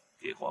后，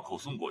给皇后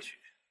送过去，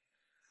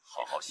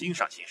好好欣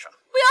赏欣赏。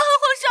不要，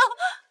皇上，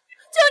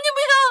求你不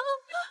要！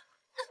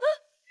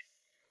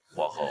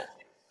皇后，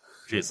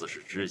这次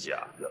是指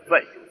甲，要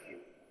再修修，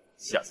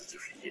下次就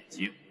是眼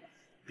睛、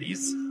鼻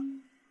子、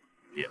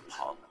脸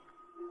庞。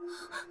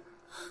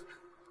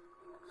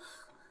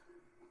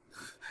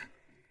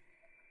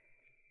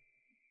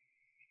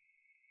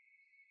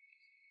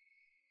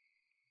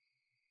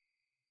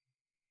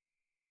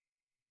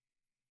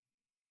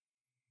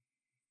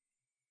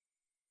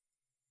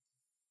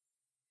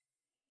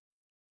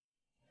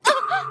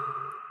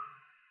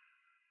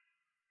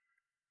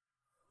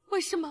为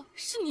什么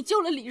是你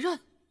救了李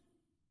润？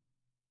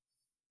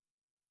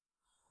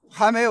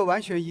还没有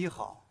完全医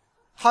好，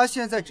他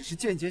现在只是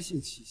间接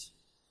性气息。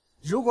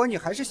如果你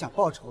还是想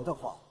报仇的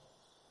话，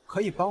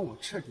可以帮我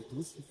彻底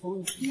毒死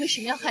风雨。你为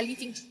什么要害李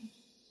景初？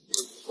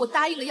我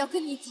答应了要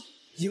跟你走。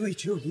因为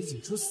只有李景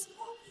初死了，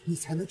你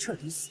才能彻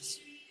底死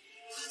心。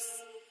他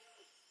死了，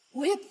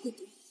我也不会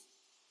毒死。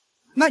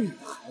那你的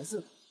孩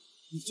子，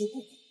你就不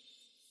管？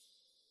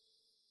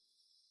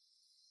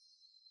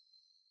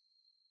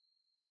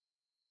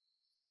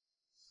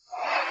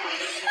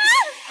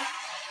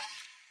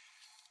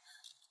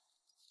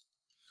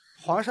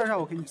皇上让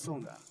我给你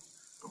送的，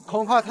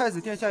恐怕太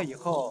子殿下以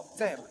后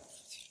再也不能服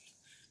气，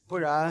不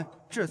然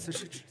这次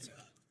是指甲，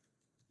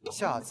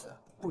下次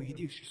不一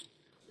定是手。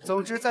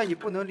总之，在你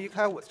不能离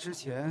开我之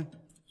前，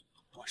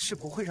我是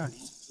不会让你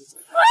走就走。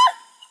滚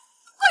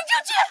出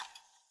去！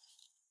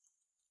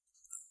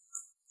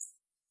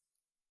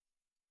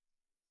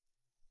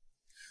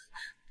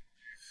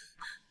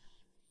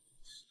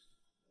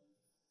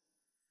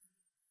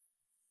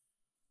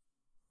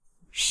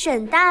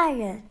沈大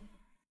人，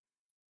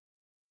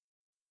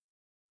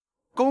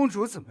公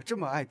主怎么这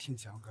么爱听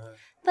讲梗？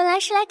本来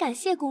是来感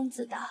谢公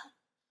子的，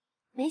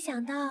没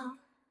想到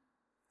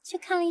却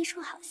看了一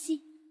出好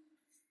戏。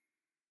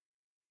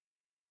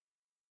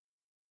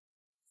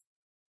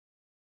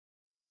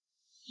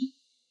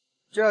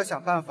这要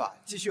想办法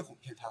继续哄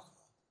骗他喝，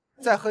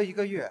再喝1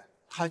个月，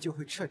他就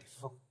会彻底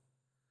疯。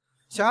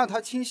想让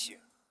他清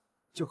醒，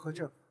就喝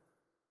这个。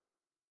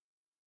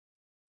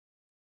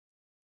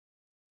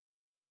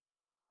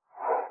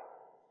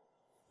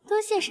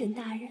多谢沈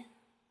大人，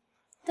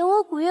等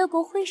我古月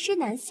国挥师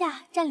南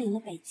下，占领了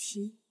北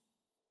齐，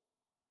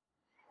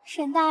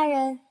沈大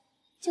人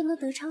就能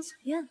得偿所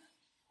愿了，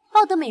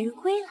抱得美人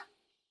归了。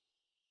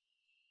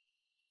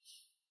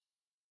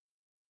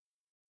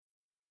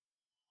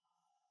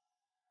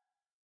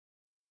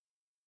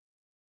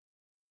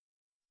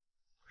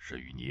沈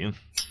雨宁，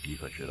你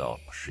可知道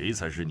谁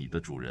才是你的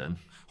主人？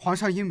皇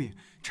上英明，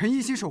臣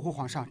一心守护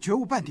皇上，绝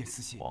无半点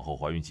私心。皇后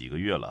怀孕几个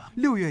月了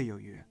？6月有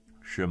余。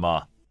是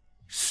吗？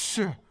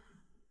是，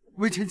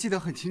微臣记得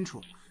很清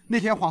楚。那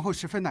天皇后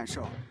十分难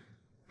受，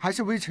还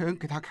是微臣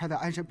给她开的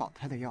安神保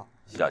胎的药。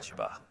下去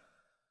吧。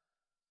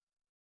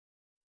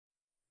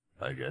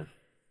来人，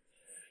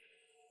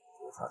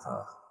给擦擦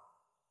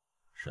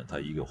沈太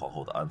医给皇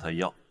后的安胎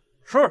药。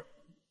是。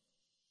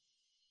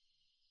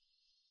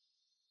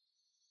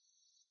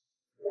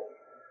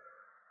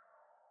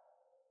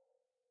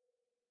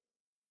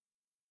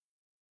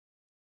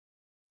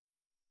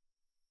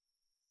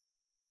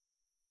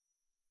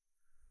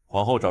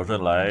皇后找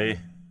朕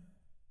来，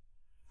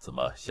怎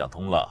么想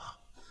通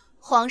了？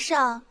皇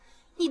上，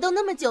你都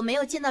那么久没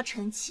有见到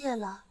臣妾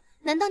了，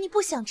难道你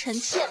不想臣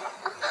妾吗？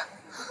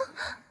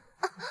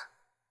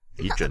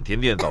你整天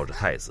念叨着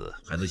太子，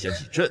还能想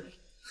起朕？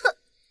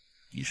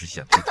你是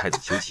想替太子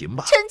求情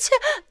吧？臣妾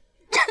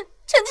都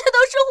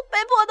是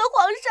被迫的，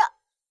皇上。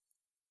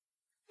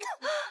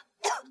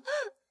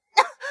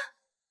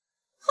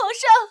皇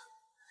上，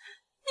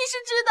你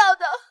是知道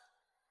的，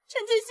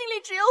臣妾心里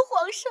只有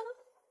皇上。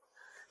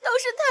都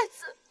是太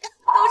子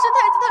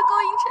他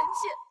勾引臣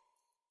妾，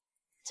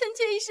臣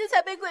妾一时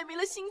才被鬼迷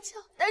了心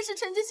窍。但是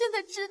臣妾现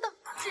在知道，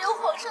只有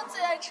皇上最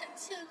爱臣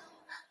妾了。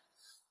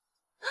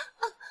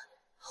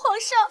皇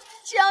上，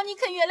只要你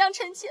肯原谅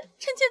臣妾，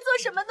臣妾做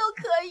什么都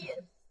可以。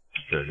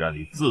朕让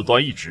你自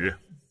断一指，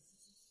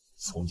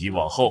从今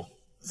往后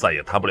再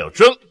也谈不了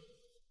争。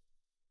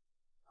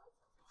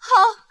好，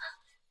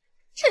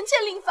臣妾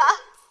领罚。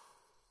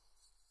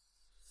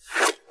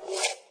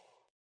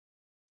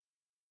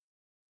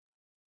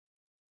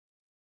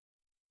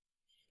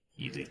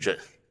你对朕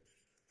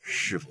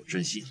是否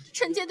真心？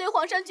臣妾对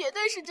皇上绝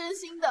对是真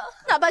心的，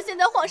哪怕现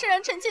在皇上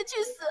让臣妾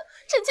去死，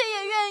臣妾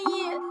也愿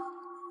意。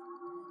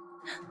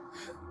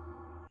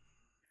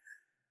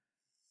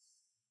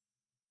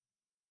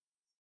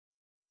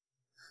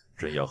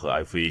朕要和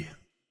爱妃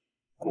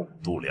共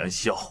度良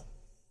宵。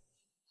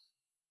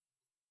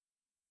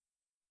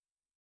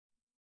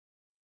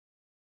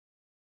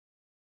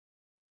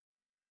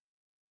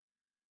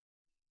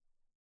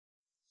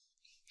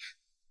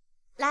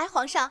来，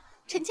皇上，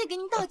臣妾给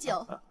您倒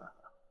酒。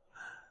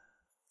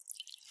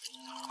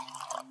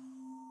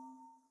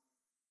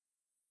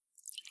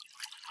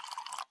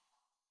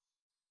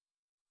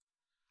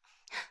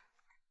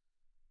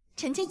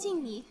臣妾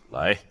敬你。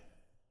来。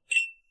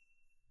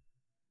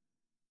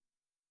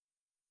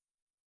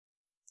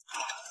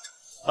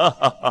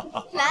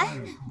来，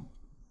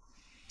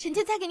臣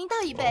妾再给您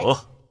倒一杯。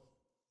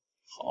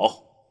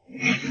好。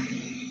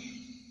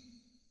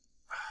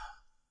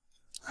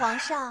皇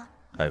上。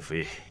爱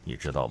妃，你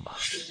知道吗？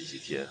这几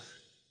天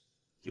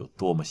有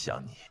多么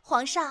想你。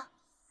皇上，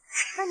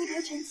那你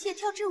陪臣妾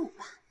跳支舞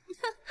吧。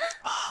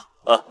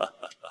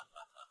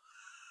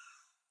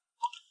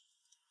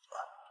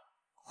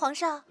皇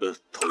上，头有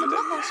点晕。怎么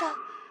了，皇上？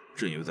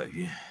朕有点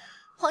晕。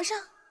皇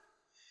上，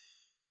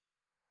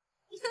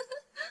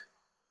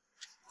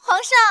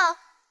皇上，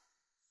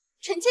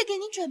臣妾给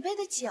你准备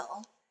的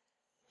酒，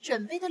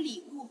准备的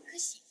礼物，可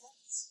喜欢？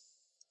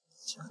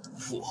这个毒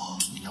妇，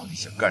你到底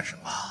想干什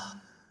么？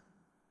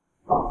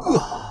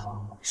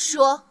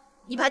说，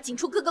你把景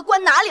初哥哥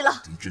关哪里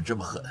了？对朕这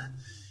么狠，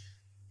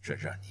朕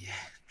让你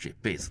这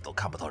辈子都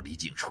看不到李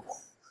景初。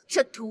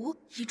这毒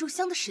一炷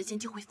香的时间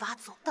就会发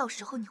作，到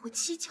时候你会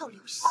七窍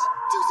流血，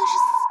就算是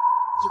死，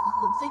也会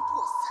魂飞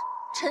魄散。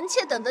臣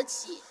妾等得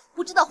起，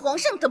不知道皇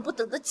上等不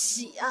等得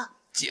起啊！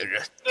贱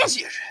人，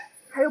贱人！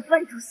还有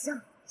半炷香，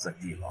在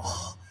地牢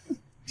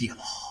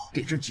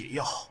给朕解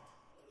药。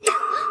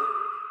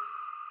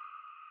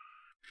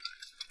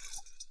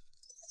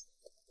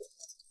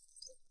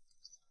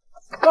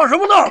闹什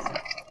么闹？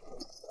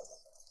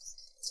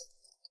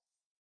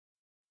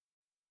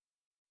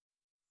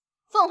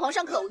奉皇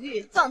上口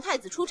谕，放太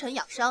子出城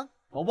养伤。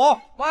宝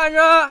宝，慢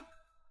着！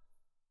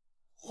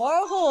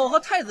皇后和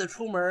太子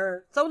出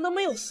门，怎么能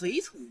没有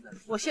随从呢？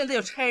我现在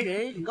要差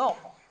人禀告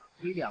皇上，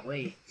给两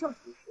位正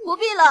主。不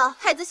必了，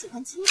太子喜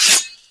欢亲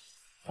戚。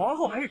皇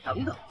后还是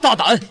等等。大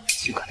胆，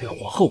竟敢对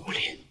皇后无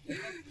礼！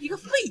一个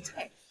废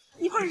材，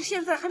你怕是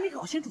现在还没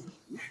搞清楚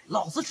局势？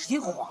老子只听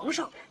皇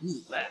上，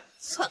你们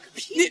算个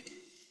屁！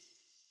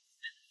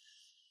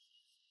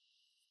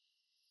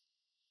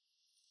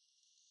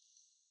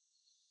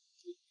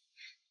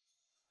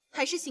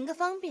还是行个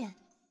方便。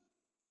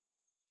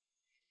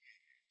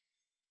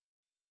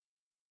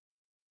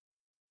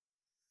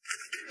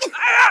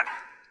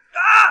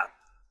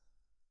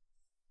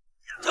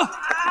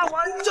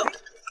我就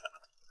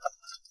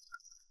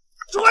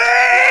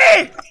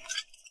追！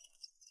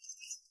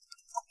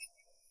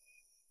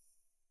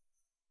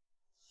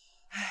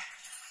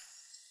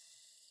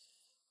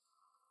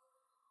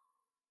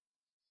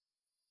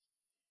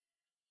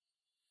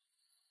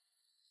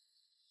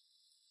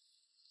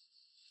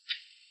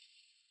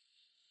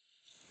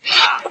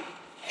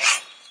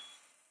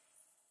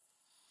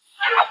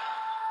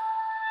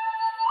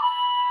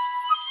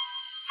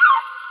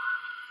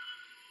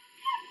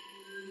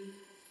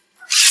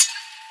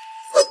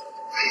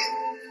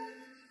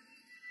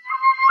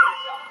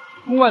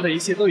宫外的一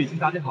切都已经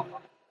打点好了，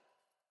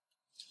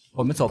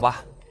我们走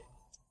吧。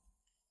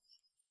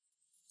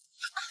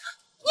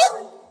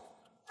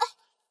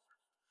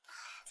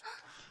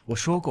我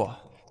说过，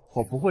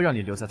我不会让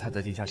你留在太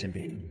子殿下身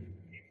边。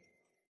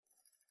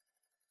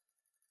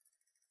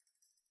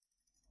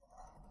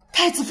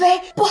太子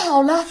妃，不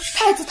好了，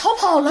太子逃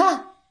跑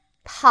了！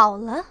跑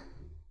了？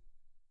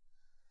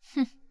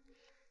哼，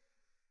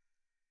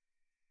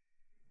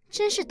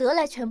真是得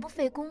来全不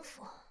费工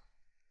夫。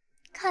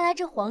看来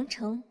这皇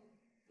城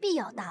必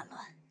要大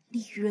乱。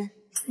利润，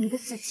你的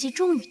死期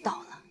终于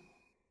到了。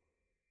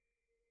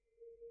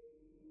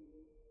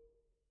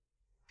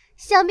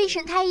想必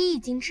沈太医已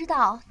经知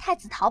道太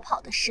子逃跑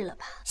的事了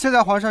吧？现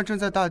在皇上正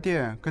在大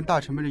殿跟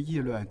大臣们的议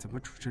论怎么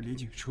处置李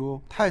景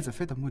初，太子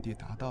妃的目的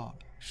达到了，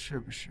是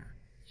不是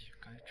也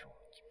该助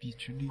一臂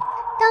之力？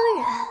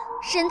当然，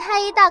沈太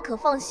医大可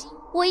放心，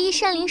我依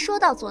山林说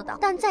到做到。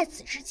但在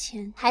此之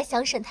前，还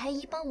想沈太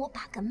医帮我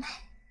把个脉。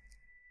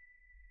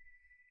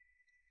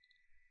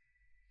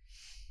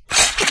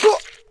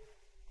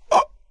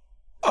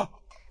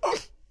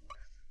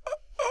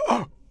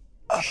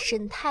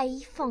沈太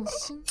医放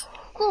心，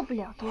过不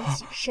了多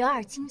久，沈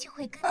尔金就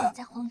会跟你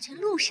在黄泉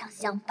路上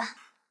相伴。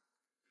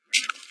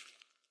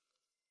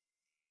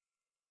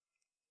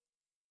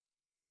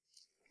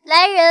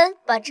来人，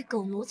把这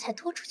狗奴才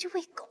拖出去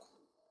喂狗。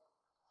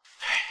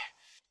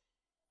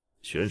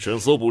全城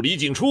搜捕李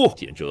景初，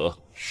减者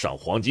赏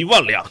黄金1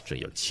万两。朕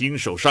要亲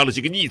手杀了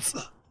这个逆子。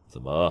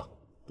怎么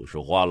不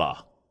说话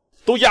了？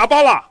都哑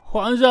巴了！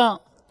皇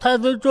上，太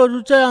子做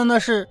出这样的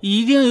事，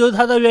一定有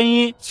他的原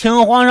因，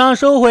请皇上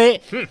收回。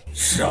哼，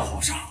是啊，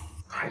皇上。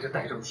抬着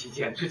代政期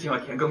间，之前要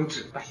田耕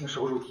制，百姓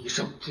收入提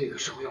升，这个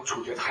时候要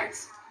处决太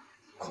子，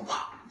恐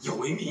怕有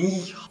违民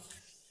意啊。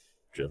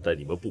朕待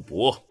你们不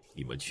薄，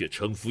你们却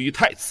臣服于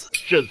太子。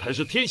朕才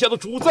是天下的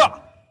主子，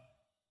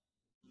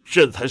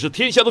朕才是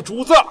天下的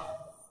主子。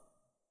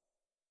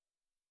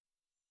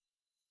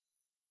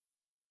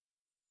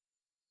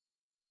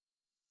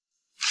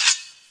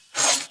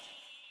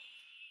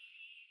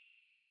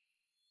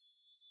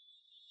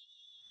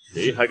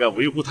谁还敢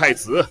维护太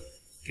子？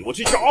给我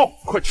去找！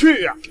快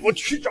去呀！给我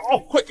去找！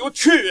快给我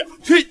去呀！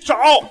去找！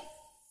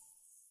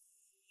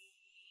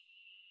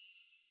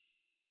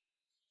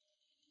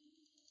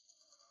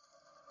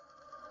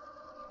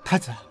太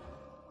子，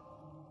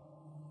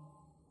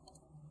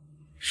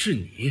是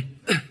你，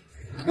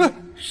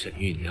沈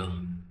玉娘，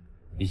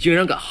你竟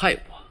然敢害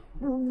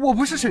我！我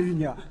不是沈玉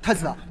娘，太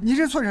子，你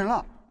认错人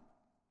了。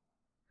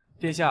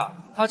殿下，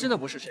他真的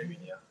不是沈玉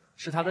娘，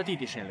是他的弟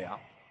弟沈良。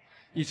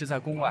一直在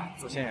宫外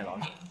做仙人老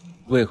者。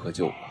为何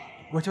救我？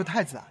我救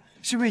太子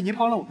是因为您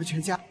帮了我们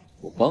全家。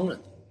我帮了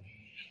你？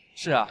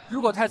是啊，如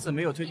果太子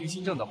没有推行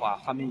新政的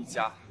话，他们一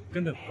家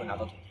根本不会拿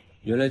到土地的。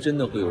原来真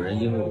的会有人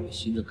因为我的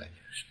新政改变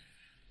是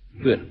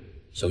吗？对了，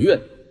小月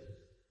呢？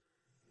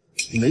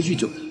你没去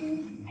救她？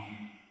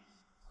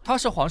她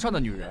是皇上的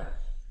女人，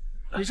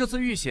你这次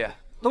遇险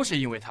都是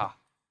因为她，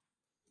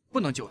不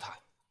能救她。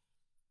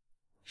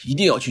一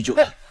定要去救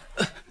她！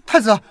太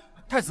子，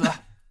太子。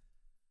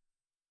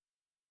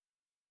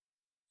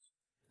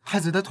太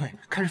子的腿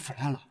开始腐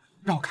烂了，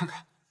让我看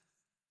看。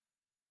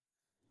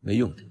没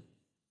用的，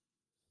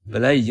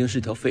本来已经是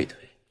条废腿，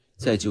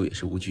再救也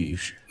是无济于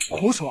事。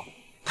胡说，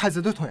太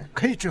子的腿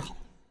可以治好。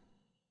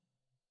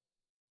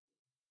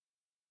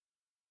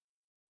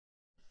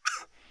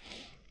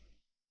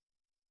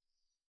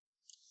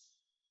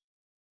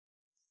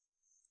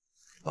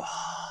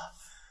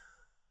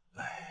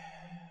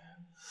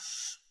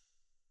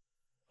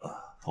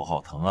头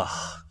好疼啊！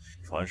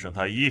传沈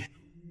太医，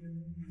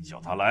叫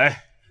他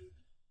来。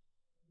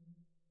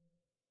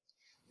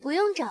不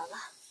用找了，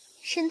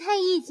沈太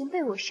医已经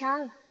被我杀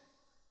了。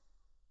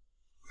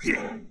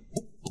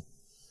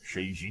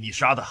谁允许你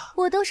杀的？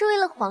我都是为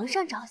了皇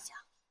上着想。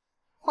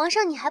皇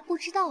上，你还不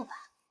知道吧？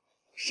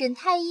沈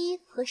太医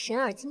和沈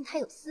尔金他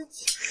有私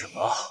情。什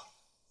么？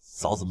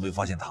早怎么没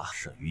发现他？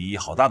沈御医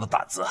好大的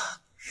胆子，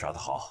杀得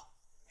好，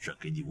朕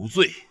给你无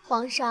罪。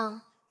皇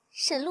上，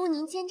沈陆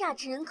宁奸诈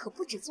之人可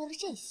不止做了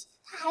这些，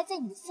他还在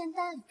你的仙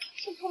丹里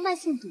渗透慢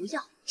性毒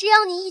药，只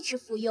要你一直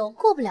服用，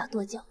过不了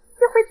多久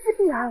就会自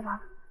闭而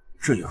亡。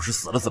朕要是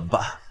死了怎么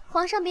办？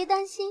皇上别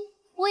担心，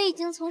我已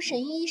经从沈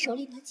御医手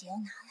里把解药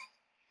拿来，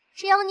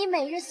只要你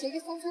每日随着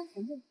3餐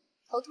服用，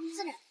头痛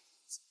自然。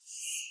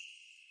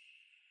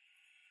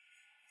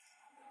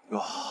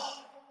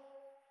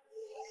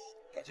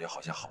感觉好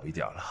像好一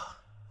点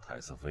了。太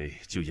子妃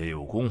救驾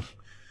有功，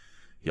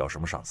要什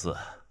么赏赐，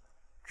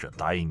朕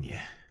答应你。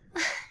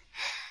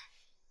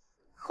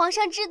皇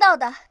上知道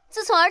的，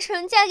自从儿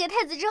臣嫁给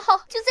太子之后，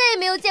就再也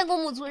没有见过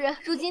母族人。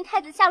如今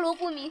太子下落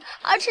不明，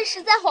儿臣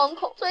实在惶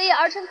恐，所以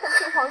儿臣恳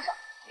请皇上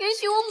允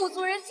许我母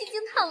族人进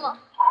京探望。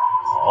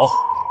好，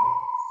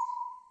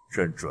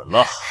朕准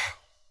了。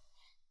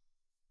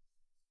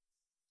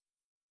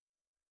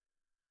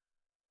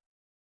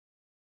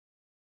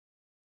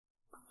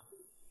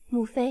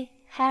母妃，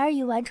孩儿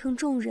已完成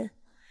重任，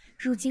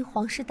如今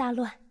皇室大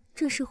乱，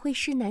正是挥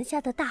师南下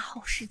的大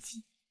好时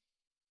机。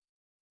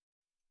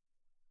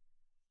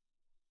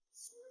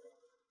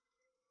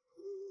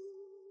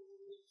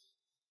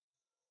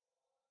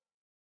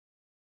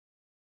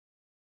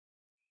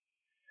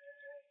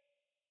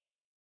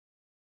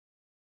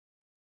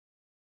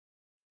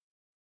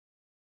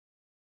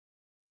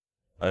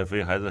爱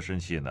妃还在生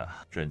气呢，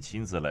朕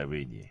亲自来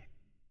喂你。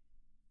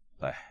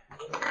来。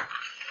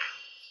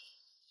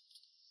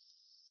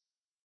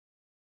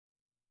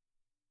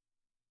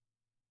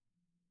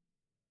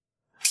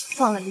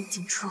放了李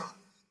景初，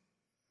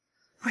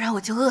不然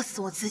我就饿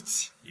死我自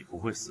己。你不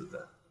会死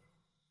的，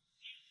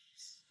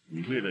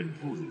你为了你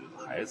肚子里的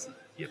孩子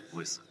也不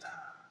会死的。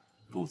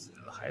肚子里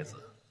的孩子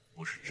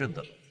不是朕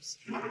的儿子。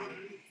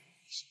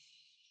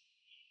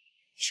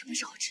什么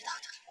时候知道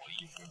的？我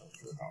一直都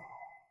知道。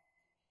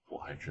我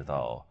还知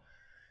道，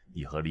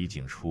你和李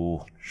景初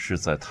是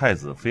在太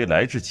子妃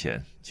来之前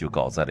就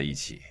搞在了一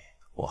起。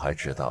我还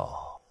知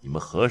道你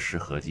们何时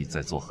何地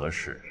在做何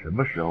事，什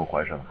么时候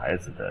怀上孩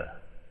子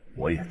的。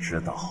我也知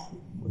道，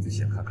我就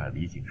想看看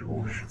李景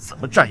初是怎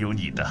么占有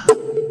你的。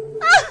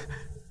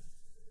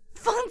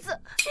疯子，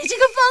你这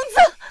个疯子！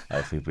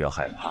爱妃不要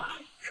害怕，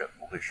朕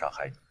不会伤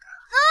害你的，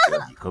只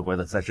要你乖乖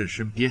的在朕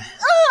身边。疯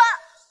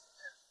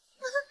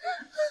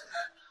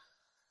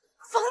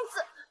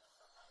子，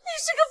你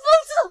是个疯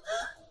子！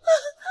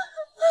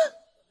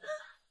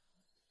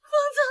疯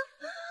子！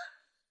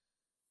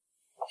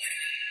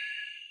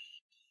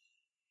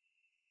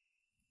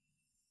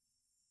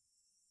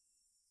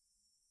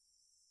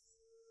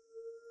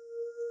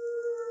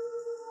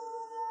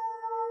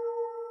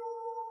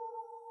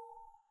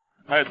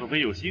太子妃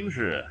有心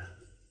事，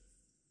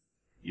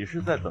也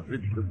是在等着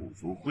你的母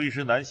族挥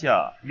师南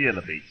下，灭了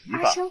北齐吧？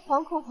儿臣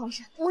惶恐，皇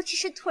上，我只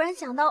是突然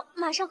想到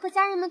马上和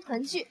家人们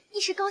团聚，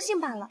一时高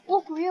兴罢了。我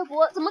古越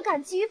国怎么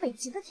敢觊觎北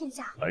齐的天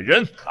下？来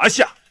人，拿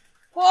下！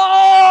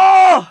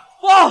皇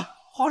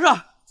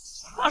上，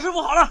大事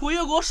不好了！古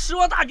越国10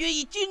万大军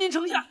已军临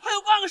城下，还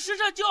有半个时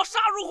辰就要杀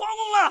入皇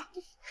宫了。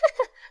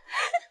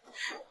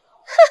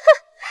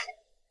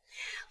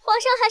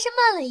皇上还是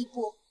慢了一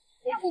步，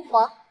我父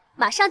皇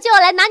马上就要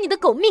来拿你的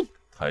狗命！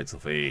太子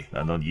妃，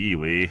难道你以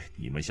为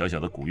你们小小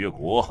的古越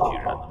国居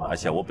然能拿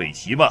下我北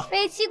齐吗？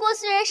北齐国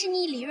虽然是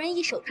你李润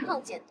一手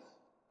创建的，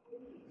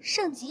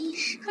盛极一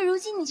时，可如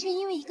今你却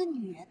因为一个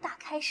女人大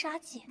开杀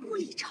戒，不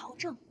理朝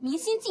政，民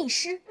心尽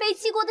失。北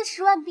齐国的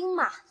10万兵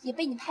马也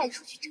被你派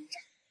出去征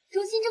战，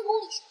如今这宫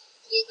里上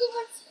也就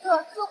那几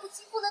个弱不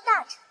禁风的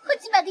大臣和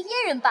几百个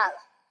阉人罢了。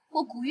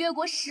我古越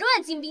国10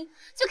万精兵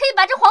就可以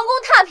把这皇宫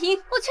踏平。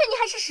我劝你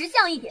还是识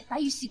相一点，把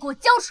玉玺给我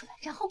交出来，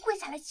然后跪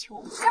下来求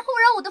我，然后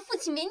让我的父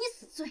亲免你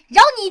死罪，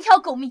饶你一条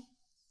狗命。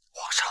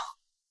皇上，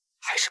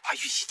还是把玉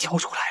玺交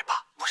出来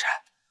吧，不然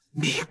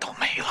命都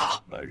没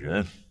了。来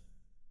人，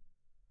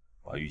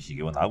把玉玺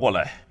给我拿过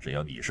来，朕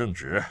要拟圣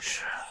旨。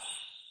是。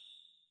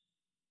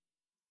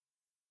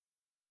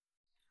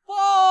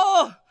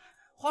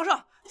皇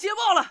上，捷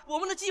报了！我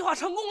们的计划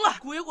成功了，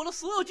古越国的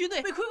所有军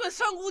队被困在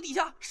山谷底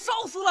下，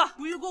烧死了。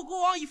古越国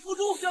国王已伏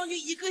诛，将军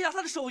已割下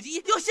他的首级，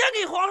要献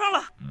给皇上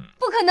了。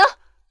不可能，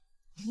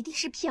你一定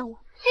是骗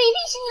我，这一定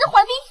是你的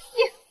缓兵之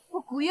计。我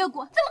古越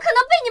国怎么可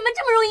能被你们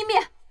这么容易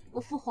灭？我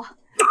父皇更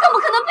不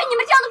可能被你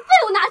们这样的废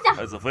物拿下。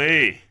太子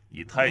妃，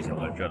你太小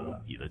看朕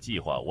了。你的计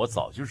划我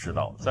早就知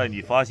道，在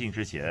你发信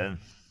之前，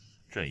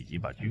朕已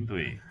经把军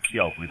队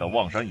调回到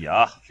望山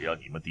崖。只要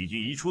你们敌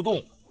军一出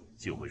动，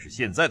就会是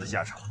现在的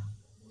下场。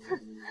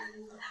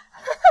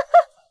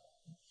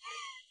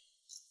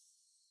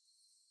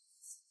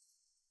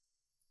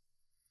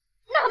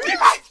拿命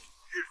来！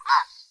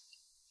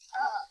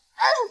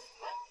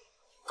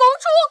公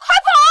主，快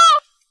跑！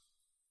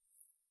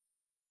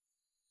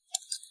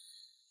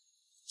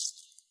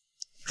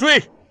追！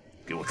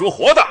给我捉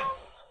活的！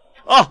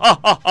哈哈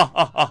哈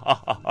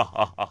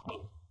哈哈哈！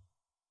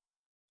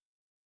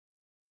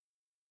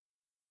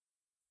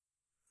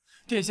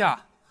殿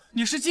下，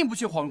你是进不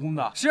去皇宫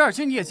的，沈尔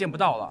清你也见不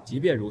到了。即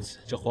便如此，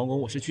这皇宫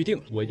我是去定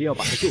了，我一定要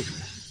把他救出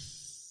来。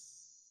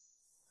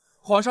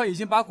皇上已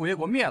经把古月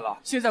国灭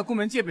了，现在宫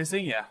门戒备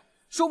森严，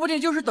说不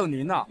定就是等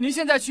您呢。您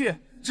现在去，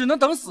只能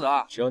等死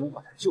啊！只要能把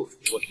他救出，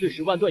我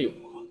40万段有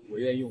国，我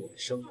愿意用我的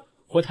生命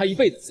换他一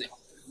辈子自由。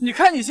你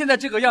看你现在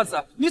这个样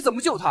子，你怎么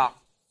救他？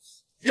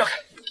让开！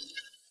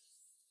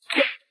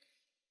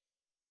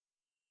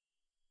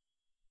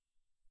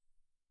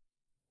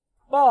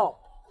报，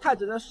太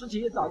子的尸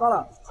体找到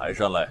了。抬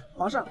上来。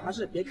皇上，还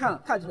是别看了，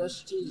太子的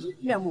尸体已经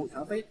面目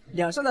全非，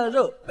脸上的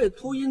肉被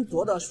秃鹰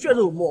啄的血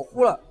肉模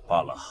糊了。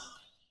罢了，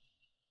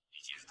你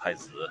既是太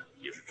子，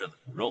也是朕的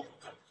骨肉，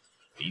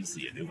临死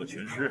也留个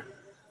全尸，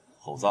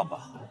厚葬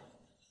吧，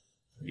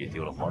别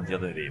丢了皇家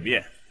的脸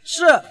面。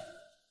是。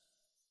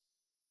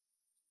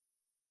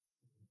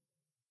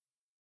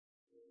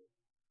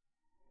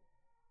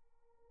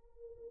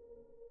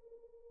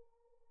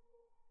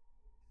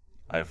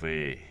爱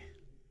妃，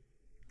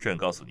朕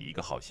告诉你一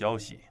个好消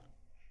息，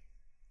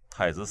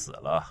太子死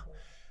了，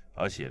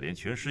而且连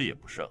全尸也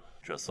不剩，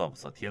这算不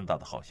算天大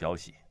的好消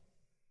息？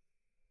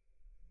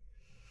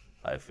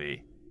爱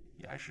妃，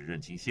你还是认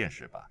清现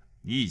实吧，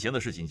你以前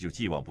的事情就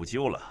既往不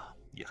咎了，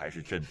你还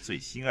是朕最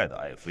心爱的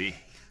爱妃。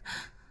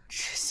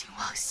痴心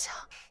妄想。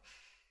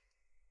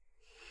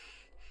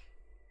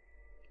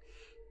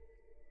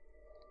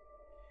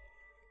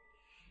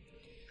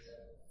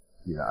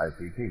既然爱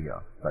妃这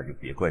样，那就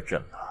别怪朕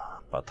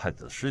了，把太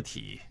子的尸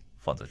体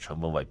放在城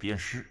门外鞭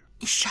尸。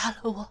你杀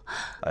了我！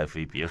爱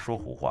妃别说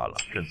胡话了，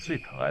朕最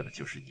疼爱的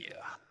就是你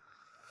啊！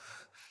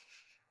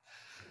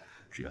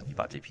只要你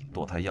把这瓶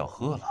堕胎药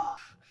喝了，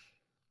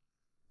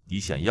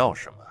你想要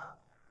什么，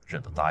朕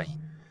都答应。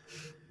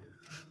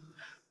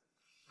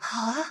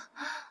好啊，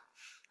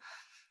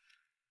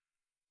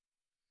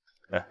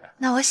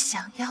那我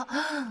想要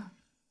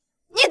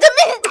你的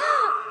命！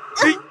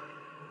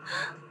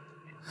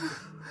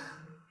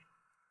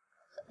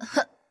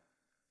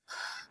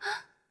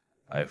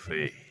爱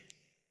妃，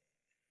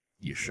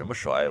你什么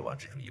时候爱玩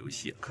这种游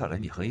戏？看来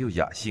你很有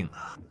雅兴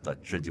啊，那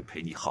朕就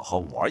陪你好好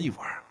玩一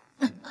玩。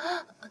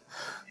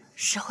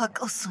实话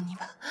告诉你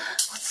吧，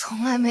我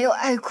从来没有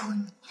爱过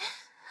你。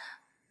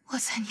我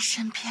在你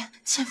身边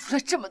潜伏了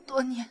这么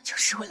多年，就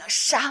是为了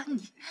杀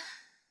你。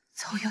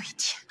总有一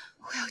天，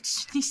我要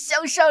取你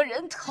项上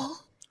人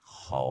头。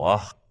好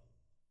啊，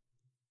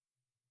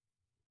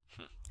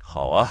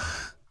好啊。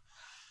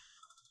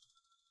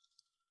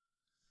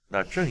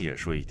那朕也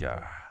说一点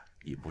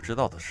你不知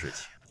道的事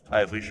情。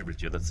爱妃是不是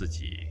觉得自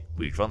己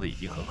伪装的已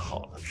经很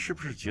好了？是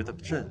不是觉得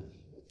朕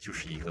就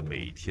是一个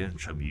每天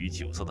沉迷于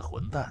酒色的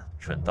混蛋，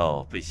蠢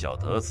到被小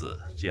德子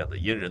这样的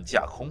阉人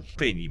架空，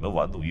被你们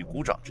玩弄于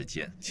股掌之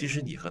间？其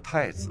实你和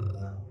太子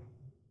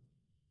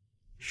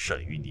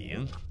沈玉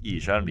宁、易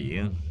山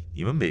陵，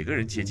你们每个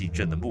人接近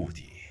朕的目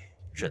的，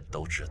朕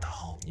都知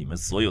道。你们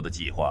所有的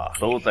计划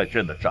都在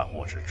朕的掌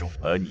握之中，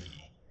而你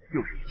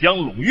就是江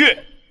陇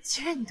月。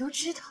既然你都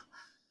知道，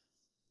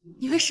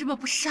你为什么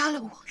不杀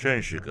了我？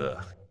朕是个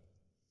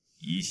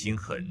疑心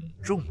很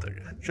重的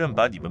人，朕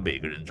把你们每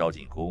个人招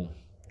进宫，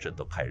朕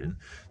都派人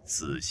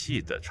仔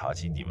细的查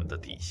清你们的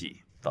底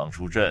细。当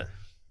初朕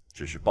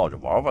只是抱着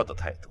玩玩的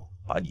态度，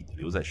把你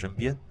留在身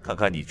边，看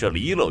看你这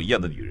离篓一样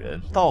的女人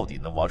到底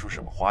能玩出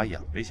什么花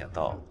样。没想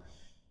到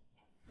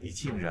你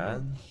竟然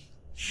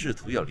试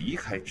图要离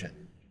开朕。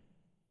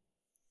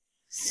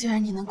虽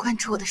然你能关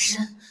注我的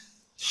身，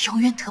你永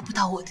远得不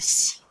到我的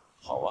心。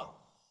好啊，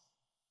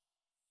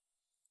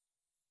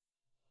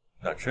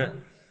那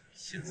朕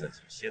现在就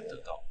先得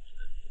到你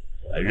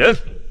的。来人，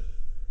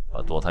把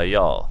堕胎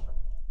药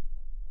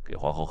给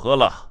皇后喝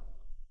了。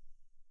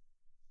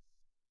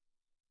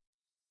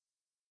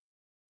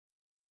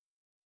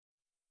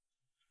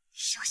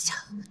休想！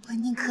我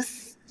宁可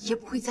死，也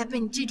不会再被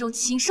你这种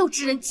禽兽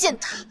之人践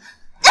踏。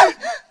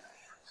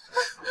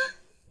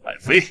爱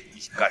妃，你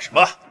想干什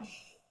么？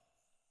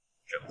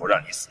朕不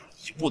让你死，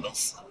你就不能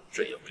死。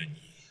朕要跟你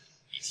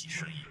一起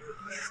生一个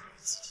属于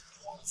自己的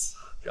皇子，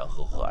然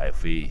后和爱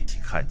妃一起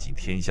看尽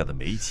天下的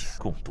美景，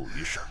共度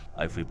余生。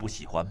爱妃不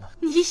喜欢吗？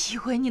你以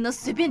为你能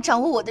随便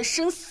掌握我的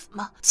生死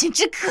吗？简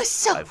直可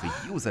笑！爱妃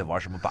又在玩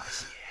什么把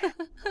戏？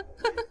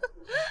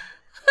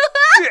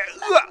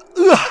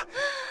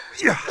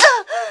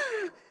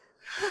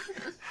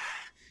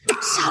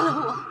杀了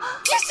我！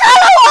你杀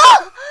了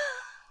我！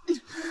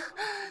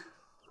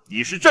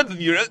你是朕的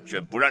女人，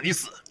朕不让你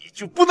死，你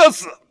就不能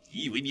死。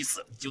你以为你死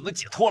了就能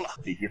解脱了？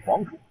那些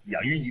房主，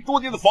养育你多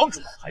年的房主，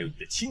还有你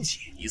的亲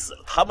戚，你死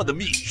了，他们的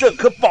命朕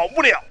可保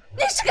不了。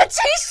你是个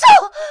禽兽！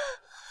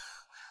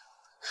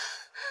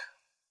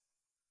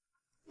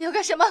你要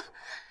干什么？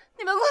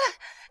你们过来！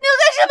你要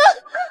干什么？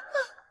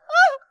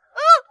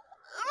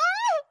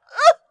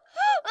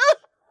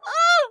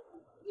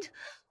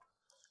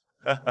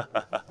哈哈哈哈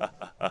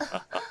哈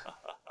哈！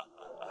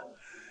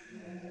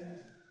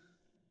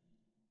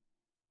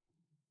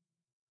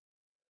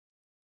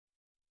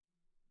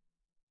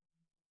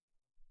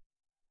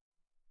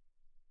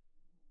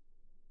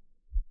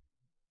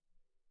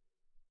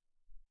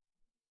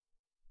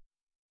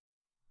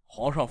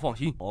皇上放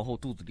心，皇后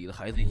肚子里的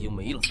孩子已经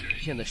没了，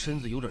现在身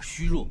子有点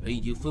虚弱，人已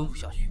经吩咐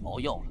下去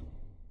熬药了。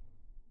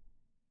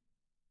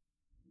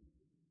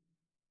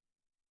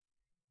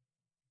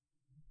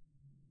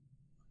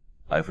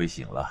爱妃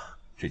醒了，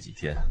这几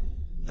天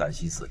担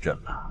心死朕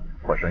了，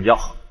换上药。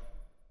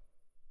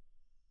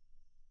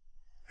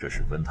这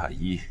是温太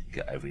医给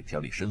爱妃调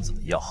理身子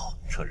的药，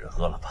趁热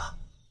喝了吧。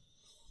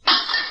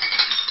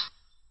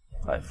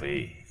爱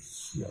妃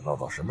要闹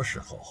到什么时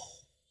候？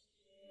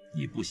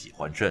你不喜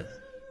欢朕，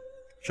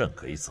朕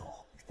可以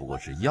走，不过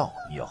这药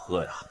你要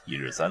喝呀，1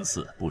日3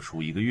次，不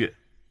出1个月，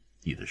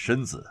你的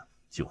身子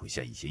就会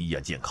像以前一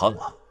样健康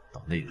了。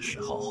到那个时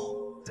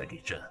候再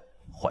给朕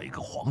换一个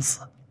皇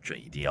子，朕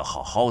一定要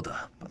好好的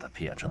把他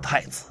培养成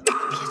太子。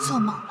别做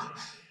梦了，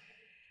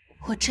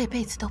我这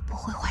辈子都不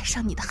会怀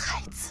上你的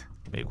孩子。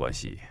没关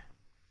系，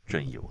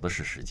朕有的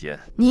是时间。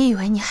你以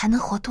为你还能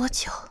活多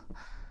久？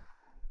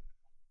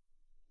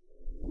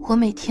我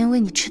每天喂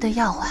你吃的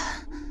药丸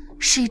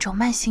是一种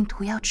慢性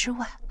毒药之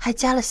外，还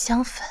加了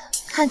香粉，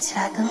看起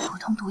来跟普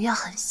通毒药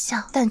很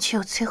像，但却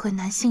有摧毁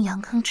男性阳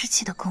刚之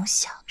气的功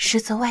效，实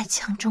则外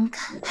强中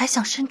干，还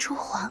想生出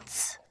皇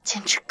子，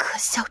简直可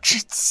笑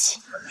至极。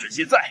朕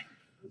现在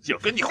就要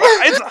跟你换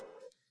孩子。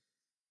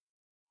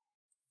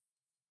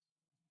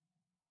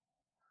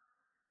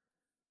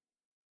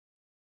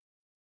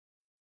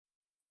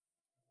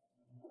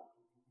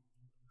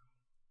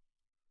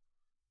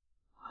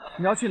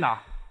你要去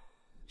哪？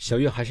小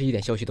月还是一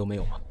点消息都没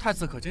有吗？太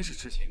子可真是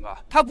痴情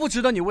啊，他不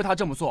值得你为他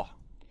这么做。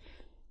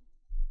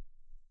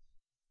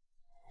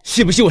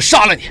信不信我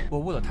杀了你？我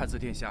为了太子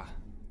殿下，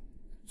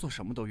做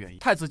什么都愿意。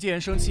太子既然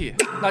生气，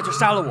那就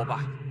杀了我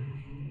吧。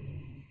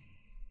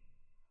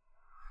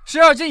十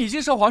二金已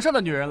经是皇上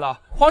的女人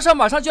了，皇上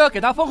马上就要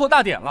给她封后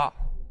大典了。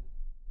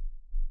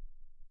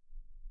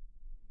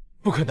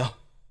不可能，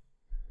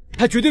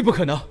他绝对不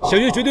可能，小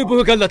月绝对不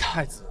会跟了他。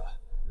太子，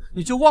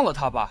你就忘了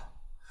他吧。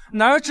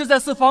男儿志在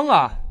四方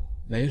啊！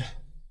没了，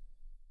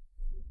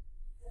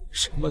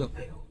什么都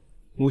没有。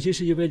母亲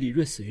是因为李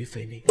锐死于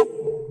非命，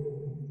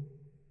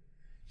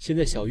现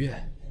在小月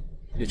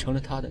也成了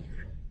他的女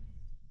人。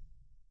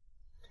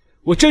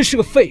我真是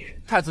个废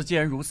人。太子既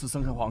然如此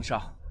憎恨皇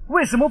上，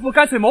为什么不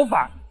干脆谋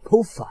反？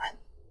谋反？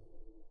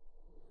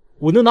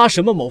我能拿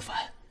什么谋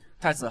反？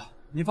太子，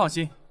您放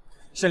心，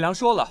沈良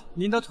说了，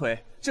您的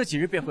腿这几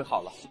日便会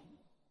好了。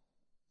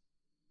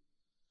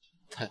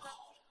太好。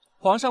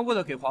皇上为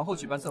了给皇后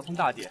举办册封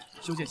大典，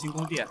修建新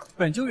宫殿，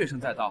本就怨声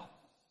载道，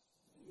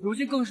如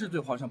今更是对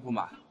皇上不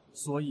满，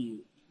所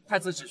以太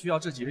子只需要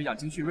这几日养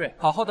精蓄锐，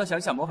好好的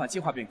想想谋反计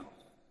划便可。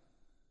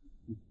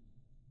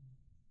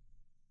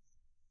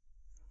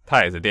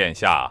太子殿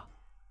下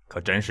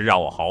可真是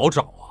让我好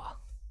找啊！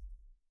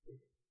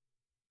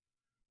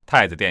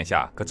太子殿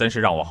下可真是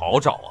让我好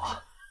找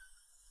啊！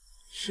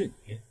是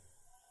你？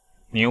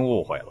您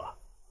误会了，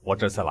我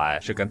这次来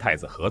是跟太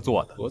子合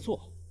作的。合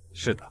作？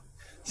是的。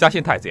相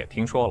信太子也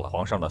听说了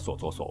皇上的所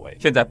作所为，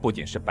现在不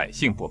仅是百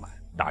姓不满，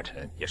大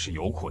臣也是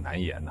有苦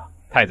难言呐。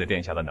太子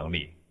殿下的能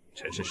力，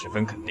臣是十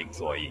分肯定，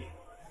所以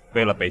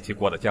为了北齐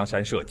国的江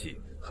山社稷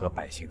和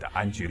百姓的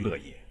安居乐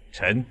业，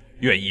臣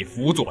愿意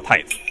辅佐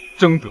太子，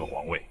争得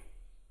皇位。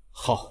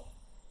好，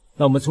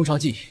那我们从长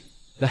计议。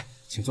来，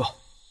请坐。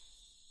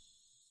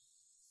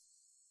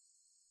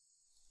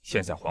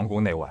现在皇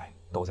宫内外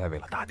都在为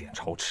了大典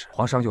操持，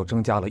皇上又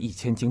增加了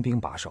1000精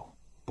兵把守，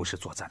不是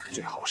作战的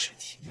最好时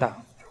机。但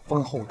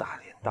封后大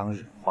典当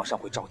日，皇上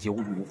会召集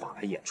文武坊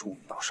来演出，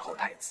到时候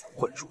太子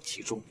混入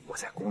其中，我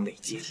在宫内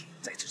接应，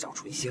再制造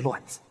出一些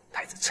乱子，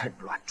太子趁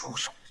乱出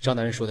手。张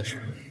大人说的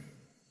是，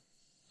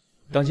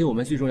当今我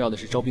们最重要的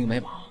是招兵买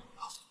马。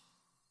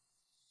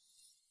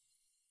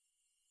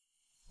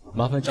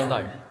麻烦张大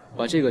人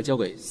把这个交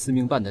给司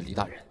命办的李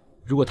大人，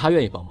如果他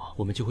愿意帮忙，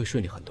我们就会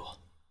顺利很多。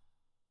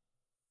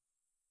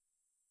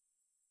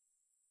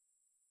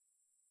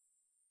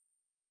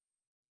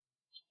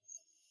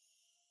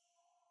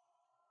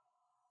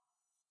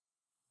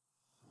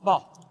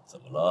报，怎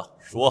么了？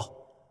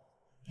说。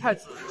太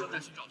子正在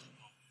寻找同谋，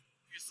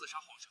欲刺杀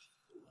皇上。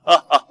哈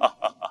哈哈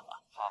哈哈！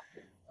好，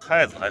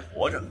太子还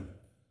活着，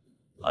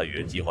按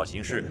原计划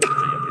行事，朕要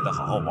陪他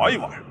好好玩一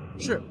玩。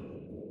是。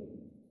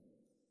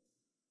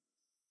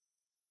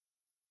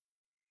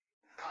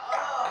哈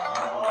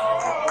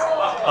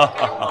哈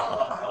哈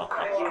哈！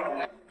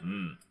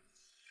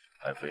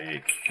爱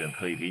妃，朕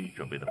特意给你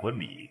准备的婚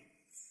礼，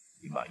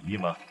你满意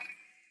吗？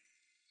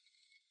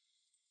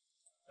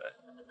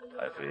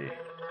爱妃，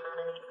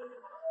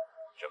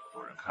这么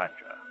多人看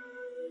着，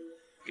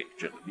给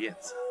朕个面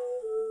子。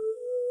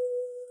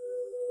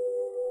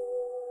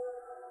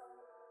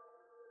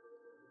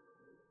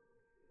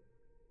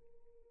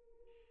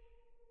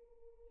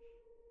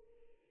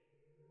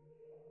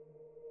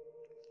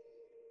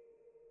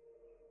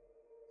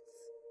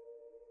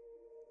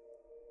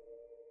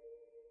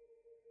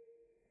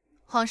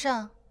皇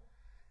上，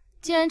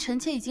既然臣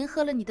妾已经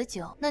喝了你的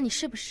酒，那你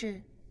是不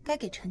是该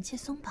给臣妾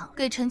松绑，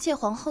给臣妾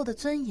皇后的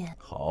尊严？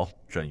好，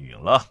朕允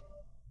了。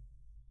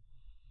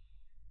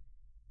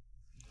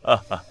哈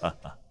哈哈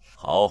哈！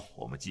好，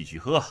我们继续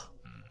喝。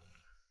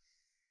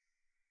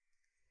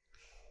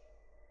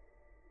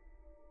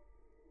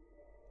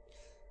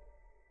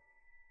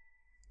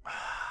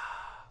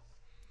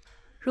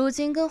如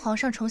今跟皇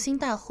上重新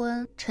大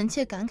婚，臣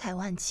妾感慨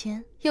万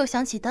千，又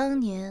想起当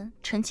年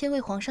臣妾为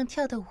皇上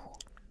跳的舞。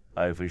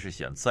爱妃是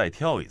想再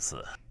跳一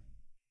次？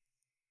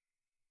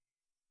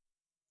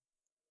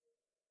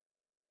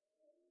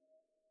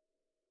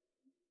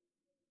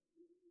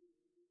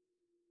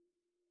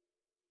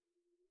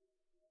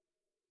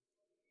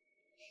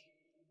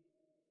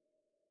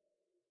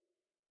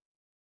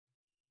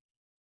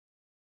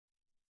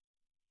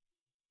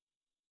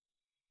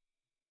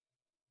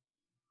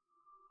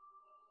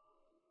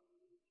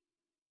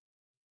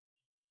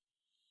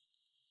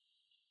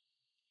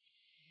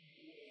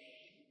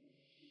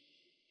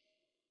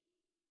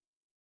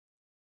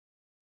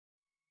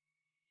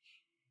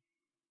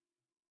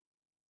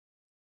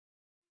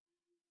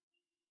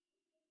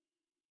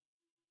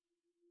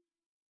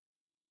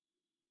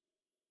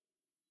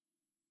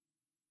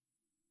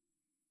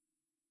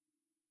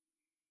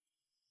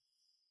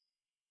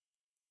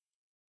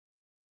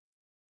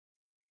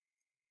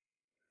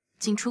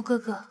景初哥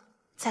哥，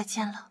再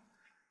见了。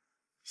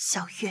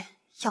小月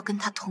要跟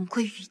他同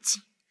归于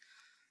尽，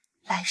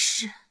来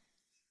世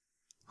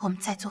我们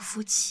再做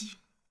夫妻。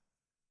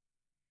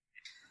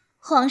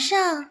皇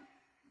上，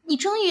你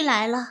终于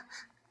来了，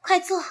快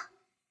坐。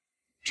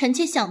臣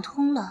妾想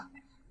通了，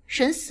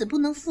人死不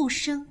能复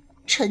生，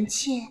臣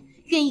妾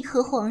愿意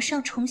和皇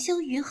上重修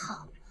于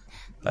好。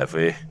爱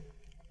妃，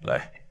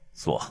来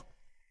坐。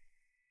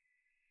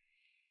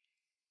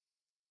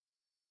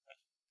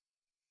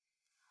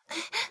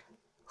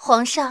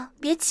皇上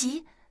别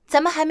急，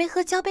咱们还没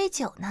喝交杯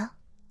酒呢。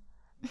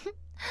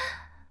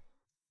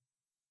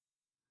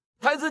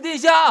太子殿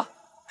下，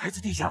太子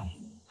殿下，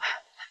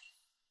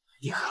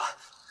你和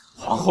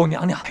皇后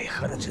娘娘配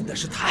合的真的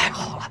是太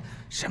好了，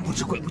神不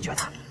知鬼不觉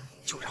的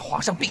就让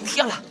皇上病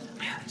天了。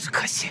只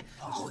可惜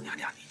皇后娘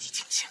娘年纪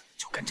轻轻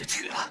就跟着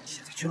去了，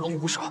现在群龙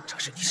无首，正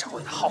是你上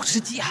位的好时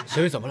机啊！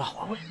小月怎么了？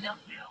皇后娘娘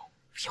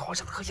比皇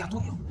上喝下毒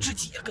药，自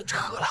己也跟着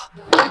喝了。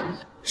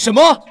什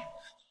么？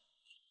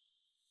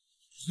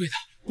不会的，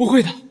不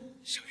会的，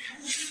小月，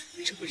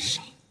你这么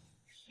傻。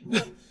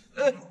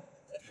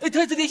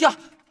太子殿下，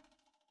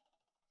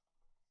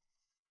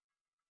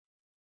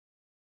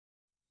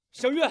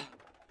小月，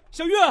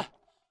小月。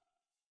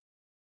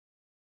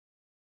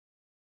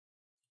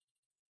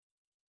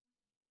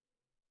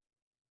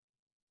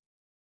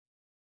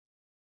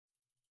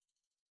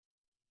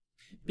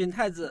禀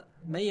太子，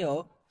没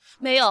有，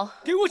没有，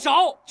给我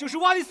找，就是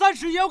挖地3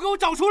尺也要给我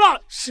找出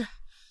来。是。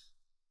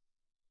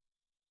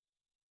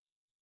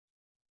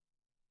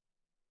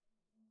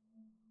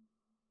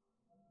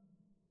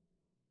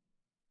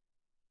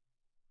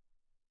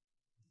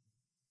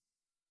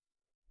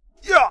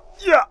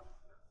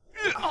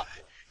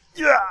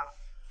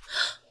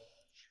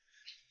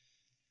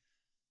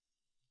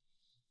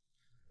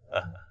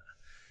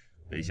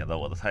没想到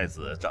我的太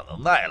子长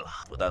能耐了，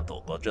不但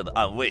懂得朕的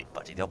暗卫，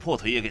把这条破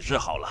腿也给治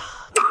好了。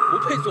不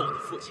配做我的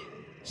父亲。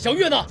小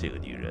月呢？这个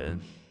女人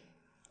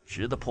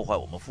值得破坏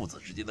我们父子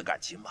之间的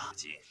感情吗？如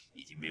今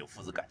已经没有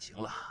父子感情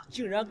了。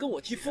竟然跟我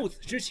提父子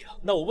之情，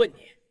那我问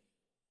你，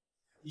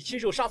你亲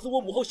手杀死我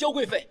母后萧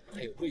贵妃，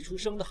还有未出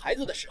生的孩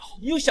子的时候，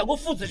你有想过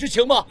父子之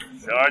情吗？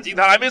沈二金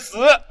他还没死，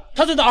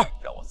他在哪儿？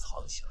让我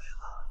藏起来了。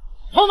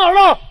藏哪儿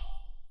了？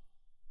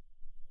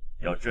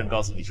要朕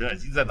告诉你沈二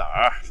金在哪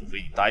儿，除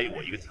非你答应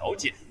我一个条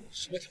件。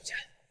什么条件？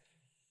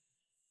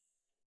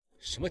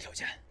什么条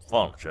件？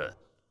放了朕，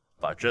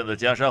把朕的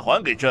江山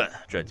还给朕，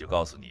朕就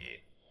告诉你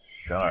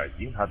沈二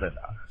金他在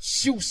哪儿。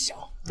休想！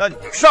那你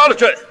就杀了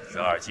朕，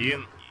沈二金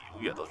你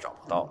永远都找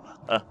不到了。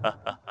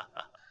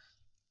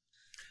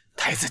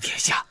太子殿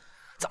下，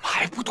怎么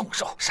还不动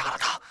手？杀了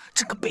他，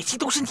整个北齐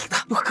都是你的，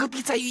又何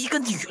必在意一个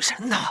女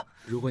人呢？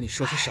如果你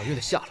说出小月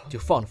的下落，就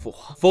放了父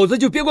皇，否则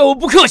就别怪我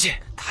不客气。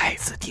太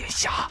子殿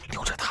下，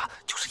留着他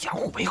就是养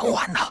虎为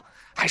患呐，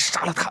还是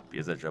杀了他。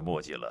别在这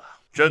磨叽了，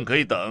朕可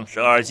以等，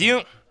沈二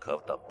金可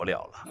等不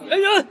了了。来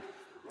人，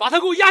把他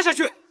给我压下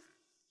去！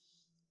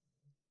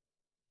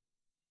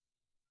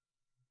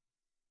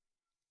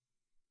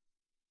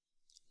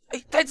哎，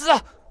太子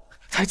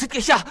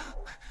殿下，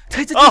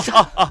太子殿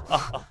下，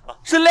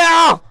沈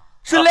亮，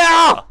沈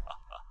亮，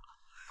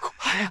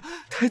快呀，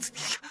太子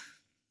殿下！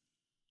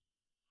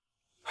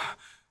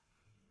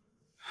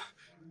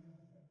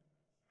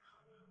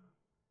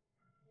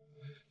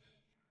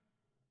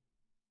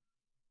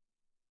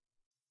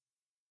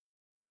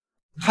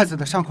太子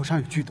的伤口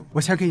上有剧毒，我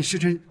先给你施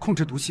针控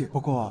制毒气，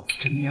不过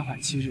只能延缓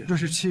7日。若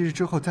是7日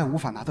之后再无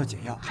法拿到解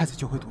药，太子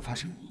就会毒发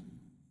身亡。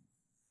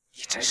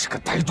你真是个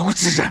歹毒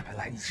之人！原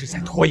来你是在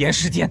拖延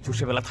时间，就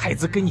是为了太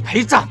子给你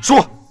陪葬。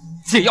说，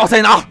解药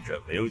在哪？朕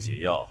没有解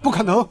药，不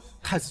可能！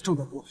太子中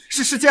的毒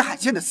是世间罕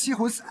见的吸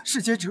魂散，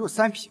世间只有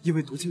3瓶，因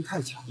为毒性太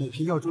强，每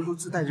瓶药中都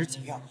自带着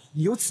解药。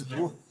你有此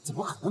毒，怎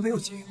么可能没有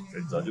解药？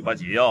朕早就把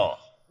解药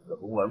这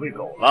宫外喂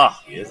狗了，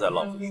别再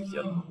浪费时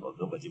间了。我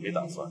根本就没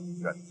打算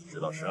让你知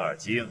道沈二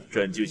金，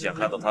朕就想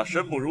看到他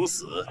生不如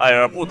死、爱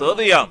而不得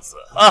的样子。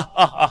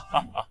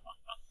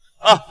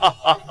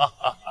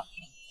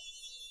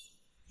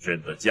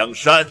朕的江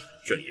山，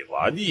朕也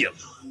玩腻了，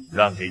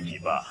让给你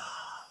吧。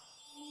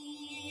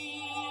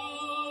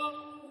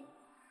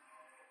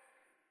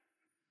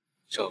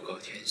昭告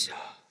天下，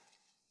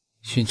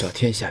寻找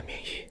天下名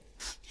医。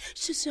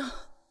师兄，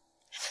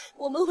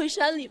我们回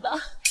山里吧。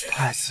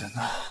太子呢？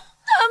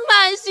他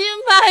满心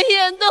满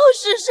眼都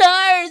是生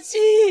儿气，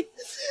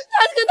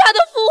他跟他的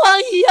父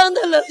王一样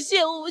的冷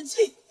血无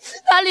情，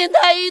他连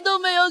太医都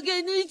没有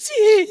给你请。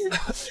我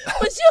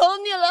求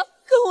你了，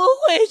跟我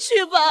回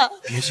去吧。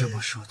别这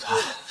么说他，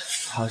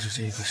他是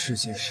这个世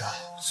界上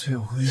最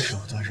温柔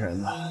的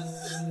人了。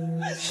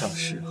小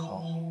时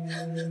候，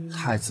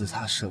太子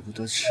他舍不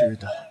得吃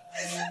的，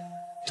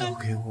都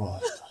给我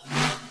了。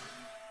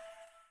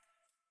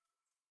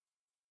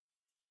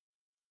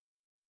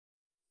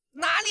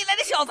哪里来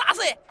的小杂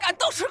碎，敢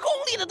偷吃宫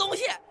里的东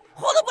西，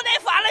活得不耐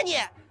烦了你！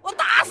我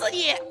打死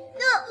你！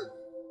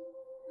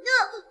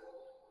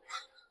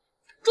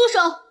住手！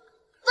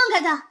放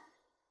开他！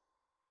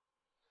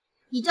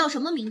你叫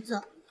什么名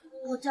字？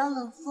我叫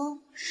冷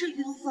风，是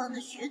刘坊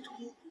的学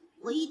徒。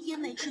我1天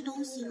没吃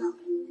东西了。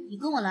你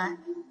跟我来，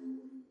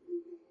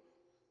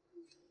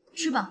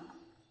吃吧。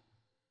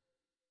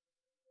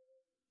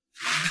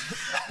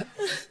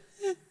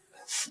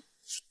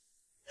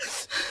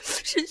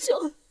师兄，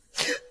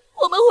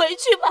我们回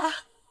去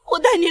吧，我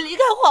带你离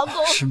开皇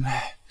宫。师妹，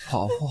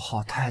保护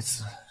好太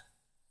子，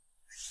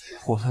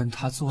无论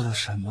他做了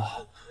什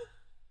么，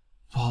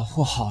保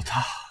护好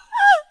他。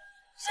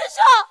师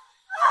兄，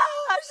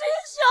师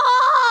兄，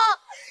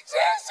师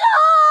兄，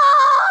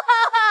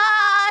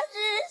师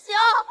兄，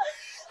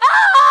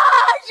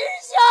师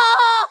兄，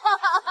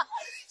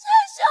师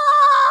兄，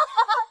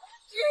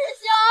师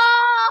兄。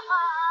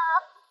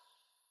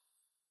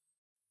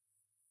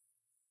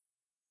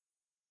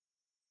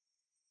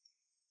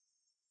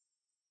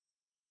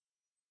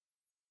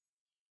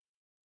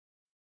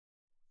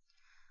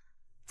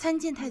参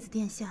见太子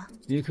殿下。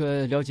你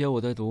可了解我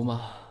的毒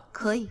吗？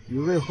可以。你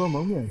为何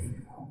蒙面？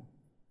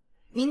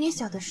民女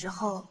小的时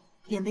候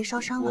脸被烧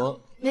伤了。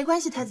我没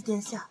关系，太子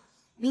殿下，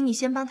民女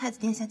先帮太子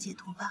殿下解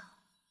毒吧。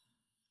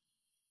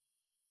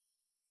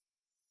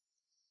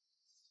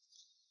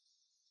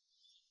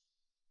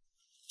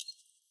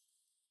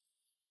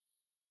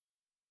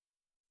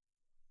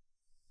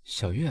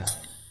小月，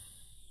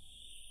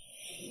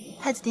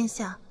太子殿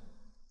下，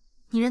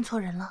你认错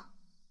人了。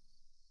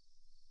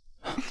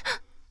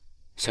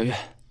小月，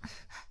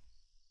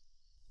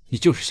你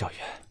就是小月。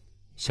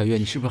小月，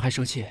你是不是还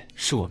生气？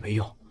是我没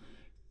用，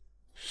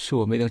是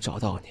我没能找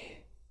到你，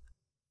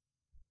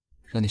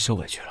让你受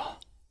委屈了。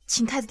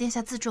请太子殿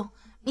下自重，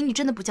民女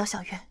真的不叫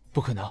小月。不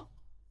可能，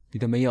你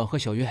的眉眼和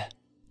小月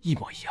一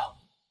模一样。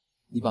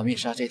你把面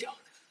纱摘掉。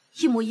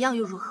一模一样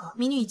又如何？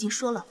民女已经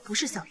说了，不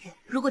是小月。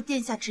如果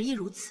殿下执意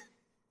如此，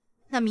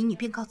那民女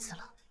便告辞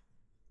了。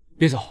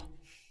别走，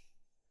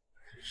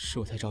是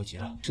我太着急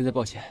了，实在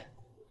抱歉。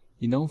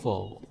你能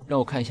否让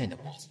我看一下你的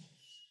脖子？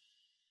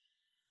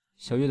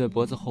小月的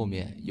脖子后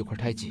面有块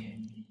胎记。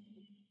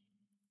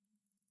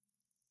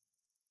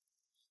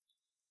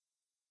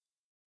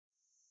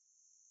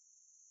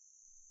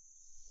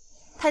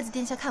太子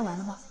殿下看完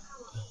了吗？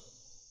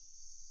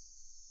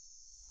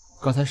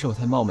刚才是我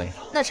太冒昧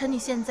了。那臣女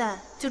现在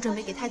就准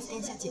备给太子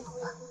殿下解毒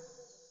吧。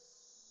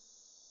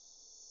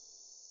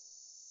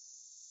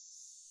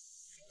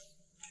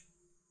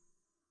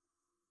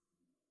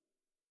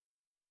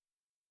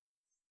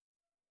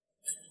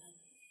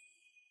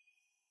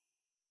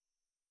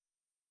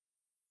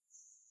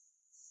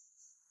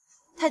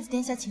太子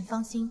殿下，请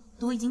放心，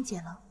毒已经解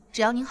了，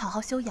只要您好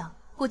好休养，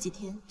过几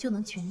天就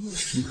能痊愈了。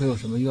你可有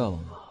什么愿望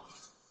吗？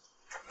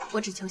我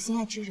只求心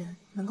爱之人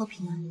能够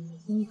平安。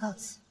民女告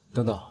辞。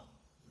等等，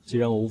既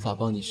然我无法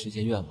帮你实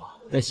现愿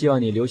望，但希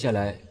望你留下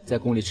来在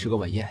宫里吃个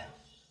晚宴。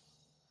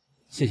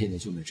谢谢你的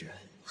救命之恩。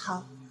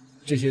好。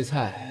这些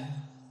菜，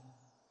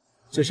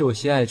这是我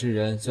心爱之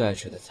人最爱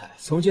吃的菜。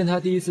从见他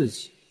第一次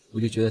起，我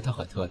就觉得他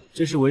很特别，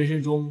这是我人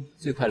生中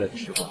最快乐的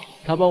时光。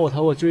他帮我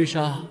逃过追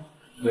杀。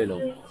为了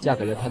我，嫁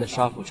给了他的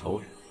杀父仇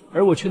人，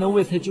而我却能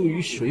为他救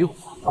于水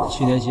火。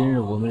去年今日，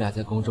我们俩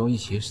在宫中一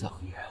起赏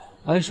月，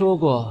还说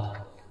过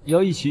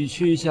要一起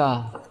去一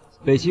下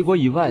北齐国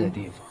以外的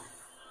地方。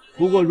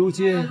不过如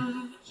今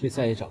却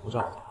再也找不着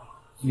他。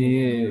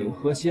你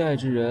和心爱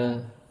之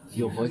人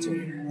有何酒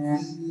缘？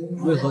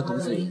为何独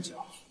自饮酒？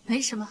没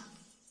什么，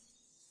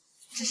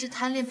只是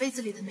贪恋杯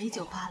子里的美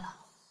酒罢了。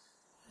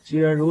既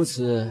然如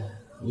此，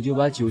我就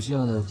把酒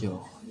上的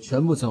酒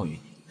全部赠予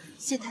你。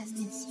谢太子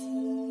殿下。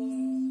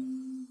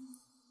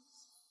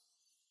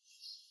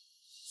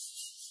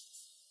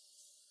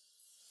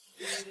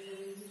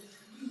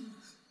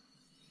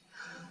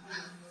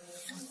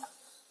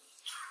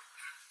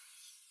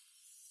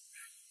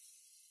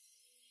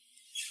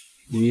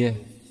吕烨，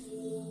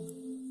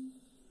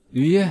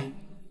吕烨，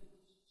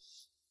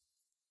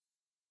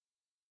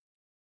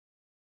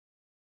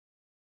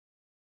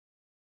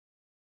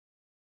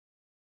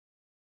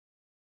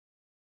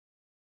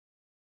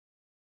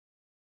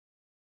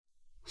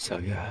小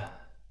月，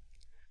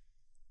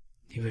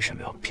你为什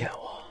么要骗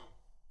我？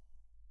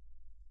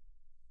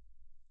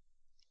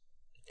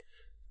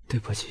对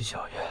不起，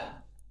小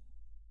月，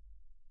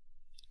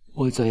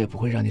我再也不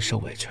会让你受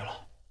委屈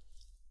了。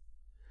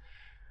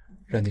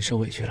让你受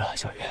委屈了，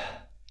小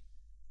月。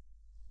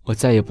我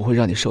再也不会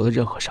让你受到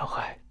任何伤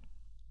害。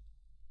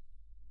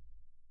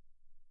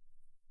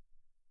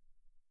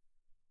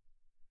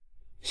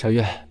小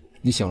月，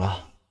你醒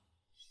了。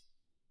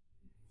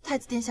太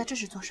子殿下，这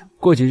是做什么？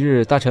过几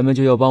日，大臣们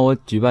就要帮我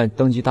举办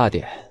登基大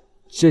典，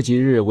这几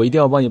日我一定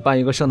要帮你办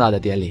一个盛大的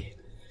典礼。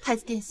太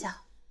子殿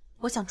下，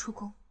我想出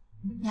宫，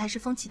你还是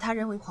封其他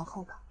人为皇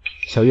后吧。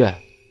小月，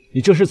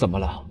你这是怎么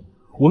了？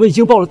我们已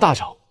经报了大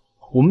仇，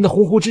我们的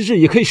鸿鹄之志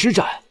也可以施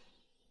展。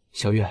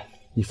小月，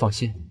你放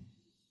心，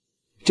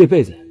这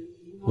辈子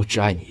我只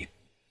爱你一个，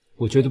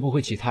我绝对不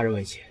会以他人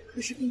为妻。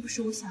可是并不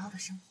是我想要的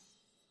生活。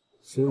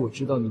所以我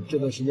知道你这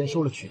段时间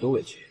受了许多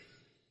委屈，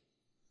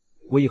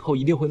我以后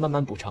一定会慢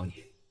慢补偿你。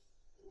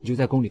你就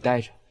在宫里待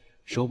着，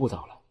时候不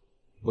早了，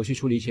我去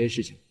处理一些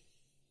事情，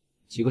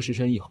几个时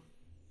辰以后，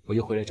我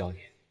就回来找你。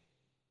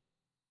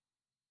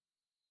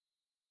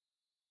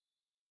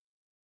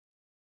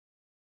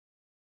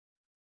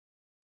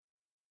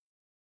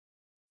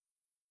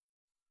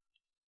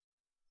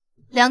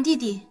梁弟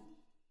弟，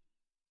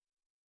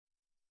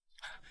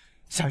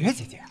小月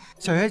姐姐，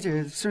小月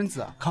姐姐身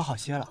子可好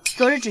些了？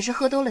昨日只是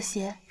喝多了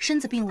些，身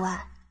子并无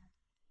碍。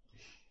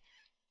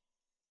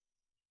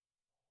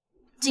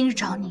今日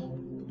找你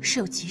是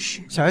有急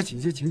事。小月姐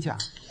姐，请讲。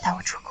带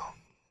我出宫。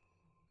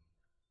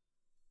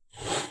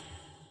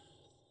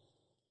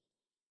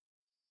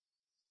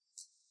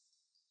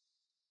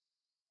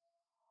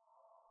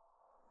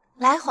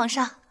来，皇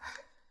上。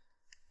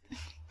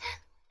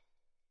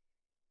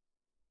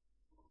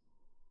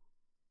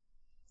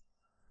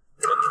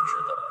我怎么知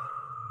道？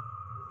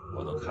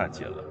我都看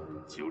见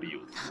了，酒里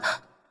有毒。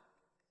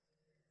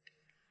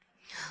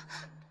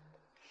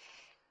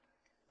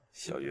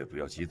小月，不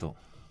要激动。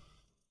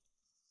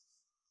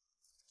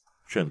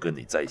朕跟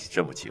你在一起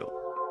这么久，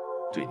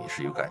对你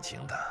是有感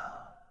情的。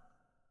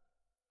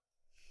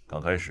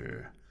刚开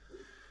始，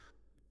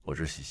我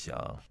只是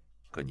想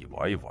跟你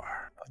玩一玩，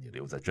把你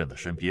留在朕的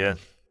身边。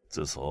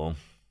自从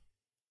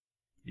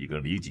你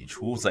跟李锦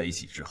初在一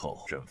起之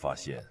后，朕发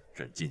现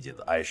朕渐渐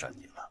的爱上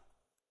你了。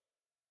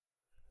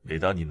每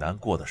当你难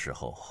过的时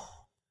候，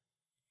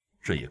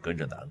朕也跟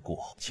着难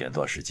过。前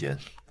段时间，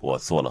我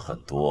做了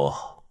很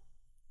多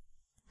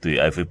对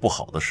爱妃不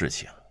好的事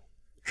情，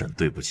朕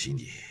对不起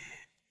你，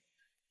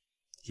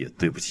也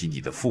对不起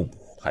你的父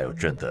母，还有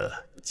朕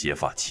的结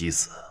发妻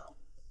子。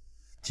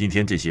今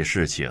天这些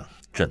事情，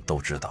朕都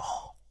知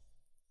道。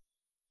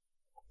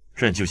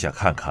朕就想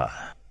看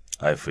看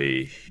爱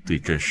妃对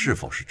朕是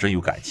否是真有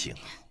感情。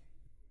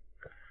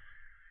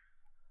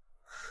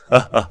哈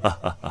哈哈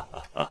哈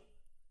哈哈！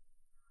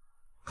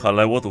看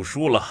来我赌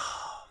输了，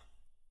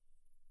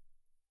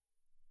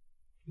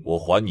我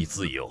还你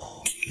自由，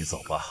你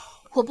走吧。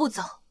我不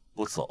走。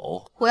不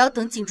走？我要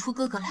等景初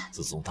哥哥来。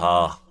自从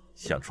他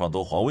想篡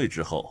夺皇位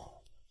之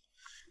后，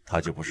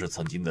他就不是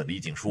曾经的李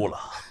景初了。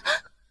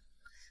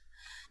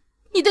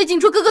你对景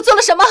初哥哥做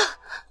了什么？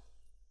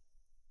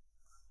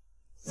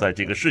在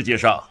这个世界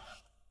上，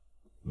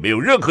没有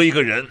任何一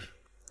个人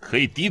可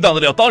以抵挡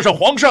得了当上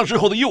皇上之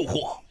后的诱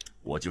惑。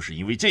我就是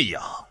因为这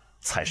样，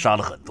才杀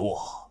了很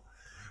多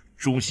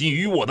忠心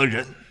于我的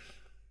人。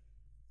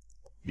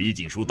李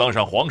景初当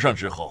上皇上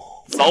之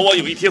后，早晚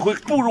有一天会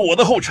步入我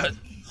的后尘。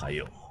还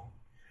有，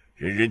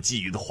人人觊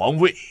觎的皇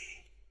位，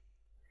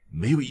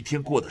没有一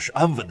天过的是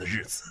安稳的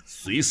日子，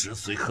随时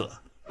随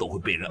刻都会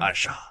被人暗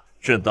杀。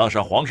朕当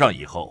上皇上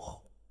以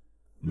后，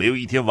没有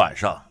一天晚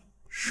上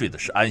睡的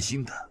是安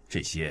心的。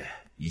这些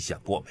你想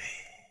过没？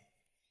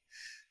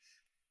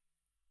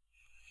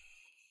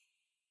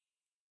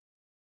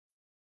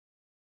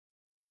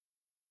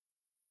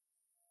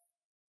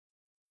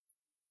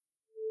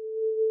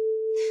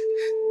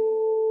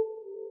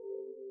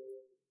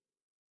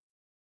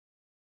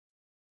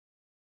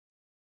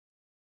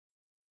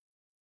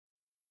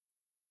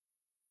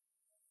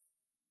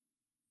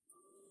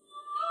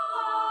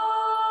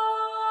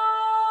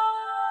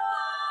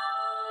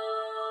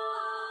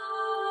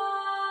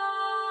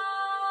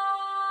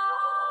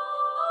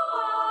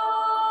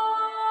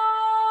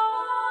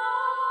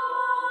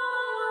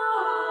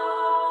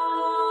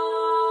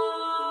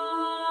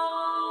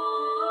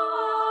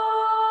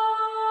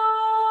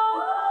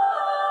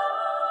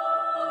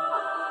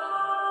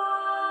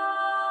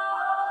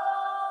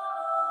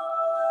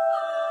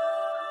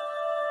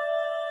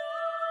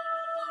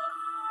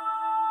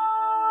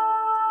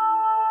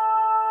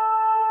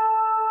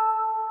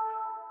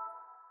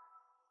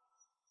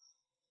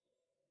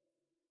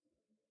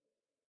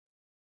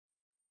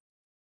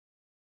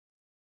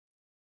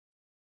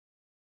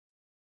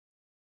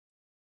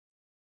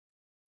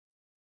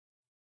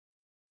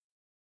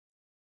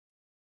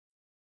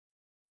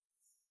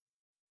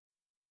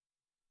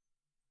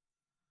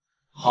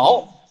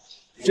好，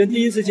朕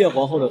第一次见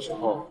皇后的时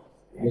候，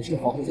也是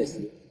皇后在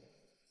席。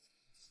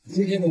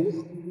今天的舞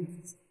蹈，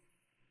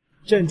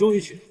朕终于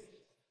娶了。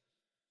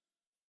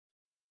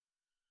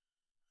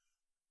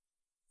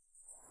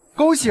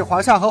恭喜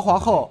皇上和皇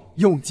后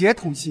永结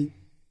同心。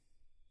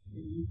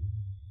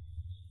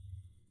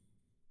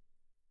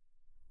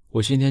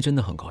我今天真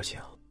的很高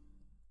兴。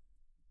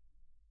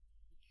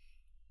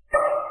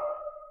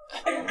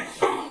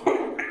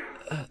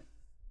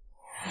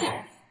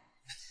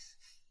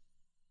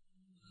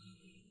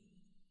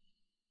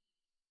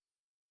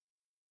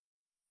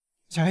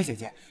小月姐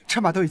姐，车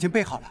马都已经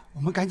备好了，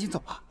我们赶紧走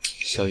吧。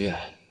小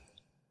月，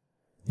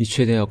你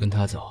确定要跟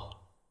他走？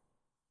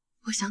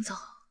我想走。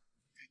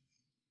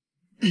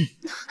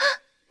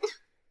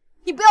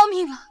你不要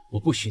命了？我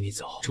不许你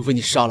走，除非你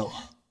杀了我。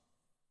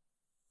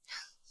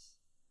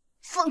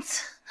疯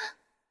子！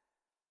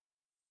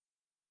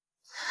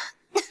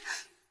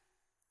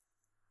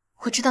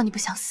我知道你不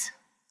想死，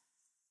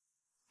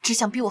只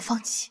想逼我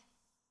放弃，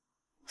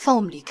放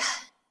我们离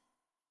开。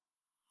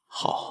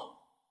好。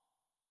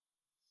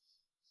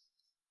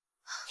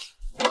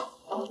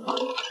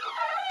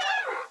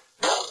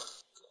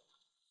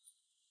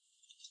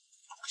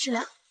沈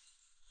良，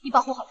你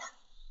保护好他。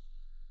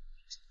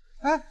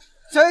哎，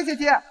小月姐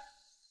姐，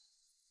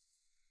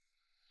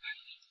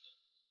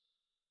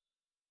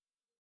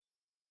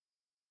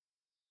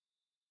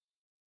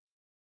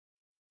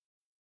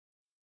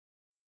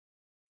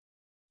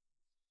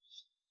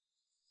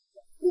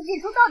李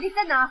锦书到底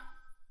在哪？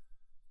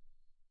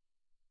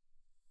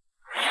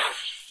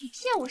你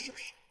骗我是不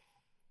是？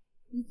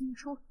李锦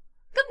书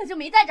根本就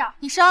没在这儿。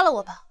你杀了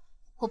我吧，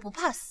我不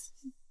怕死。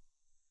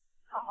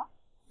好，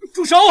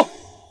住手！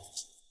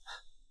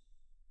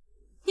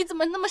你怎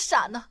么那么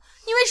傻呢？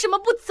你为什么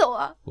不走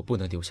啊？我不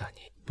能丢下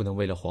你，不能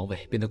为了皇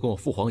位变得跟我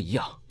父皇一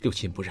样六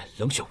亲不认、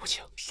冷血无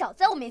情。少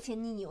在我面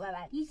前腻腻歪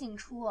歪。李锦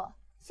初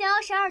想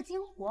要杀二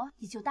金活，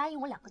你就答应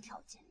我2个条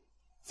件：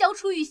交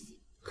出玉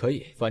玺。可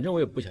以，反正我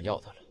也不想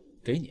要他了，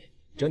给你，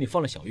只要你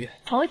放了小月。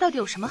皇位到底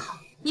有什么好？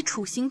你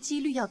处心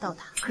积虑要到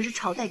达，可是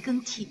朝代更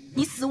替，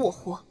你死我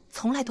活，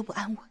从来都不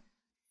安稳。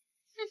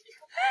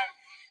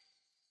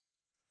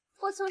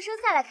我从生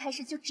下来开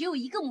始就只有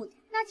一个目的，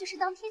那就是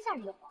当天下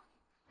人的皇，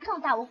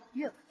壮大我古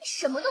月国。你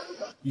什么都不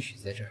懂。玉玺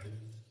在这儿，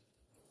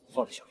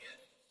放了小月。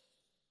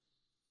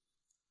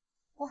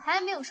我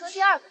还没有说第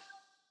2个，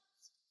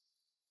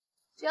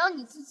只要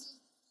你自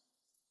尽，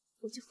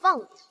我就放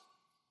了他；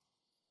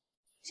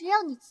只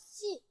要你自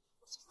尽，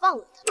我就放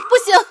了他。不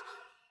行！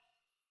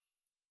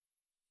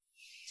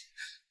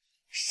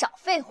少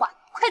废话，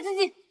快自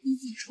尽！李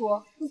锦初，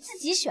你自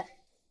己选，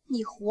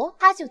你活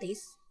他就得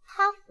死，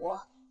他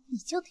活你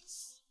就得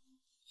死。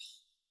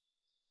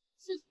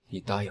你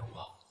答应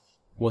我，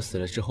我死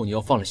了之后你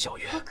要放了小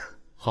月，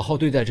好好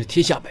对待这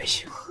天下百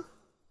姓。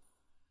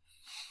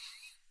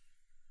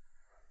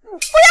不要！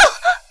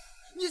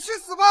你去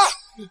死吧！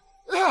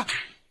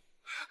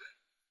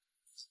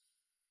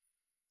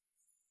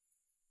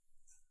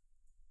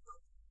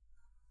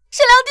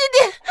沈良弟弟，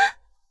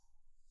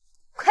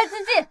快自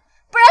尽，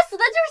不然死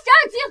的就是十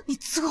二金！你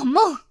做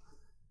梦！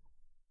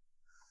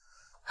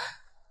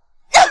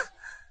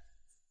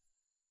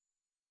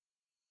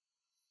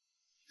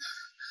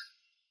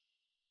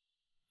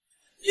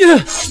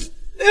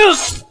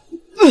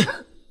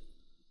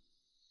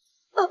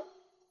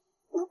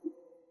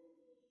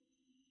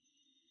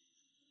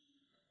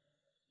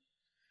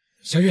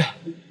小月，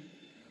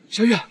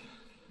小月，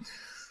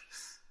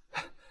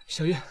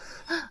小月，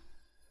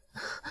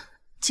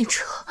锦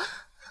初，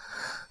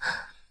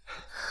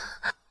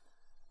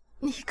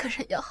你一个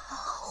人要好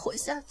好活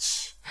下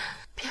去，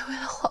别为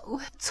了皇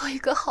位做一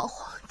个好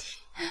皇帝。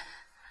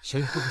小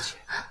月，对不起，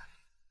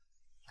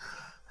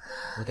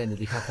我带你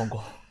离开皇宫，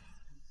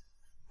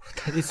我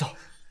带你走，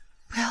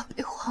不要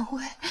被皇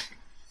位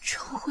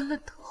冲昏了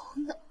头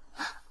脑。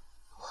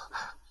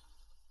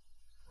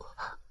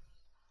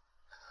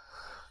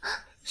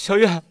小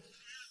月，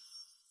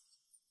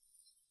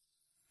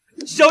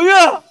小月，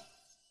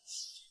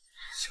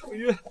小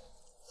月，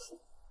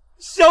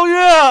小月！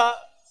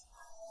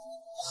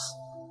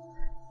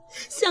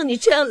像你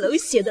这样冷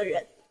血的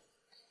人，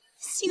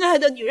心爱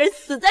的女人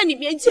死在你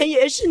面前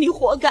也是你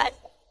活该，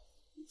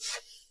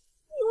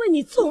因为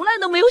你从来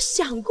都没有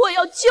想过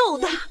要救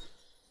她。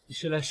你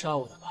是来杀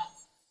我的吧？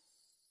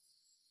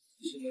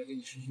是来给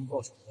你师兄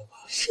报仇的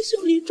吧？师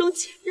兄临终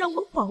前让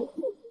我保护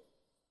你。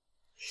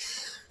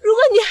如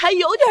果你还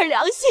有点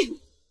良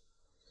心，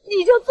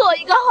你就做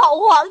一个好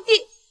皇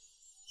帝，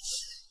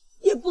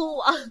也不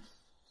枉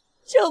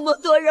这么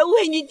多人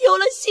为你丢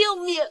了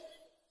性命。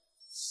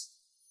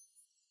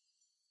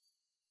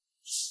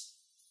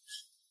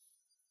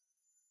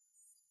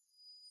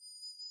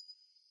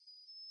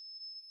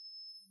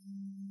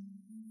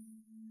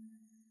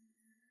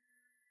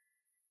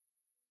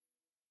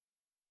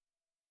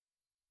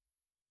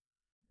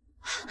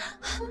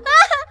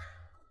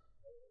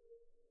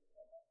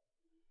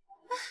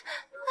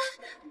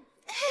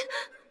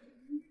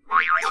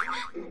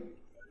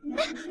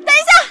等一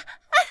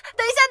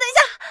下，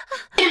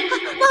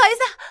不好意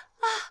思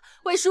啊，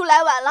魏叔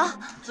来晚了。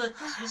这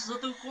其实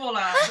都过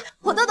了。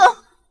我都懂。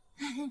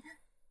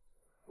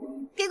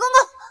给公公，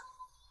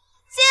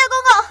谢谢公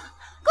公，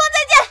公公再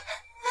见。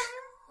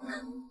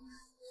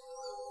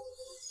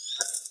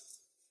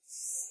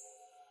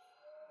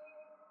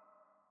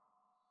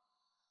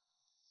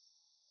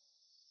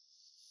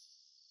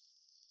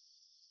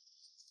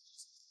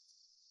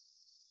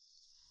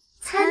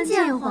参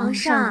见皇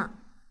上。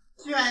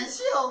选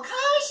秀开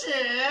始。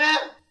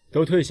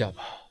都退下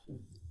吧，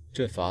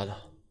朕乏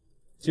了。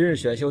今日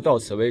选秀到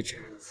此为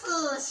止。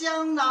赐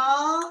香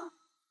囊。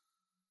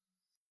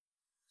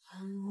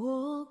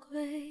我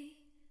跪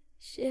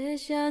写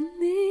下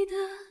你的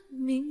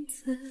名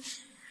字，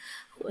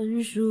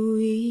魂书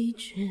一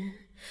纸，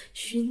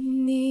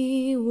寻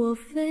你我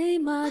飞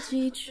马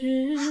几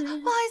尺。不好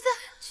意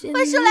思，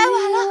万事来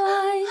晚了。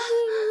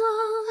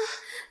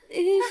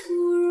你肤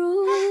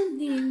如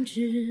凝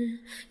脂，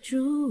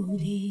注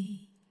定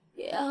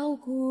要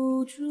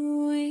孤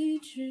注一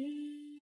掷。